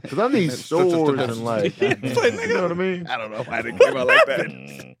 know, because I need stores and like, you know what I mean. I don't know why they came out like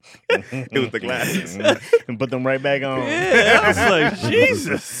that. It was the glasses. And put them right back on. Yeah, I was like,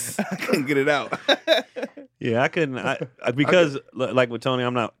 Jesus. I couldn't get it out. Yeah, I couldn't. Because like with Tony,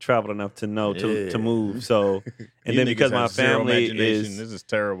 I'm not traveled enough to know to move. So, and You then niggas because my have zero family imagination. is This is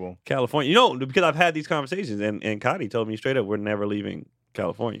terrible. California, you know, because I've had these conversations, and Cotty told me straight up, we're never leaving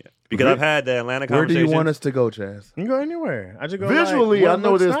California because I've had the Atlanta Where do conversation. you want us to go, Chaz? You can go anywhere. I just go Visually, like, I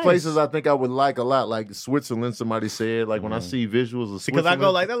know what there's looks places nice. I think I would like a lot, like Switzerland. Somebody said, like when I see visuals of Because Switzerland, I go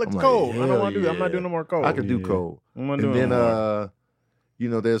like that looks I'm like, cold. I don't hell want to do. I'm not yeah. doing no more cold. I could do Yeah. cold. I'm not And doing then, no more. you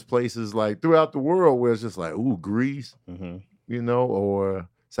know, there's places like throughout the world where it's just like, ooh, Greece, Mhm. you know, or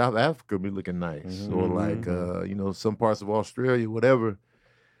South Africa be looking nice, or like, you know, some parts of Australia, whatever.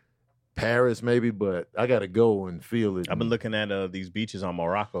 Paris maybe, but I got to go and feel it. I've been looking at these beaches on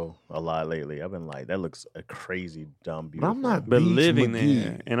Morocco a lot lately. I've been like, that looks a crazy, dumb, But beautiful. I'm not But Beach living McGee.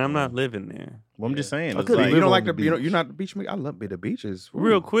 there, and I'm not living there. Well, I'm just saying. I It's could've like, You don't live like on the the you're beach. not the beach. I love the beaches.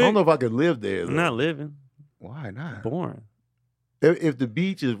 Real Ooh. quick, I don't know if I could live there. I'm though. not living. Why not? Boring. If the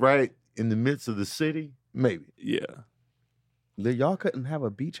beach is right in the midst of the city, maybe. Yeah. Y'all couldn't have a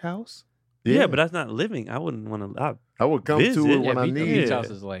beach house? Yeah, but that's not living. I wouldn't want to. I would come to Visit. it Yeah, when I beach, need beach it. house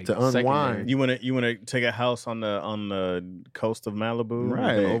is like to secondary. unwind. you want to take a house on the coast of Malibu,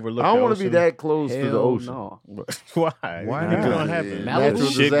 Right. and overlook. I don't the want to be ocean? that close to the Hell ocean. no. Why? Why It not? don't happen. Malibu? Natural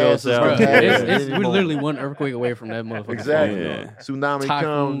Shit goes disasters south. can happen It's, at it's, any we're literally moment. one earthquake away from that motherfucker. Exactly. Yeah. Tsunami come,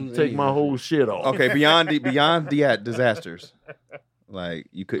 Typhoons, take my anything. whole shit off. Okay, beyond the disasters, like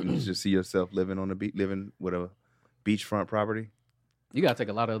you couldn't just see yourself living on the beach, living with a beachfront property. You gotta take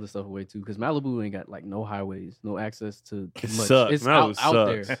a lot of other stuff away too, because Malibu ain't got like no highways, no access to It much. sucks. It's Malibu out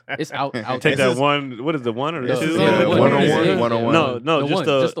there. sucks. It's out Take there. that one. What is the one or the It's two? the Yeah, one. one-on-one, Yeah, one-on-one. No, The just one,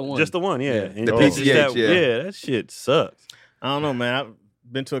 the just the one. just the one. Yeah, Yeah. And The it's just PCH, that- yeah. that shit sucks. I don't know, man. I've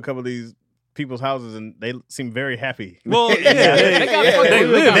been to a couple of these people's houses, and they seem very happy. Well, They got fucking- they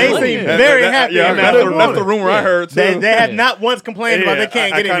live. They in seem it. very happy. Yeah, in that's Malibu. the rumor I heard too. They have not once complained about they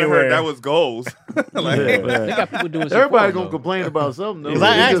can't get I kinda anywhere. heard that was goals. Like, Yeah, They got people doing shit. Everybody for gonna them, complain about something. though. Because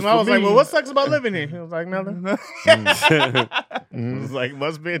I It's asked just him, I for was like, me. "Well, what sucks about living here?" He was like, "Nothing." I Mhm. was like,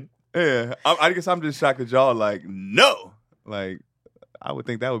 "Must be." Yeah, I guess I'm just shocked that y'all like no, like I would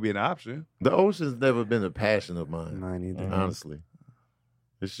think that would be an option. The ocean's never been a passion of mine. Mine either. Honestly,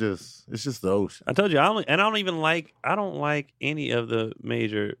 it's just the ocean. I told you, I don't like any of the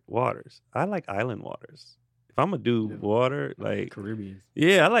major waters. I like island waters. If I'm gonna do water, like Caribbean.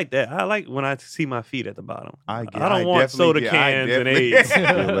 yeah, I like that. I like when I see my feet at the bottom. I don't want soda definitely- yeah, I cans and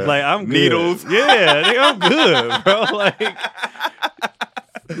definitely- eggs. Like I'm good. Needles. Yeah, nigga, I'm good, bro.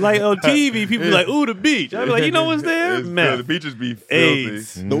 Like on TV, people be like, "Ooh, the beach." I be like, "You know what's there? It's Meth, the beaches be filthy.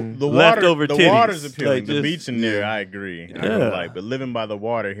 AIDS." The water, Leftover the titties. water's appealing. Like, the just- beach in there, I agree. I Yeah. don't like, but living by the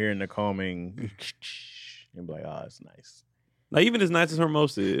water, hearing the calming, you'd be like, "Oh, it's nice." Like even as nice as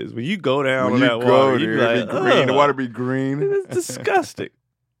Hermosa is, when you go down When on you that go water, you there, be it like, be green. The "Ugh." water be green. It's disgusting.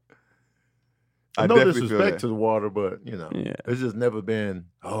 I No definitely feel disrespect that. to the water, but you know, Yeah. it's just never been.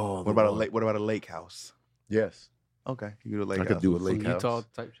 Oh, What about a lake? What about a lake house? Yes, Okay, you do a lake I house. could do a Some lake Utah house.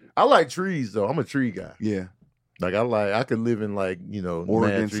 type shit. I like trees though. I'm a tree guy. Yeah, Like I could live in like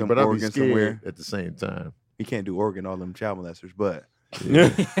Oregon, mad tree, some but I'd be Oregon scared somewhere. at the same time. you can't do Oregon, all them child molesters, but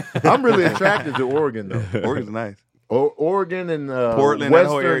I'm really attracted to Oregon though. Oregon's nice. Oregon and Portland, that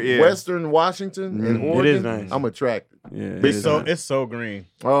whole Western, area, yeah. Western Washington and Mhm. It Oregon. is nice. I'm attracted. Yeah, it It's is so nice. it's so green.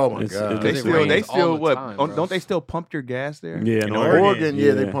 Oh my It's- god! it They It still, rains they all still the what? time, Don't bro. they still pump your gas there? yeah, In no, Oregon. Oregon,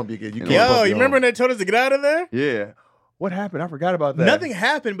 yeah, they Yeah. pump you. You Yo, can't Yo, pump you your remember own. when they told us to get out of there? Yeah. What happened? I forgot about that. Nothing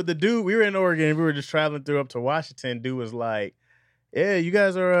happened, but the dude, we were in Oregon, and we were just traveling through up to Washington. Dude was like, "Yeah, you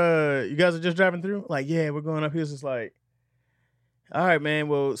guys are just driving through." Like, "Yeah, we're going up." He was just like, "All right, man.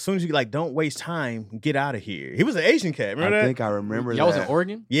 Well, as soon as you don't waste time, get out of here." He was an Asian cat. Remember I that? think I remember Y'all was that. in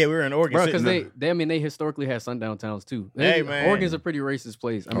Oregon? Yeah, we were in Oregon. Bro, sitting because there. they historically had sundown towns too. Hey, man. Oregon's a pretty racist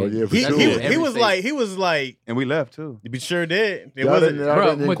place. I Oh, mean, yeah, for he, sure. he, that's in he every was state. like, And we left too. we sure did. It Y'all wasn't. didn't, Bro,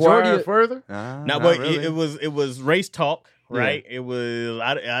 didn't majority inquire of- further. Nah, No, not but really. it was race talk, right? It was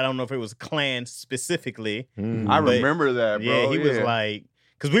I don't know if it was Klan specifically. I but- remember that, bro. Yeah, he was like,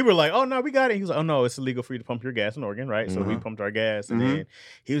 because we were like, "Oh no, we got it." He was like, "Oh no, it's illegal for you to pump your gas in Oregon, right?" So we pumped our gas, and then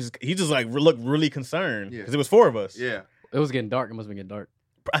he just like looked really concerned Yeah. because it was four of us. yeah, It was getting dark. It must have been getting dark.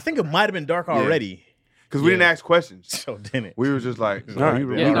 I think it might have been dark already. because we didn't ask questions. So didn't. We was just like, Nah, we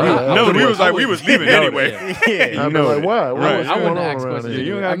were- yeah, we no, were- I- No, I we would- was I like, we would- was leaving anyway. Yeah. I'd be like, why? Right. What's I going wouldn't on ask around questions. here?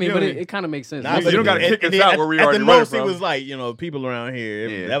 You don't I gotta mean, do but it. it kind of makes sense. Nah, You but don't gotta at- kick at us the- out where we at already the running most, he from. was like, people around here.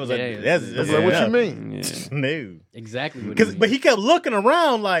 Yeah. That was Yeah, that's I'm like, what you mean? Yeah. No. Exactly. What Because, but he kept looking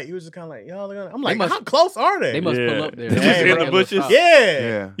around like he was just kind of like, y'all. I'm like, must- how close are they? they must Yeah. pull up there. They just Hey, in bro, the bushes? stop. yeah.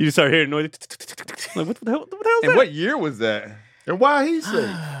 Yeah. You just start hearing noise. Like, what the hell? What the hell is And that? what year was that? And why he say? You I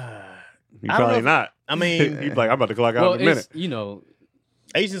don't know probably if- not. I mean, He's like, I'm about to clock out Well, in a minute. it's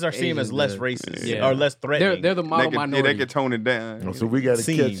Asians are seen as Asians, less uh, racist yeah. or less threatening. They're the model minority. They could tone it down. Oh, so we got to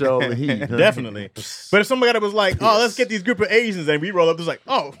Seen. catch all the heat. Huh? Definitely. But if somebody was like, "Oh, let's get these group of Asians," and we roll up, it's like,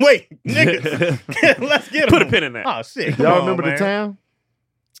 "Oh, wait, niggas, let's get them." Put a pin in that. Oh shit! Come Y'all on, remember man. the town?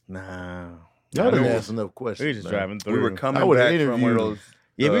 Nah, Y'all didn't know. ask enough questions. we were just man. driving through. We were coming I would've back from one of interviewed those.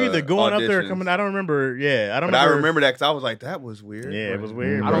 Yeah, we either going up there or auditions. coming. I don't remember. Yeah, I don't. But I remember. remember that because I was like, that was weird. Yeah, it was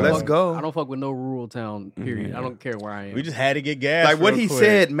weird. I bro. don't Let's fuck, go. I don't fuck with no rural town. Period. I don't care where I am. We just had to get gas. Like what real he quick.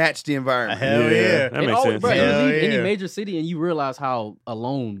 said matched the environment. Hell yeah. That makes sense. Bro, Hell you leave any yeah. major city and you realize how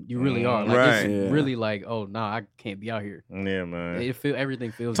alone you really are. Like Right. it's Yeah. really like, oh nah, I can't be out here. Yeah, man.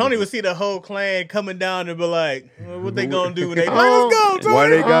 Everything feels. Tony different. would see the whole clan coming down and be like, well, "What they gonna do?" And they like, Oh, "Let's go, Tony. Why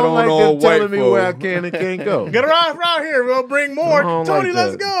they I got don't on like all them telling white me folk. where I can and can't go. Get around here. We'll bring more. I don't Tony, like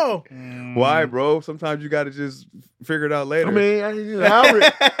let's that. go." Why, bro? Sometimes you got to just figure it out later. I mean,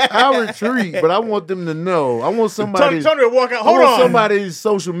 I'll retreat, but I want them to know. I want somebody. Tony will walk out. I Hold want on. somebody's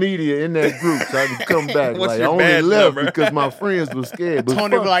social media in that group so I can come back. What's Like I your only badge left number? because my friends were scared. But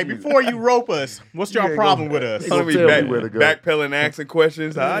Tony will fuck be like, you. "Before you rope us, what's your ain't problem gonna- with us?" They Tony gonna be tell me where to go. backpedaling, asking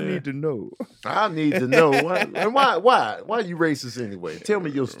questions. I need to know. I need to know why are you racist anyway? Tell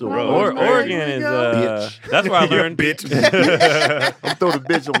me your story. Bro, Oregon is that's where I learned. Bitch. I'm throw the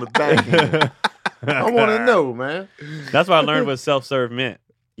bitch on the back end. I want to know, man. That's why I learned what self-serve meant.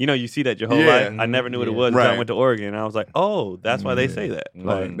 You know, you see that your whole Yeah. life. I never knew what it Yeah. was until I Right. went to Oregon. And I was like, oh, that's why they say that.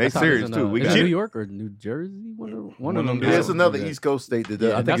 Like, They That's how it serious is in, too. We is got it New York or New Jersey. One of them. Yeah, it's do another that. East Coast state that does.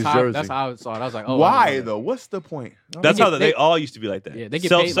 Yeah, I think that's it's how Jersey. that's how I saw it. I was like, oh, I Why didn't know though? What's the point? that's They how get- they they- all used to be like that. Yeah, they get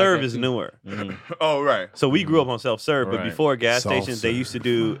paid like self-serve that, is too. newer. Oh, right. So we grew up on self-serve, but Right. before gas stations, they Self-serve. used to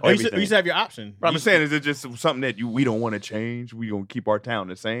do Oh, you used everything. to have your option. But I'm saying, is it just something that we don't want to change? We gonna keep our town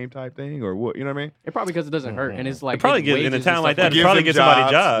the same type thing, or what? You know what I mean? It probably because it doesn't hurt, and it's like It probably getting gives in a wages and town like stuff that. It Gives probably them gives somebody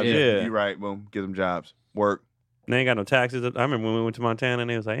jobs. jobs. Yeah. Yeah, You're right. Boom. Give them jobs. Work. they ain't got no taxes. I remember when we went to Montana and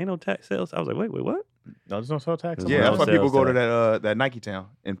they was like, ain't no tax sales. I was like, wait, what? No, there's no sell tax. Yeah, Yeah, that's why people sales go to tax. that Nike town,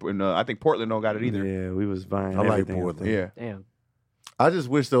 and I think Portland don't got it either. Yeah, we was buying. I like everything. Portland. Yeah. Damn. I just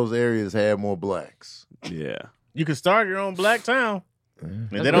wish those areas had more blacks. Yeah. You can start your own black town. And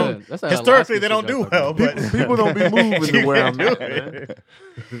That's they don't. good. That's that Historically, Alaska they don't shit do y'all talking well. about. But People don't be moving to You where I'm can't at, do man.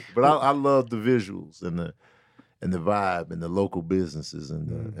 it. But I love the visuals and the vibe and the local businesses and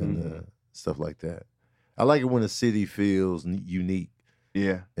the stuff like that. I like it when a city feels unique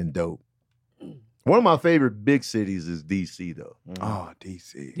Yeah. and dope. One of my favorite big cities is DC, though. Oh,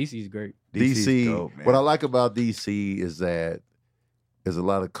 DC. DC's great. DC's DC. dope, man. What I like about DC is that there's a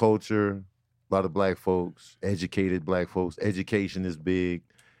lot of culture, a lot of black folks, educated black folks. Education is big.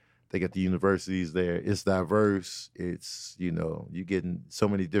 They got the universities there. It's diverse. It's, you're getting so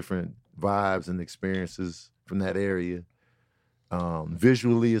many different vibes and experiences from that area.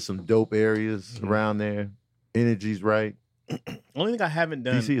 Visually, it's some dope areas around there. Energy's right. Only thing I haven't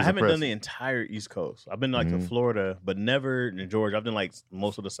done, DC is I haven't done impressive. the entire East Coast. I've been like to Mhm. Florida, but never in Georgia. I've done like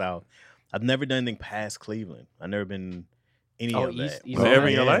most of the South. I've never done anything past Cleveland. I've never been any Oh, of that. East So ever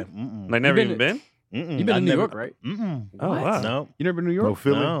in your life? Mm-mm. Like never been even to- been? Mm-mm. You've been I've to New never- York, right? Mm-mm. Oh, wow. No, You never been to New York? No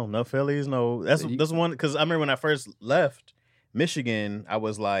Philly. no Phillies. No, that's You- that's one because I remember when I first left Michigan, I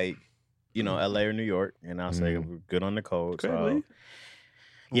was like, LA or New York, and I'll say we're good on the code. Craig So Lee?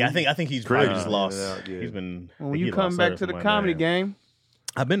 yeah, I think he's Craig probably just is lost. out, yeah. He's been. When he you lost come back service to the somewhere, comedy man. game,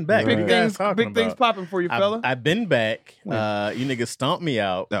 I've been back. Big What you big guys things, talking big things about? popping for you, fella. I've been back. You niggas stomped me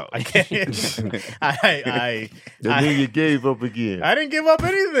out. No. I can't. I And then you gave up again. didn't give up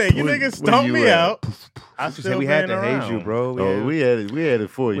anything. You Where- niggas where stomped you me at? out. I Just still said we had been to haze you, around. bro. Oh, we had it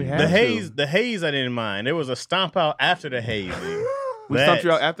for you. We had The to. the haze, I didn't mind. There was a stomp out after the hazing. We stomped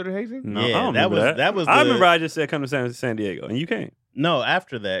you out after the hazing? No, Yeah, I don't that remember was- that was I the- remember I just said come to San Diego, and you came. No,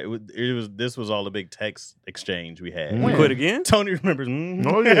 after that, this was all the big text exchange we had. You quit again? Tony remembers. Mhm.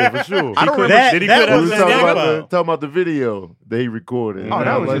 Oh yeah, for sure. I don't quit- remember. did he That quit We out was was San talking Diego? about the video that he recorded. Oh, And that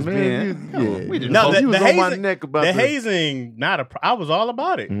I was like, just man, being- we just- No, you was the on my hazing- neck about The the hazing, I was all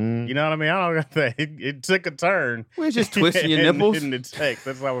about it. Mhm. You know what I mean? I don't got that. It took a turn. We was just twisting your in- nipples. in the text.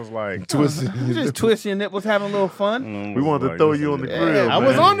 That's what I was like. twisted. We just twisting your nipples, having a little fun. We wanted to throw you on the grill. I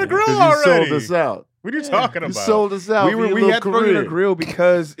was man, on the grill 'cause already. You sold us out. What are you talking You about? sold us out. We for were your we little had to throw you in the career. grill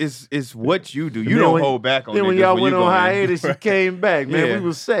because it's what you do. You then don't when- hold back on Then when niggas y'all went you on go in. hiatus, you came back, man. Yeah. We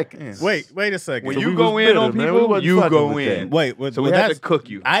was second. Wait a second. When So you we go was in bitter, on man. We people, wasn't you fucking go with in. Wait, So we had to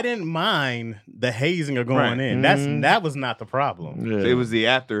cook you. I didn't mind the hazing of going Right. in. That was not the problem. Yeah. It was the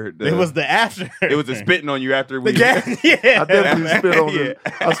after. It was the after. It was the spitting on you after we. the gas. Yeah, I definitely spit on his.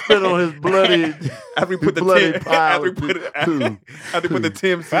 I spit on his bloody. After we put the bloody Tim, pile after we put too. after we put the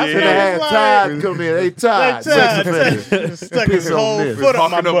Tim That's C Should what have it's had like. Todd come in Hey, Todd, sex offender. Stuck Piss his on whole this. foot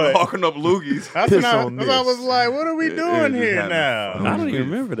up my butt. hawking up loogies. That's Piss when I, on that's when I this. was like, what are we doing just here having now? fun. I don't even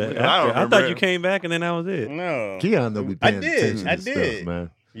remember that. I don't I thought remember. you came back and then that was it. No. Keon don't be I paying did. attention I to did. stuff, man.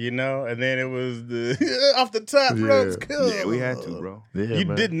 You know, and then it was the off the top ropes. Cool. Yeah, we had to, bro. Yeah, You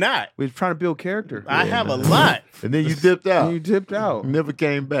man. did not. We were trying to build character. I have a lot. And then you dipped out. And you dipped out. Never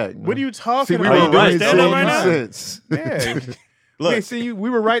came back. Man. What are you talking See, we Are about? you doing Ain't stand-up seen right you now? since. Yeah. Look, Hey, see,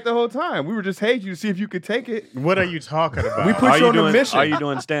 we were right the whole time. We were just hating you to see if you could take it. what are you talking about? We put Are you you on a doing? mission. Are you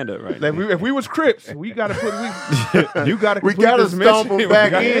doing stand up right? Like, if we was Crips, we gotta put. You gotta. We complete gotta this stomp mission. them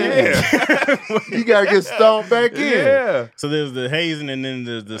back Yeah. You gotta get stomped back in. Yeah. So there's the hazing and then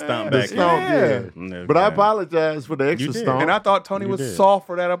there's the stomp The back. stomp, Yeah. yeah. But I apologize for the extra You did. stomp. And I thought Tony You was did. soft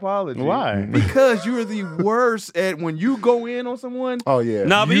for that apology. Why? Because you're the worst at when you go in on someone. Oh yeah.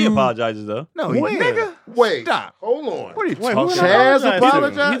 No, but he You- apologizes though. No, When? nigga. Wait. Stop. Hold on. What are you Wait, talking who about? Chaz apologized to?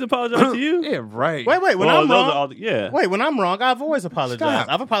 apologized? He's apologized to you. Yeah, right. Wait, when Well, I'm those wrong. are all yeah. Wait, when I'm wrong, I've always apologized. Stop.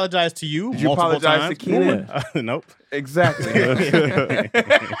 I've apologized to you Did you multiple apologize times. to Keenan? Nope. Exactly.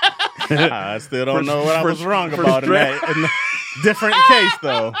 I still don't know what I was wrong for about in stress. that. In the different case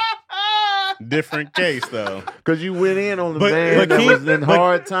though. Different case though. Because you went in on the But- man but that Keen- was in but-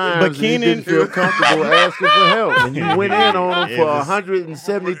 hard times but and you Keenan- didn't feel comfortable asking for help. And you went in on him It for was-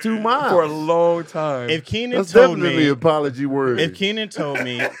 172 miles. For a long time. If Keenan That's told definitely me, apology worthy. if Keenan told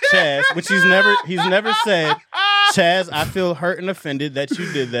me, Chaz, which he's never said, Chaz, I feel hurt and offended that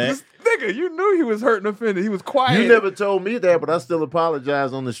you did that. This nigga, you knew he was hurt and offended. He was quiet. You never told me that, but I still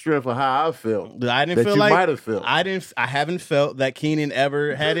apologize on the strength of how I felt. I didn't That feel you like might have felt. I haven't felt that Keenan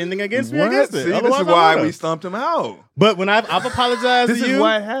ever had anything against me What? against it. See, this Otherwise, is I why would've. we stumped him out. But when I've apologized This to is you,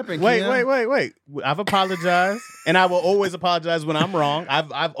 why it happened. wait, Keon. I've apologized, and I will always apologize when I'm wrong.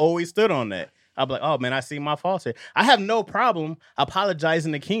 I've always stood on that. I'm like, oh man, I see my faults here. I have no problem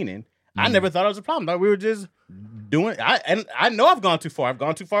apologizing to Keenan. I never thought it was a problem. Like, we were just doing. I know I've gone too far. I've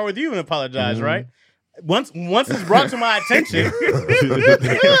gone too far with you and apologize, right? Once it's brought to my attention,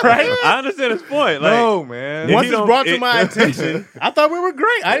 right? I understand his point. Like, No, man. Once he it's don't- brought to it- my attention, I thought we were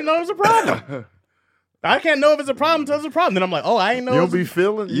great. I didn't know it was a problem. I can't know if it's a problem until it's a problem. Then I'm like, oh, I ain't know. You it don't was be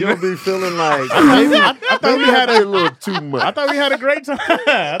feeling. You don't be feeling like maybe, I thought maybe we had a a. little too much. I thought we had a great time.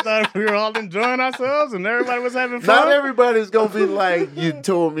 I thought we were all enjoying ourselves and everybody was having fun. Not everybody's gonna be like you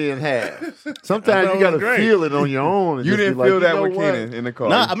tore me in half. Sometimes I you thought it gotta was great. feel it on your own. And You just be didn't like, feel you that know with what? Keenan in the car.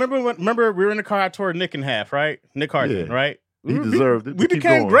 No, I remember we were in the car. I tore Nick in half, right? Nick Harden, Yeah. right? He deserved it. We Keep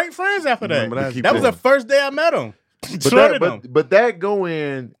became going. great friends after that. Remember that? Keep That was the going. first day I met him. But Shorted him. that go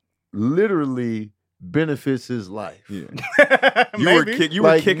in literally benefits his life. Yeah. Maybe. You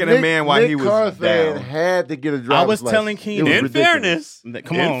were kicking a man while Nick he was Carthan down. had to get a I driver's was license. telling It Keenan- was in ridiculous. fairness,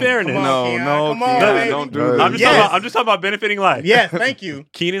 Come in on, fairness, come on, Keon, no, come on, Keon, baby. don't do I'm that. I'm just, Yes. talking about, I'm just talking about benefiting life. Yes, thank you.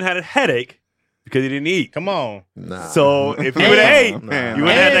 Keenan had a headache because he didn't eat. Come on. Nah. So if you And- would have ate, Man. you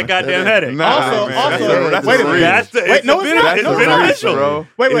would have had that And- goddamn headache. Nah, Also- man. also- That's wait a real. minute. That's the, Wait, it's no, the it's bene- not. It's No, it's not. beneficial, bro.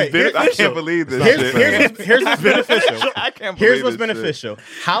 Wait, It's here- I beneficial. can't believe this Here's, shit. here's what's beneficial. I can't Here's believe what's this shit. beneficial.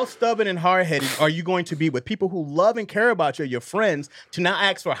 How stubborn and hard headed are you going to be with people who love and care about you, your friends, to not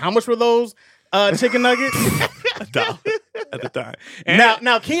ask for how much were those chicken nuggets? at the time. And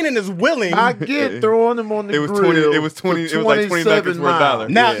now Keenan is willing. I get throwing them on the It was grill. 20 it was 20 for it was like 20 nuggets 27 for $1. miles.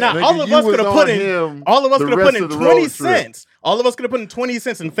 Now, Nigga, all of you us was could have on put in. him All of us the could have rest put in of the 20 road trip. cents. All of us could have put in 20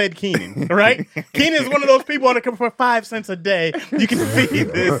 cents and fed Keenan, right? Keenan is one of those people that can for 5 cents a day. You can feed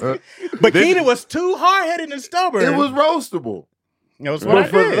this. But Keenan was too hard headed and stubborn. It was roastable. That was what But I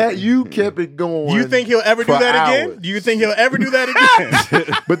for did. that, you kept it going. Do you think he'll ever do for that again? hours. Do you think he'll ever do that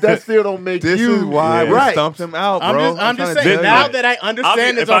again? But that still don't make This you is why we right. stumped him out, I'm bro. just trying to saying. tell Now you. that I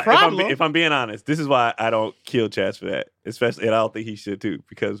understand it's if a problem. if I'm being honest, this is why I don't kill Chaz for that. Especially, and I don't think he should too,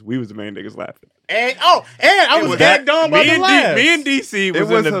 because we was the main niggas laughing. and I was egged on by the laughs. Me and DC was,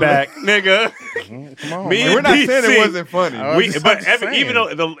 was in the hilarious. back, nigga. Come on, Me man. and We're not DC. saying it wasn't funny. We, I'm but just saying. even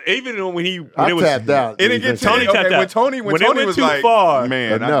though when he I it was tapped out. It didn't get Tony Tony tapped okay, out. when Tony When it Tony went was too like, far,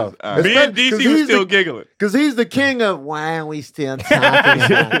 man, enough. me and DC was he's still the- giggling. Because he's the king of why are we still talking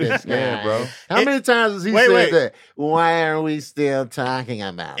about this guy? Yeah, bro. How many times has he Wait, said wait. that? Why are we still talking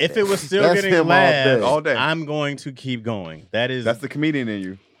about If this? it was still That's getting him laughs, All day. I'm going to keep going. That's the comedian in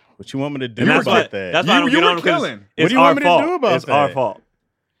you. what you want me to do And that's why about that. that's why I don't You get were on him, 'cause killing. It's What do you our want me to fault. do about It's our that? fault.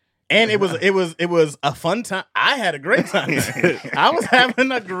 And it was a fun time. I had a great time. I was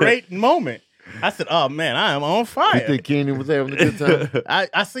having a great moment. I said, "Oh man, I am on You fire." think Kenny was having a good time?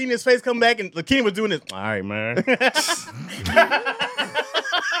 I seen his face come back, and Kenny was doing this. All right, man.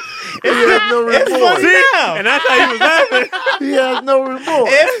 He has no It's remorse. funny now. And that's how he was laughing. He has no remorse.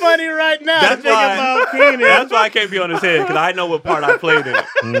 It's funny right now to That's think why- about Keenan. That's why I can't be on his head, because I know what part I played in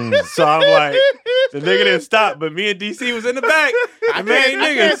it. So I'm like, The nigga didn't stop, but me and DC was in the back. The main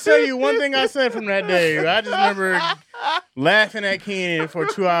I can't niggas. tell you one thing I said from that day. I just remember laughing at Keenan for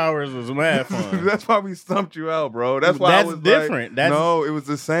 2 hours was mad fun. That's why we stumped you out, bro. That's why I That's was like, different. no, it was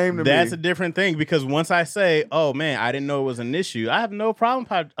the same to That's me. a different thing because once I say, "Oh man, I didn't know it was an issue," I have no problem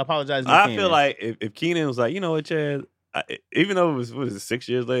apologizing. To I Keenan. feel like if Keenan was like, you know what, Chaz, even though it was, what is it, 6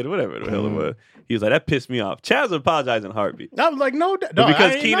 years later, whatever the hell it was, he was like, that pissed me off. Chaz would apologize in a heartbeat. I was like, no, But dog,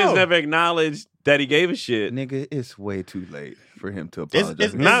 because I ain't Keenan's know. never acknowledged that he gave a shit. Nigga, it's way too late for him to It's-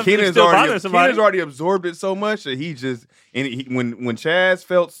 apologize. Not if it's still bothering somebody. Keenan's already absorbed it so much that he just when Chaz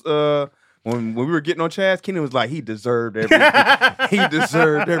felt when we were getting on Chaz, Keenan was like he deserved every he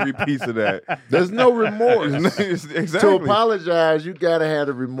deserved every piece of that. There's no remorse. Exactly. To apologize, you gotta have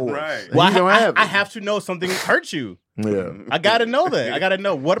the remorse. Right. And Well, you don't have it. I have to know something hurt you. Yeah. I gotta know that. I gotta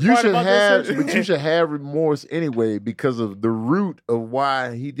know what You part should about have, this hurt you. but you should have remorse anyway because of the root of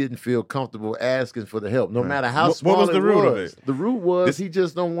why he didn't feel comfortable asking for the help, no matter how What small was it the root of was. it? The root was he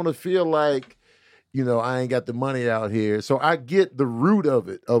just don't want to feel like, I ain't got the money out here. So I get the root of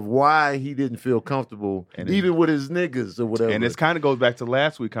it, of why he didn't feel comfortable, even with his niggas or whatever. And this kind of goes back to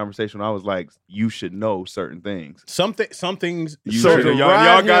last week's conversation when I was like, you should know certain things. Some things. You So should. to Y'all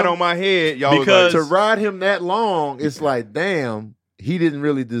ride got him- on my head. Y'all Because- was to ride him that long, it's like, damn, he didn't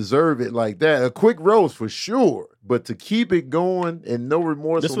really deserve it like that. A quick roast for sure, but to keep it going and no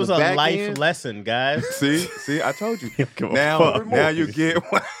remorse. This on was the a back life end, lesson, guys. see, I told you. give a Now fuck. you get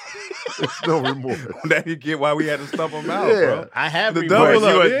why It's no remorse. now you get why we had to stump him out, Yeah. bro. I have The remorse. double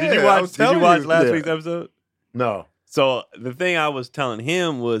up. Did you Yeah, I watch? was Did you telling watch you. last Yeah. week's episode? No. So the thing I was telling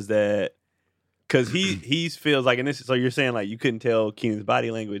him was that because he feels like, and this is so you're saying like you couldn't tell Keenan's body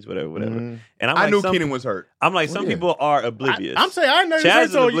language, whatever. Mhm. And I'm I like, knew some, Keenan was hurt. I'm like, some Yeah. people are oblivious. I'm saying I know you Chaz say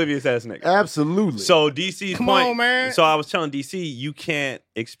is so. an oblivious ass nigga. Absolutely. So DC's Come point, on, man. So I was telling DC, you can't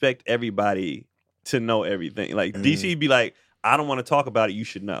expect everybody to know everything. Like DC be like, I don't want to talk about it. You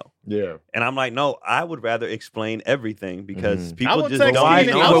should know. yeah. And I'm like, no, I would rather explain everything because I people would just text don't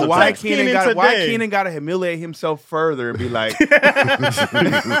Keenan- know. I would sometimes. why text Keenan why today. Keenan got to humiliate himself further and be like,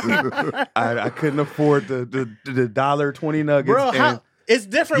 I couldn't afford the $1.20 nuggets. Bro, and how, it's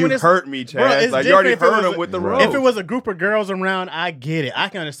different you when it's hurt me, Chaz. Bro, it's like you already different if it hurt was him with the Right. rope. If it was a group of girls around, I get it. I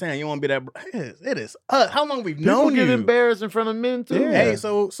can understand. You want to be that. It is. How long we've People known get you? embarrassed in front of men too. Yeah. Hey,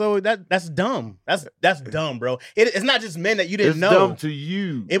 so that's dumb. That's dumb, bro. It's not just men that you didn't It's know. dumb to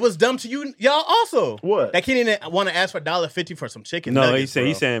you. It was dumb to you, y'all. Also, What? that kid didn't want to ask for $1.50 for some chicken. No, nuggets, he's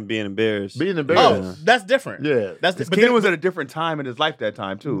bro. saying being embarrassed. Being Oh, embarrassed. that's different. Yeah. That's Because but Keenan then- was at a different time in his life that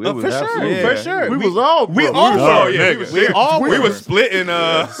time too. It Oh, was for sure, absolutely. for sure. We was all broke. we all Oh, were. yeah, we all we were. was splitting. We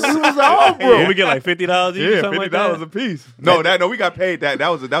was all broke. Yeah, we get like $50 each, Yeah, something like $50 that. a piece. No, we got paid that. That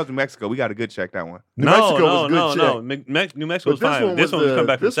was in Mexico. We got a good check that one. New Mexico was no, a good check. New Mexico was But fine. This one was coming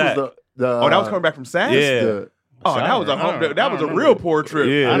back from SAC. Oh, that was coming back from SAC. Yeah. Oh, that was I don't that was a remember. real poor trip.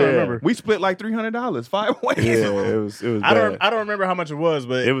 Yeah. I don't remember. We split like $300 5 ways. Yeah, it was I bad. don't remember how much it was,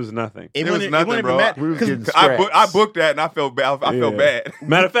 but It was nothing. It was nothing, bro. We was getting I scraps. booked that and I felt bad. I felt bad.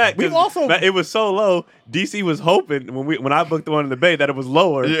 Matter of fact, We've 'cause also- it was so low. DC was hoping when I booked the one in the Bay that it was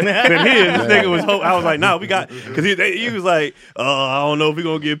lower than his. This nigga was hoping. I was like, nah, we got because he was like, oh, I don't know if we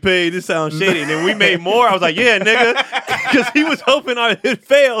gonna get paid. This sounds shady. And then we made more. I was like, yeah, nigga, because he was hoping it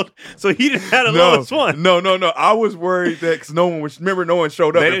failed, so he didn't have the lowest one. No. I was worried that because no one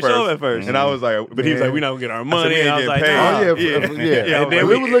showed up They at didn't first. show up at first. And I was like, But he was like, man. we not gonna get our I said, money. we And ain't I was like, getting nah. Oh, paid. yeah. Yeah, And then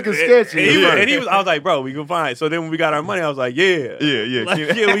it was looking sketchy. And he was. I was like, bro, we can find. So then when we got our money, I was like, yeah, Yeah. like,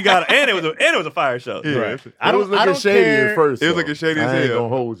 yeah, we got. And it was a fire show. Yeah. Right. It was looking shady at first. It was though. looking shady as I ain't hell. gonna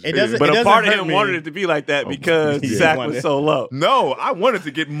hold you. It doesn't- But a part of hurt him me. wanted it to be like that because Yeah. SAC Wanted was it. so low. No, I wanted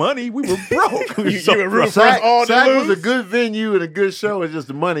to get money. We were broke. you were real Sac, all to Sac was lose. a good venue and a good show. It's just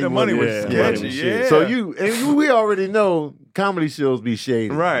the money. The money was Yeah, sketchy. money was Yeah. So we already know comedy shows be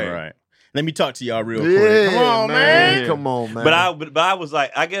shady. right. Right. Let me talk to y'all real Yeah, quick. Come on, man. Come on, man. But I was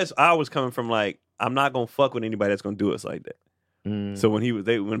like, I guess I was coming from like, I'm not gonna fuck with anybody that's gonna do us like that. Mm. So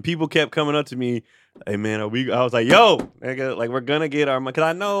when people kept coming up to me, hey man, I was like, yo, nigga, like we're gonna get our money. Cause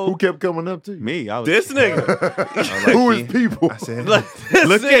I Who know kept coming up to you? Me, I was this nigga. Who is people? I said, Like, this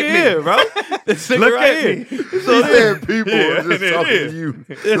Look nigga at me. here, bro. This nigga Look right at here. me. He said people Yeah, was just it talking is. to you.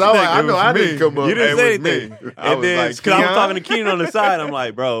 'Cause This I, was like, nigga I know was I me. didn't come up. You didn't It say was anything. me. I And was then, like, because I was Keon? talking to Keenan on the side, I'm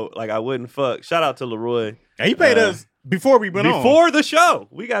like, bro, like I wouldn't fuck. Shout out to Leroy. And he paid us before we went on. Before the show.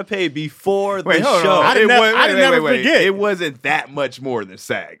 We got paid before Wait, the hold show. on. I didn't It nev- was- I didn't never forget. It wasn't that much more than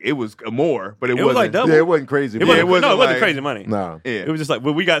SAG. It was more, but it It was wasn't like double. Yeah, it wasn't crazy. It wasn't, it wasn't no, it wasn't like- crazy money. Nah. Yeah. It was just like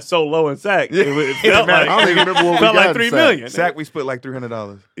when we got so low in SAC, it felt like I don't even remember what we felt got like in $3 SAC. million. SAG, we split like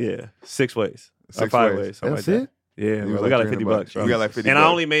 $300. Yeah, 6 ways, or 6 5 ways. ways, something That's like it? that. Yeah, we got like $50. Bro. We got like $50. And I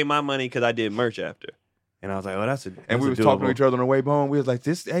only made my money because I did merch after. And I was like, oh, that's a. And we was talking to each other on the way home. We was like,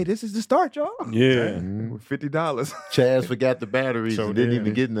 this is the start, y'all. Yeah. $50. Chaz forgot the batteries So and didn't did.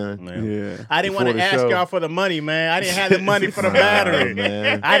 even get none. Yeah. I didn't want Before to the ask show. y'all for the money, man. I didn't have the money for the battery.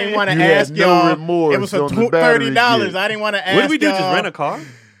 Man. I didn't want to You had ask no y'all. remorse It was for on the battery $30. gift. I didn't want to ask. What did we do? y'all. Just rent a car?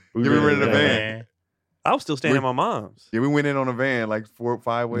 We rented a van. Man. I was still staying at my mom's. Yeah, we went in on a van, like 4 or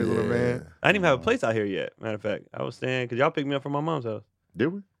 5 ways on a van. I didn't even have a place out here yet. Matter of fact, I was staying because y'all picked me up from my mom's house Did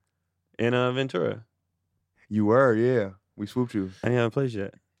we? in Ventura. You were, yeah. We swooped you. I didn't have a place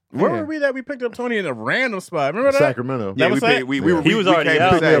yet. Where Yeah. were we that we picked up Tony in a random spot? Remember that? Sacramento. That Yeah, was we, that? picked, we He was we already came out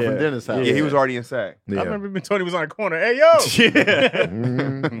to Picked me up Sac. from Dennis' house. Yeah, he was already in Sac. I Yeah. remember when Tony was on the corner. Hey, yo.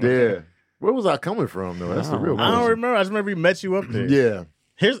 Yeah. Yeah. Where was I coming from though? That's the real I don't question. remember. I just remember we met you up there. Yeah.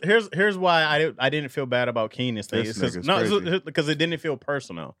 Here's why I didn't feel bad about Keenan's thing. This It's nigga's crazy. because it didn't feel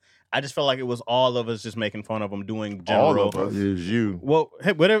personal. I just felt like it was all of us just making fun of him doing All general. of us. It is you. Well,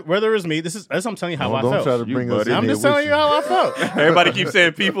 hey, whether it's me, that's I'm telling you how I Don't felt. try to You bring us buddy. in I'm here just with telling you how I felt. Everybody keeps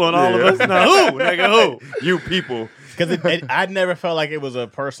saying people and all of us. Now who? Nigga, who? You people. Because I never felt like it was a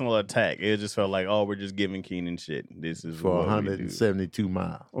personal attack. It just felt like, oh, we're just giving Keenan shit. This is for what we do. 172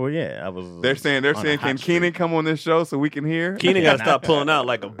 miles. Well, yeah, I was. They're saying, on a can hot Keenan streak. come on this show so we can hear? Keenan got to stop pulling out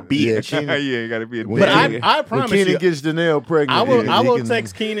like a beat. Yeah, yeah, Keenan, you got to be a When But daddy. I when promise Keenan you, gets Janelle pregnant, I will. he I will can-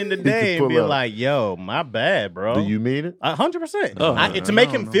 text Keenan can today and pull be up. like, "Yo, my bad, bro." Do you mean it? 100%. Oh, To make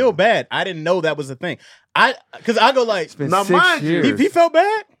him feel bad, I didn't know that was a thing. Because I go like, Now, mind you, he felt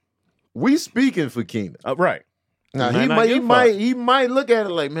bad. We speaking for Keenan. Right. Now Might he not might, give he a might, he might look at it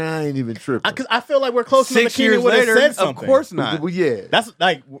like, man, I ain't even tripping. Because I feel like we're close enough to 6 Keenan years would have later, said of something. course not. Well, yeah, That's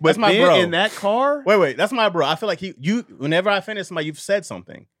like But that's my then bro. in that car, Wait, that's my bro. I feel like you. Whenever I offended somebody, you've said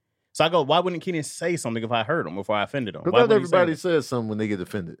something. So I go, why wouldn't Keenan say something if I hurt him before I offended him? because Why not wouldn't he say everybody anything? says something when they get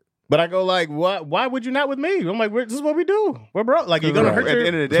offended. But I go like, why would you not with me? I'm like, this is what we do. We're bro. Like you're gonna Right. hurt At your the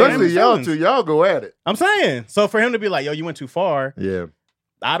end of the day, Especially family's y'all feelings. two, y'all go at it. I'm saying. So for him to be like, yo, you went too far. Yeah,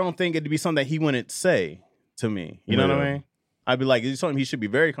 I don't think it'd be something that he wouldn't say to me. You know what I Yeah. mean? I'd be like, it's something he should be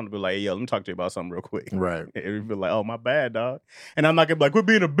very comfortable. Like, hey, yo, let me talk to you about something real quick. right. And he'd be like, oh, my bad, dog. And I'm not gonna be like, quit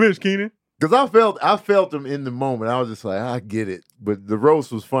being a bitch, Keenan. Because I felt him in the moment. I was just like, I get it, but the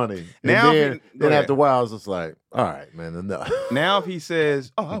roast was funny. And Now, then, go then ahead. after a while, I was just like, all right, man, enough. now if he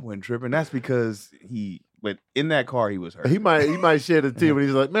says, "Oh, I wasn't tripping," that's because but in that car he was hurt. He might shed a tear when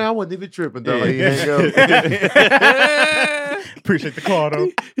he's like, man, I wasn't even tripping, dog. Yeah. He hang up. Appreciate the call, though.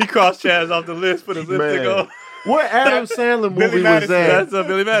 He crossed Chaz off the list, put his lipstick Man. on. What Adam Sandler Billy movie was Madison. that? That's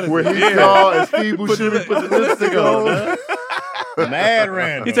Billy Madison. Where he Yeah. saw and Steve Buscemi put the lipstick on. Mad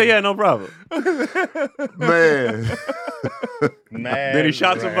random. He said, yeah, no problem. Man. Mad Then he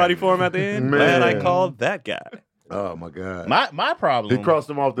shot random. somebody for him at the end. Glad I Man. called that guy. Oh my God. My problem. He crossed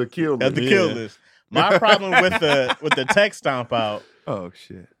him off the kill at list. the kill list. My problem with the tech stomp out Oh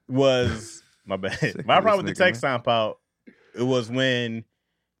shit! was my bad. Sick My of problem this with the nigga, tech man. stomp out, it was when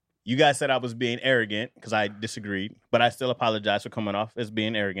you guys said I was being arrogant because I disagreed, but I still apologize for coming off as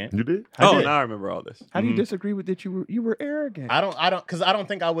being arrogant. You did? Oh, did. now I remember all this. How do you Mhm. disagree with that? You were arrogant. I don't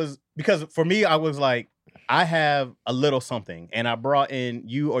think I was, because for me I was like, I have a little something and I brought in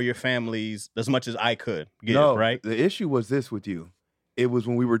you or your families as much as I could give, no, right? The issue was this with you. It was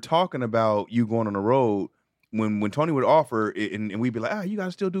when we were talking about you going on the road. When Tony would offer it, and we'd be like, you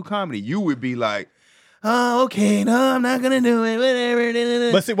guys still do comedy. You would be like, oh, okay, no, I'm not gonna do it.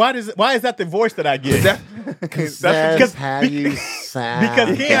 Whatever. But see, why is that the voice that I get? That's because- how you sound.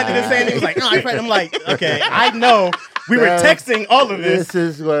 Because Keon did the same thing. He was like, I'm like, okay, I know we were That's- texting all of this.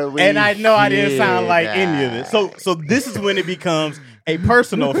 This is what we And I know I didn't sound should like any of this. So this is when it becomes a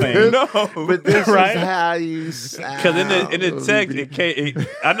personal thing. no, But this Right? is how you sound. Because in the text, it can't.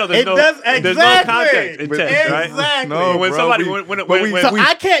 I know there's It no does there's no exactly. context in text, right? Exactly. No, when bro, somebody we- when but we- So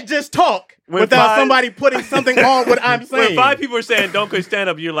I can't just talk When without five- somebody putting something on what I'm when saying. 5 people are saying don't quit stand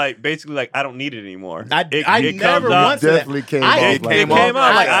up, you're like basically like I don't need it anymore. I It never comes out- once said Definitely that. came I- off It like came that. out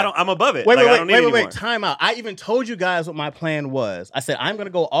like I- I'm above it. Wait, Like, I don't need it anymore. wait. Time out. I even told you guys what my plan was. I said, I'm going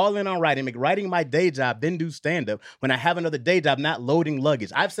to go all in on writing, make writing my day job, then do stand up when I have another day job, not loading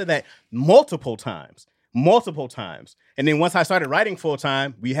luggage. I've said that multiple times. And then once I started writing full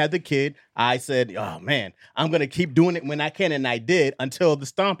time, we had the kid. I said, oh man, I'm going to keep doing it when I can. And I did until the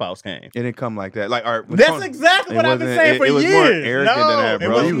stomp outs came. It didn't come like that. Like, all right, when That's Tony- exactly what it I've been wasn't- saying for it was years. more arrogant no, than that, it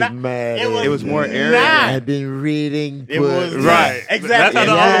bro. was He was not. mad. It was more arrogant. not. I've been reading. It was Right. Exactly. That's how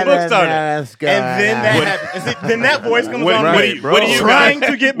the whole book started. And then that happens. See, then that voice comes What, on. what, Right, do you, bro. what do you Trying guys,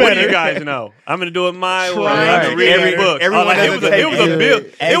 to get What do better. you guys know? I'm gonna do it my way. Trying I'm to gonna read get every better. book. Everyone Like, doesn't it take was a it. build.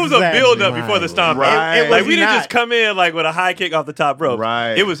 It was a Exactly. build up before the stomp. Right. It Like was we didn't not. just come in like with a high kick off the top rope.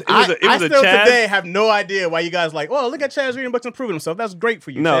 Right. It was I a still Chaz- today have no idea why you guys like, oh, look at Chaz reading books and improving himself. That's great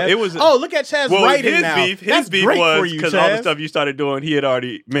for you, No, Chaz. it was- Oh, look at Chaz Well, writing his now. beef That's great was for you, because all the Chaz. stuff you started doing, he had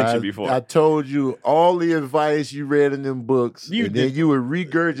already mentioned before. I told you all the advice you read in them books, You and did- then you would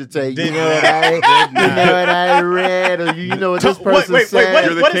regurgitate. Did You know what I read, or you know what this person said.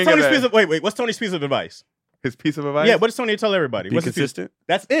 You're the What king is of Tony's that. piece of what's Tony's piece of advice? His piece of advice. Yeah, what does Tony tell everybody? Be What's his piece? consistent.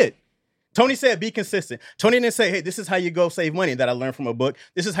 That's it. Tony said, be consistent. Tony didn't say, hey, this is how you go save money that I learned from a book.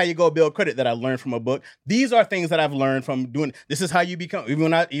 This is how you go build credit that I learned from a book. These are things that I've learned from doing. This is how you become,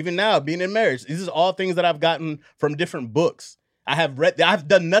 even now, being in marriage. These are all things that I've gotten from different books. I've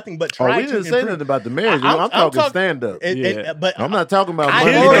done nothing but Oh, try we to didn't say improve. nothing about the marriage. I'm I'm talking talking- stand up. But I'm not talking about I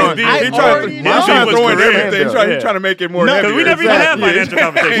money. already- He I trying already to know. throw in Yeah. everything. He's trying to make it more No, heavy. Because we never even had financial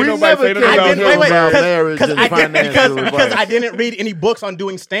conversations. We Ain't nobody never saying came nothing out about here him. about marriage and financial because advice. I didn't read any books on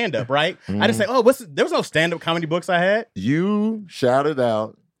doing stand up, right? I didn't say, oh, there was no stand up comedy books I had. You shouted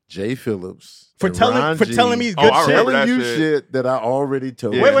out Jay Phillips For and telling Ron for G. telling me Oh, good I shit. remember telling that you shit. shit that I already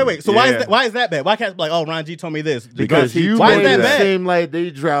told Yeah. you. Wait. So why is that bad? Why can't like, oh, Ron G told me this? Because you why is made that it bad? seem like they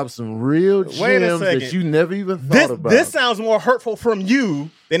dropped some real Wait a gems that second. you never even thought about. This sounds more hurtful from you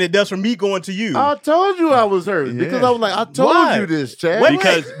than it does from me going to you. I told you I was hurt because Yeah. I was like, I told Why? you this, Chad. Wait,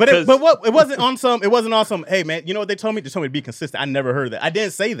 Because- but what? It wasn't on some. It wasn't on some. Hey man, you know what they told me? They told me to be consistent. I never heard that. I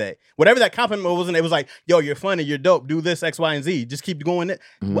didn't say that. Whatever that compliment was, it was like, yo, you're funny, you're dope. Do this X, Y, and Z. Just keep going. I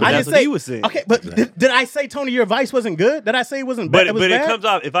That's didn't what say he was saying. Okay, but did I say Tony, your advice wasn't good? Did I say it wasn't bad? But was it bad? comes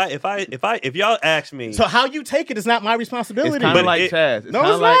off if y'all ask me. So how you take it is not my responsibility. It's kind But of like it- Chaz. It's No, kind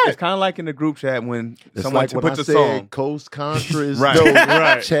it's of like not. it's kind of like in the group chat when It's someone like when puts I a said song. Coast Contra is Right. dope.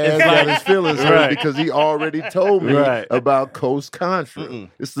 Right. Chaz got his feelings hurt Right. because he already told me Right. about Coast Contra.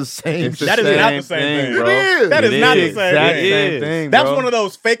 It's the same It's the That shit. is not the same thing, bro. It is. That is It not the is. same Exact thing. same is. thing, That's bro. one of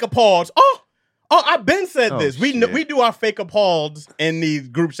those fake applauds. Oh, I've been said Oh, this. We shit. we do our fake applauds in the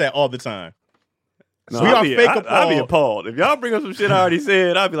group chat all the time. No, we I'll are be, fake I'll be appalled. appalled. If y'all bring up some shit I already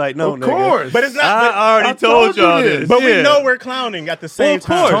said, I'll be like, no, Of nigga. course. But it's not. I already I told told you y'all this. this. But we Yeah. know we're clowning at the same of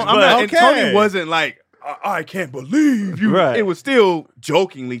course, time. I'm not, and Okay. Tony wasn't like, I can't believe you. Right. It was still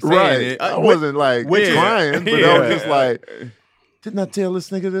jokingly saying Right. it. I wasn't like which- crying, but I Yeah. was just like, didn't I tell this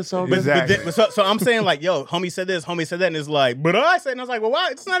nigga this already? Exactly. So I'm saying like, yo, homie said this, homie said that, and it's like, but I said, and I was like, well, why?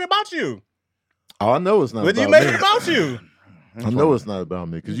 It's not about you. Oh, I know it's not But you about made me. it about you. I know it's not about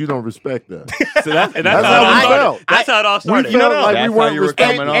me because you don't respect that. So that's That's how it how all we started. felt. That's how it all We started. felt no, like that's we how weren't you were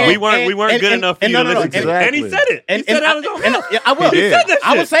respecting. coming off. We weren't good enough for you to listen to. Exactly. And he said it. He said that was on him. I will. He did. said that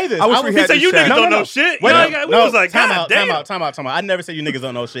I will shit. say this. I wish will we He had said this you chat. niggas No, don't no. know shit. Wait, We was like, time God out, damn. time out. I never said you niggas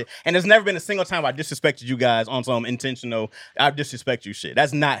don't know shit. And there's never been a single time I disrespected you guys on some intentional, I disrespect you shit.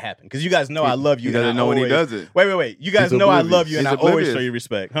 That's not happened. Because you guys know I love you. He doesn't and I know when he always- does it. Wait. You guys He's know I oblivious. love you and He's I always oblivious. show you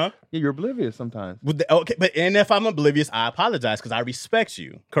respect, huh? Yeah, you're oblivious sometimes. Okay, and if I'm oblivious, I apologize because I respect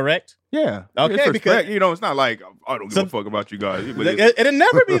you. Correct? Yeah. Okay, It's because- respect. It's not like I don't give So- a fuck about you guys. But it's- It'll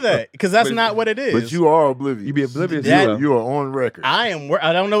never be that because that's But- not what it is. But you are oblivious. You be oblivious. That- You are on record. I am.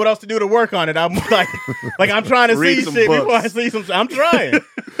 I don't know what else to do to work on it. I'm like I'm trying to Read see some shit books. before I see some. I'm trying.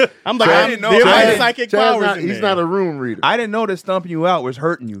 I'm like I I'm, didn't know- there I are didn't- psychic Chad's powers. not, in he's there. not a room reader. I didn't know that stumping you out was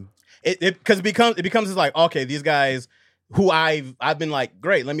hurting you. Because it becomes it's like, okay, these guys who I've been like,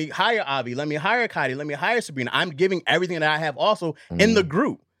 great, let me hire Avi, let me hire Kadi, let me hire Sabrina. I'm giving everything that I have also in the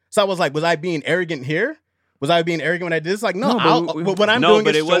group. So I was like, was I being arrogant here? Was I being arrogant when I did this? Like, no, No, but but what I'm No, doing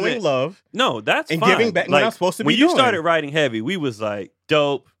but is it showing wasn't- love. No, that's And fine. giving back when I'm supposed to be When you doing. started writing heavy, we was like,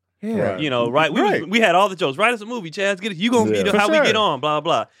 dope. Yeah. You know, right? Right. We had all the jokes. Write us a movie, Chaz. Get it. You gonna Yeah. get For how sure. we get on, blah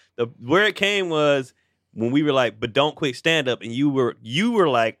blah. Where it came was when we were like, but don't quit stand up, and you were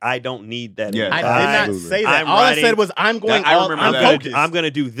like, I don't need that. Yeah. anymore. I did not Absolutely. say that. I'm All I writing- said was I'm going. I all, remember I'm that. focused. I'm gonna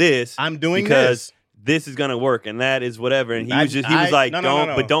do this. I'm doing because this. this is gonna work, and that is whatever. And he I- was like, no, don't,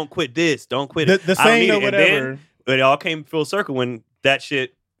 no. but don't quit this. Don't quit The, it. the I don't saying need or it. whatever. And then it all came full circle when that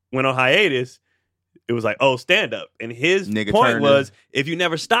shit went on hiatus. It was like, oh, stand up. And his Nigga point turned was, if you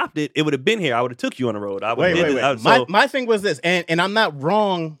never stopped it, it would have been here. I would have took you on the road. I would Wait. did this. I- My so- my thing was this, and I'm not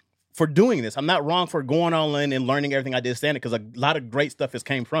wrong for doing this. I'm not wrong for going all in and learning everything I did stand it because a lot of great stuff has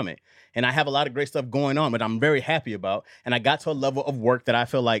came from it, and I have a lot of great stuff going on, but I'm very happy about. And I got to a level of work that I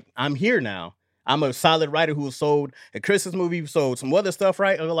feel like I'm here now. I'm a solid writer who sold a Christmas movie, sold some other stuff,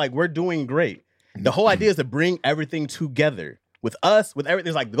 right? And like we're doing great. The whole idea is to bring everything together. With us, with everything,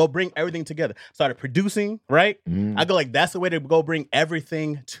 it's like go bring everything together. Started producing, right? I go like that's the way to go bring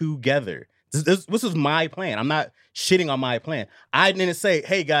everything together. This is my plan. I'm not shitting on my plan. I didn't say,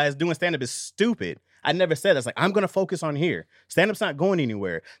 hey guys, doing stand-up is stupid.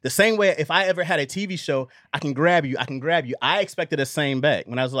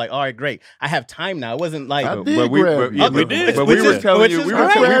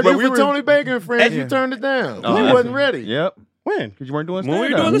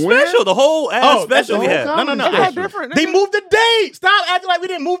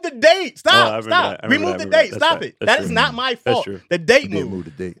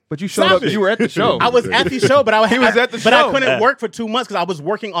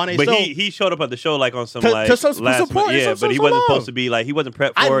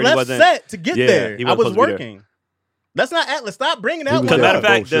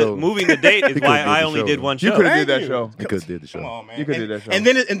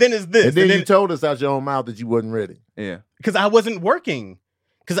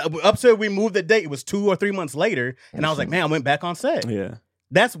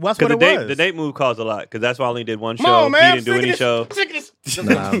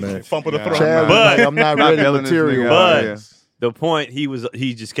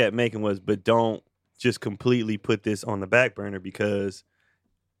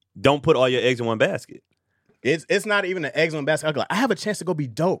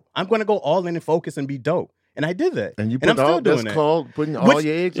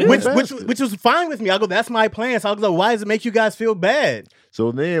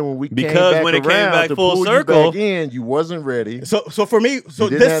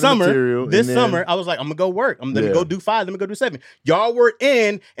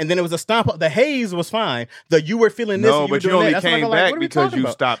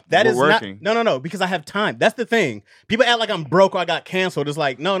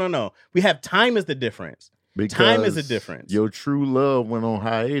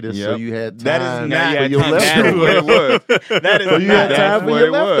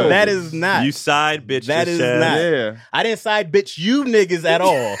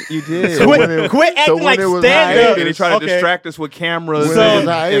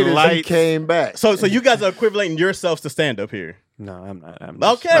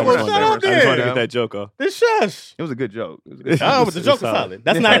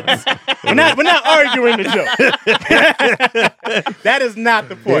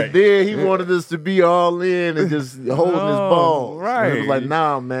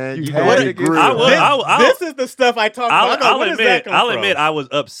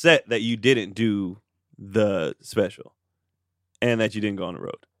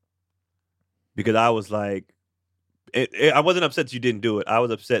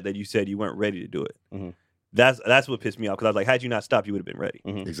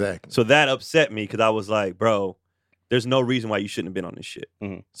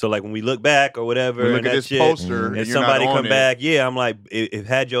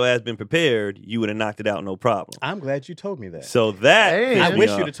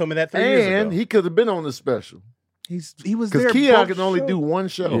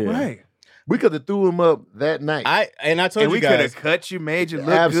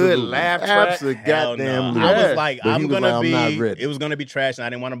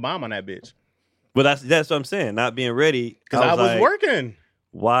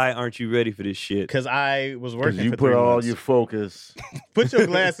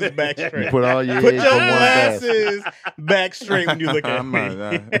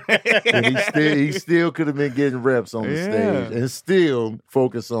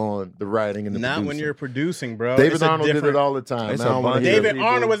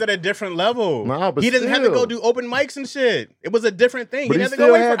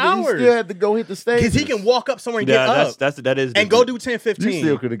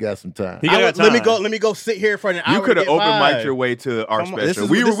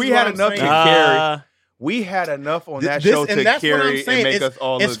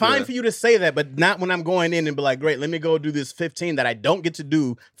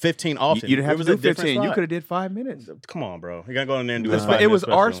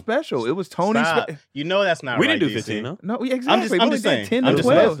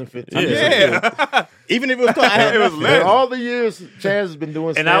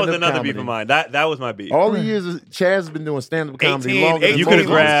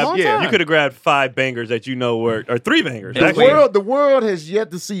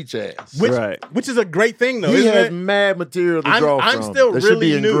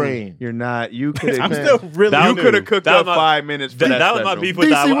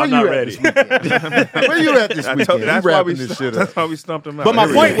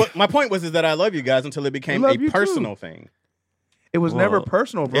 It was never Well,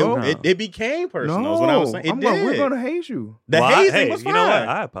 personal, bro. It became personal. No, Is what I was saying. It I'm did. like, we're gonna hate you. The Well, hazing hey, was you know what? fine.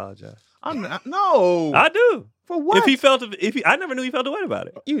 I apologize. I'm not, no. I do. For what? If I never knew he felt a way about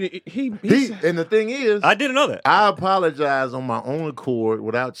it. And the thing is, I didn't know that. I apologize on my own accord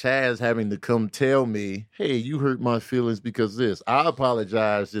without Chaz having to come tell me, hey, you hurt my feelings because this. I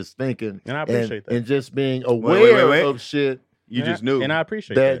apologize just thinking And I appreciate that. and just being aware wait. of shit You just knew. And I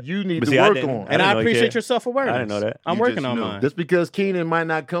appreciate that that. you need But to see, I work didn't. on. I And didn't I know he appreciate cared. your self-awareness. I didn't know that. I'm You working just on knew. mine. Just because Keenan might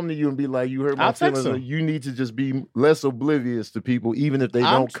not come to you and be like, you hurt my I'll text feelings, him. you need to just be less oblivious to people, even if they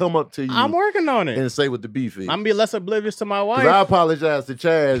I'm- don't come up to you I'm working on it. and say what the beef is. I'm gonna be less oblivious to my wife. Because I apologize to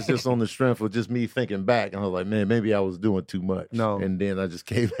Chaz just on the strength of just me thinking back. And I was like, man, maybe I was doing too much. No. And then I just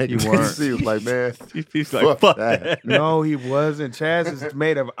came back You and weren't. see, was like, man, He's like, fuck that. that. No, he wasn't. Chaz is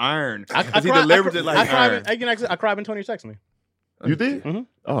made of iron. I he cried- delivers I it like iron. I cried when Tony texted me. You did? Mhm.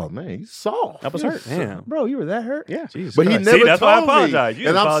 Oh, man, he's soft. I was hurt. Damn. Bro, you were that hurt? Yeah. Jesus But he Christ. never See, that's why I told me. apologize. You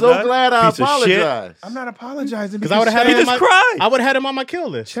And didn't I'm so apologize. glad I Piece of shit. apologized. I'm not apologizing Because I would have had He him on just my, cried. I would have had him on my kill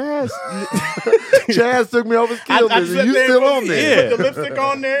list. Chaz. Chaz took me off his kill list, and sat you there still and on there. Put the lipstick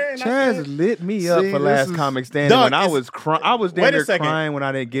on there. And I Chaz said, lit me up See, for this Last is- Comic Standing Dog, when I it's- was crying. I was Wait damn a near second. crying when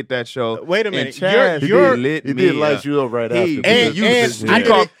I didn't get that show. Wait a minute. And Chaz You're- lit He me did light up. you up right He- after. and- because you and was- I He did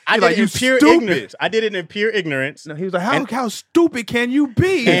called- it, I he did like, it "You in pure stupid." ignorance. I did it in pure ignorance. No, he was like, And- how stupid can you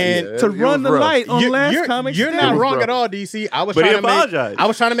be And- to it run was the rough. light on Last you're Comic you're Standing? not wrong bro. at all, DC. I was But he trying to apologized. make. I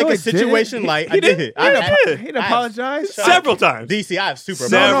was trying to make No, a he didn't. situation light. I did. He didn't apologize. Several times. DC, I have super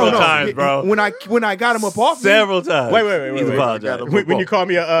Several apologized. times, bro. When I got him up off me, Several times. Wait. He's apologized. When you call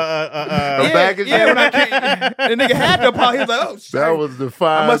me a baggage yeah, when I man. the nigga had to apologize. He was like, oh, That sorry. was the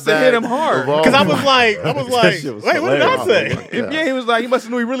fire. I must have hit him hard. because I was like, shit was wait, what did I hilarious. say? Yeah, he was like, he must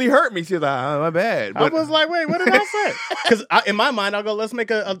have knew he really hurt me. She was like, oh, my bad. I But was like, wait, what did I say? Because in my mind, I'll go, let's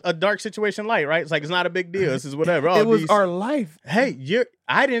make a dark situation light, right? It's like, it's not a big deal. This is whatever. Oh, it was these- our life. Hey,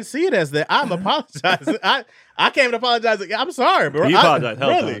 I didn't see it as that. I'm apologizing. I came and apologize. I'm sorry, bro. He apologized hell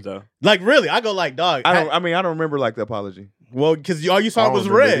really? times, though. Like, really? I go like, dog. I don't remember like the apology. Well, because all you saw was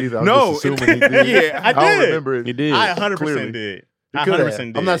don't remember red. either. I'm No, just assuming he did. yeah, I don't did. remember it. He did. I 100% Clearly. did. He I could 100% have.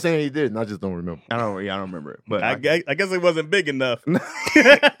 did. I'm not saying he didn't. I just don't remember. I don't remember it. But I guess it wasn't big enough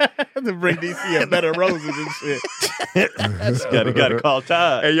to bring DC a better roses and shit. Gotta call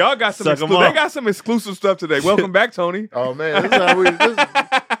Todd. hey, y'all got some. Suck 'em They off. got some exclusive stuff today. Welcome back, Tony. Oh man,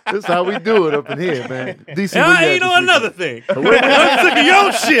 this is how we do it up in here, man. DC, And what you you got know this another thing. weekend? I'm sick of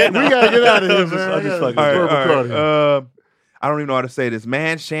your shit. We gotta get out of here, I'm just- man. I'm just fucking All right, with all you. right. I don't even know how to say this.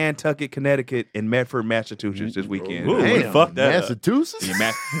 Shantucket, Connecticut, and Medford, Massachusetts this weekend. Ooh, Damn, fuck that up. Massachusetts.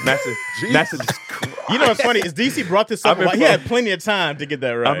 Yeah, Massachusetts. You know what's funny is DC brought this up. I've been He had plenty of time to get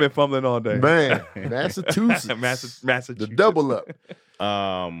that right. I've been fumbling all day. Man, Massachusetts. Massachusetts. The double up.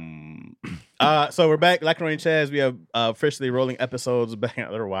 So we're back. Lacroix and Chaz, we have officially rolling episodes back.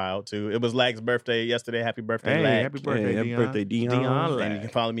 They're wild too. It was Lag's birthday yesterday. Happy birthday, Hey, Lag. happy birthday, Hey, happy Dion. birthday, Dion. Dion And you can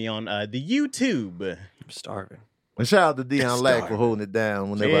Lag. follow me on the YouTube. I'm starving. And shout out to Dion Lack for holding it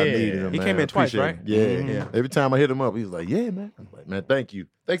down whenever I Yeah. needed him. He man. came in I twice, appreciate right? it. Yeah. Yeah. Every time I hit him up, he's like, "Yeah, man." I'm like, "Man, thank you.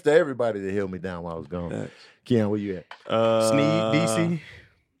 Thanks to everybody that held me down while I was gone." Thanks. Keon, where you at? Sneed, DC.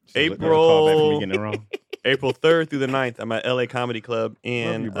 April- Call back for me getting it wrong. April 3rd through the 9th, I'm at LA Comedy Club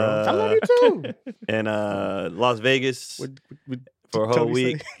in you, bro. I love you too. in Las Vegas for a whole Tony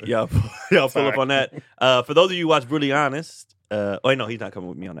week. say? Y'all pull up Sorry. on that. For those of you who watch Brutally Honest, oh no, he's not coming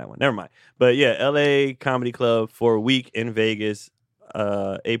with me on that one. Never mind. But yeah, LA Comedy Club for a week in Vegas,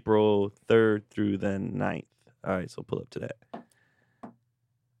 April 3rd through the 9th. All right, so pull up to that.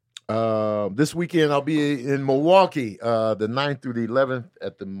 This weekend I'll be in Milwaukee, the 9th through the 11th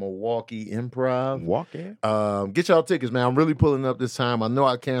at the Milwaukee Improv. Walk in. Get y'all tickets, man. I'm really pulling up this time. I know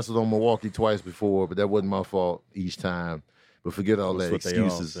I canceled on Milwaukee twice before, but that wasn't my fault each time. But forget all That's that what they all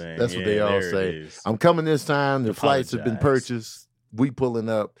excuses. say. That's what Yeah, they all there it say. is. I'm coming this time. The flights have been Apologize. purchased. We pulling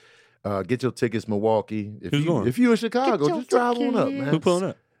up. Get your tickets, Milwaukee. Who's going? If you're in Chicago, just drive on up, man. Who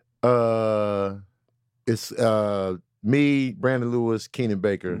pulling up? It's me, Brandon Lewis, Keenan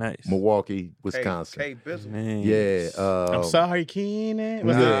Baker, Nice. Milwaukee, Wisconsin. Hey, Bizzle. Man. Yeah. I'm sorry, Keenan.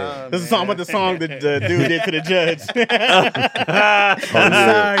 What's Yeah. This is a song about the song that the dude did to the judge. Oh, I'm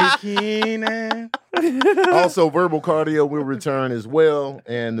yeah. sorry, Keenan. Also, Verbal Cardio will return as well,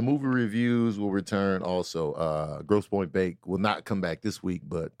 and the movie reviews will return also. Grosse Pointe Bake will not come back this week,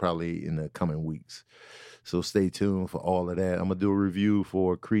 but probably in the coming weeks. So stay tuned for all of that. I'm gonna do a review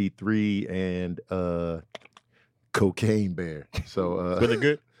for Creed 3 and Cocaine Bear. So Really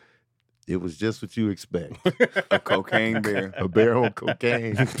good. it was just what you expect. A cocaine bear. A bear on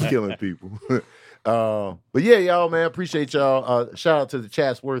cocaine killing people. But yeah, y'all, man, appreciate y'all. Shout out to the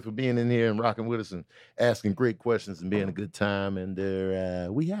Chatsworth for being in here and rocking with us and asking great questions and being a good time. And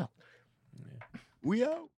we out. We out.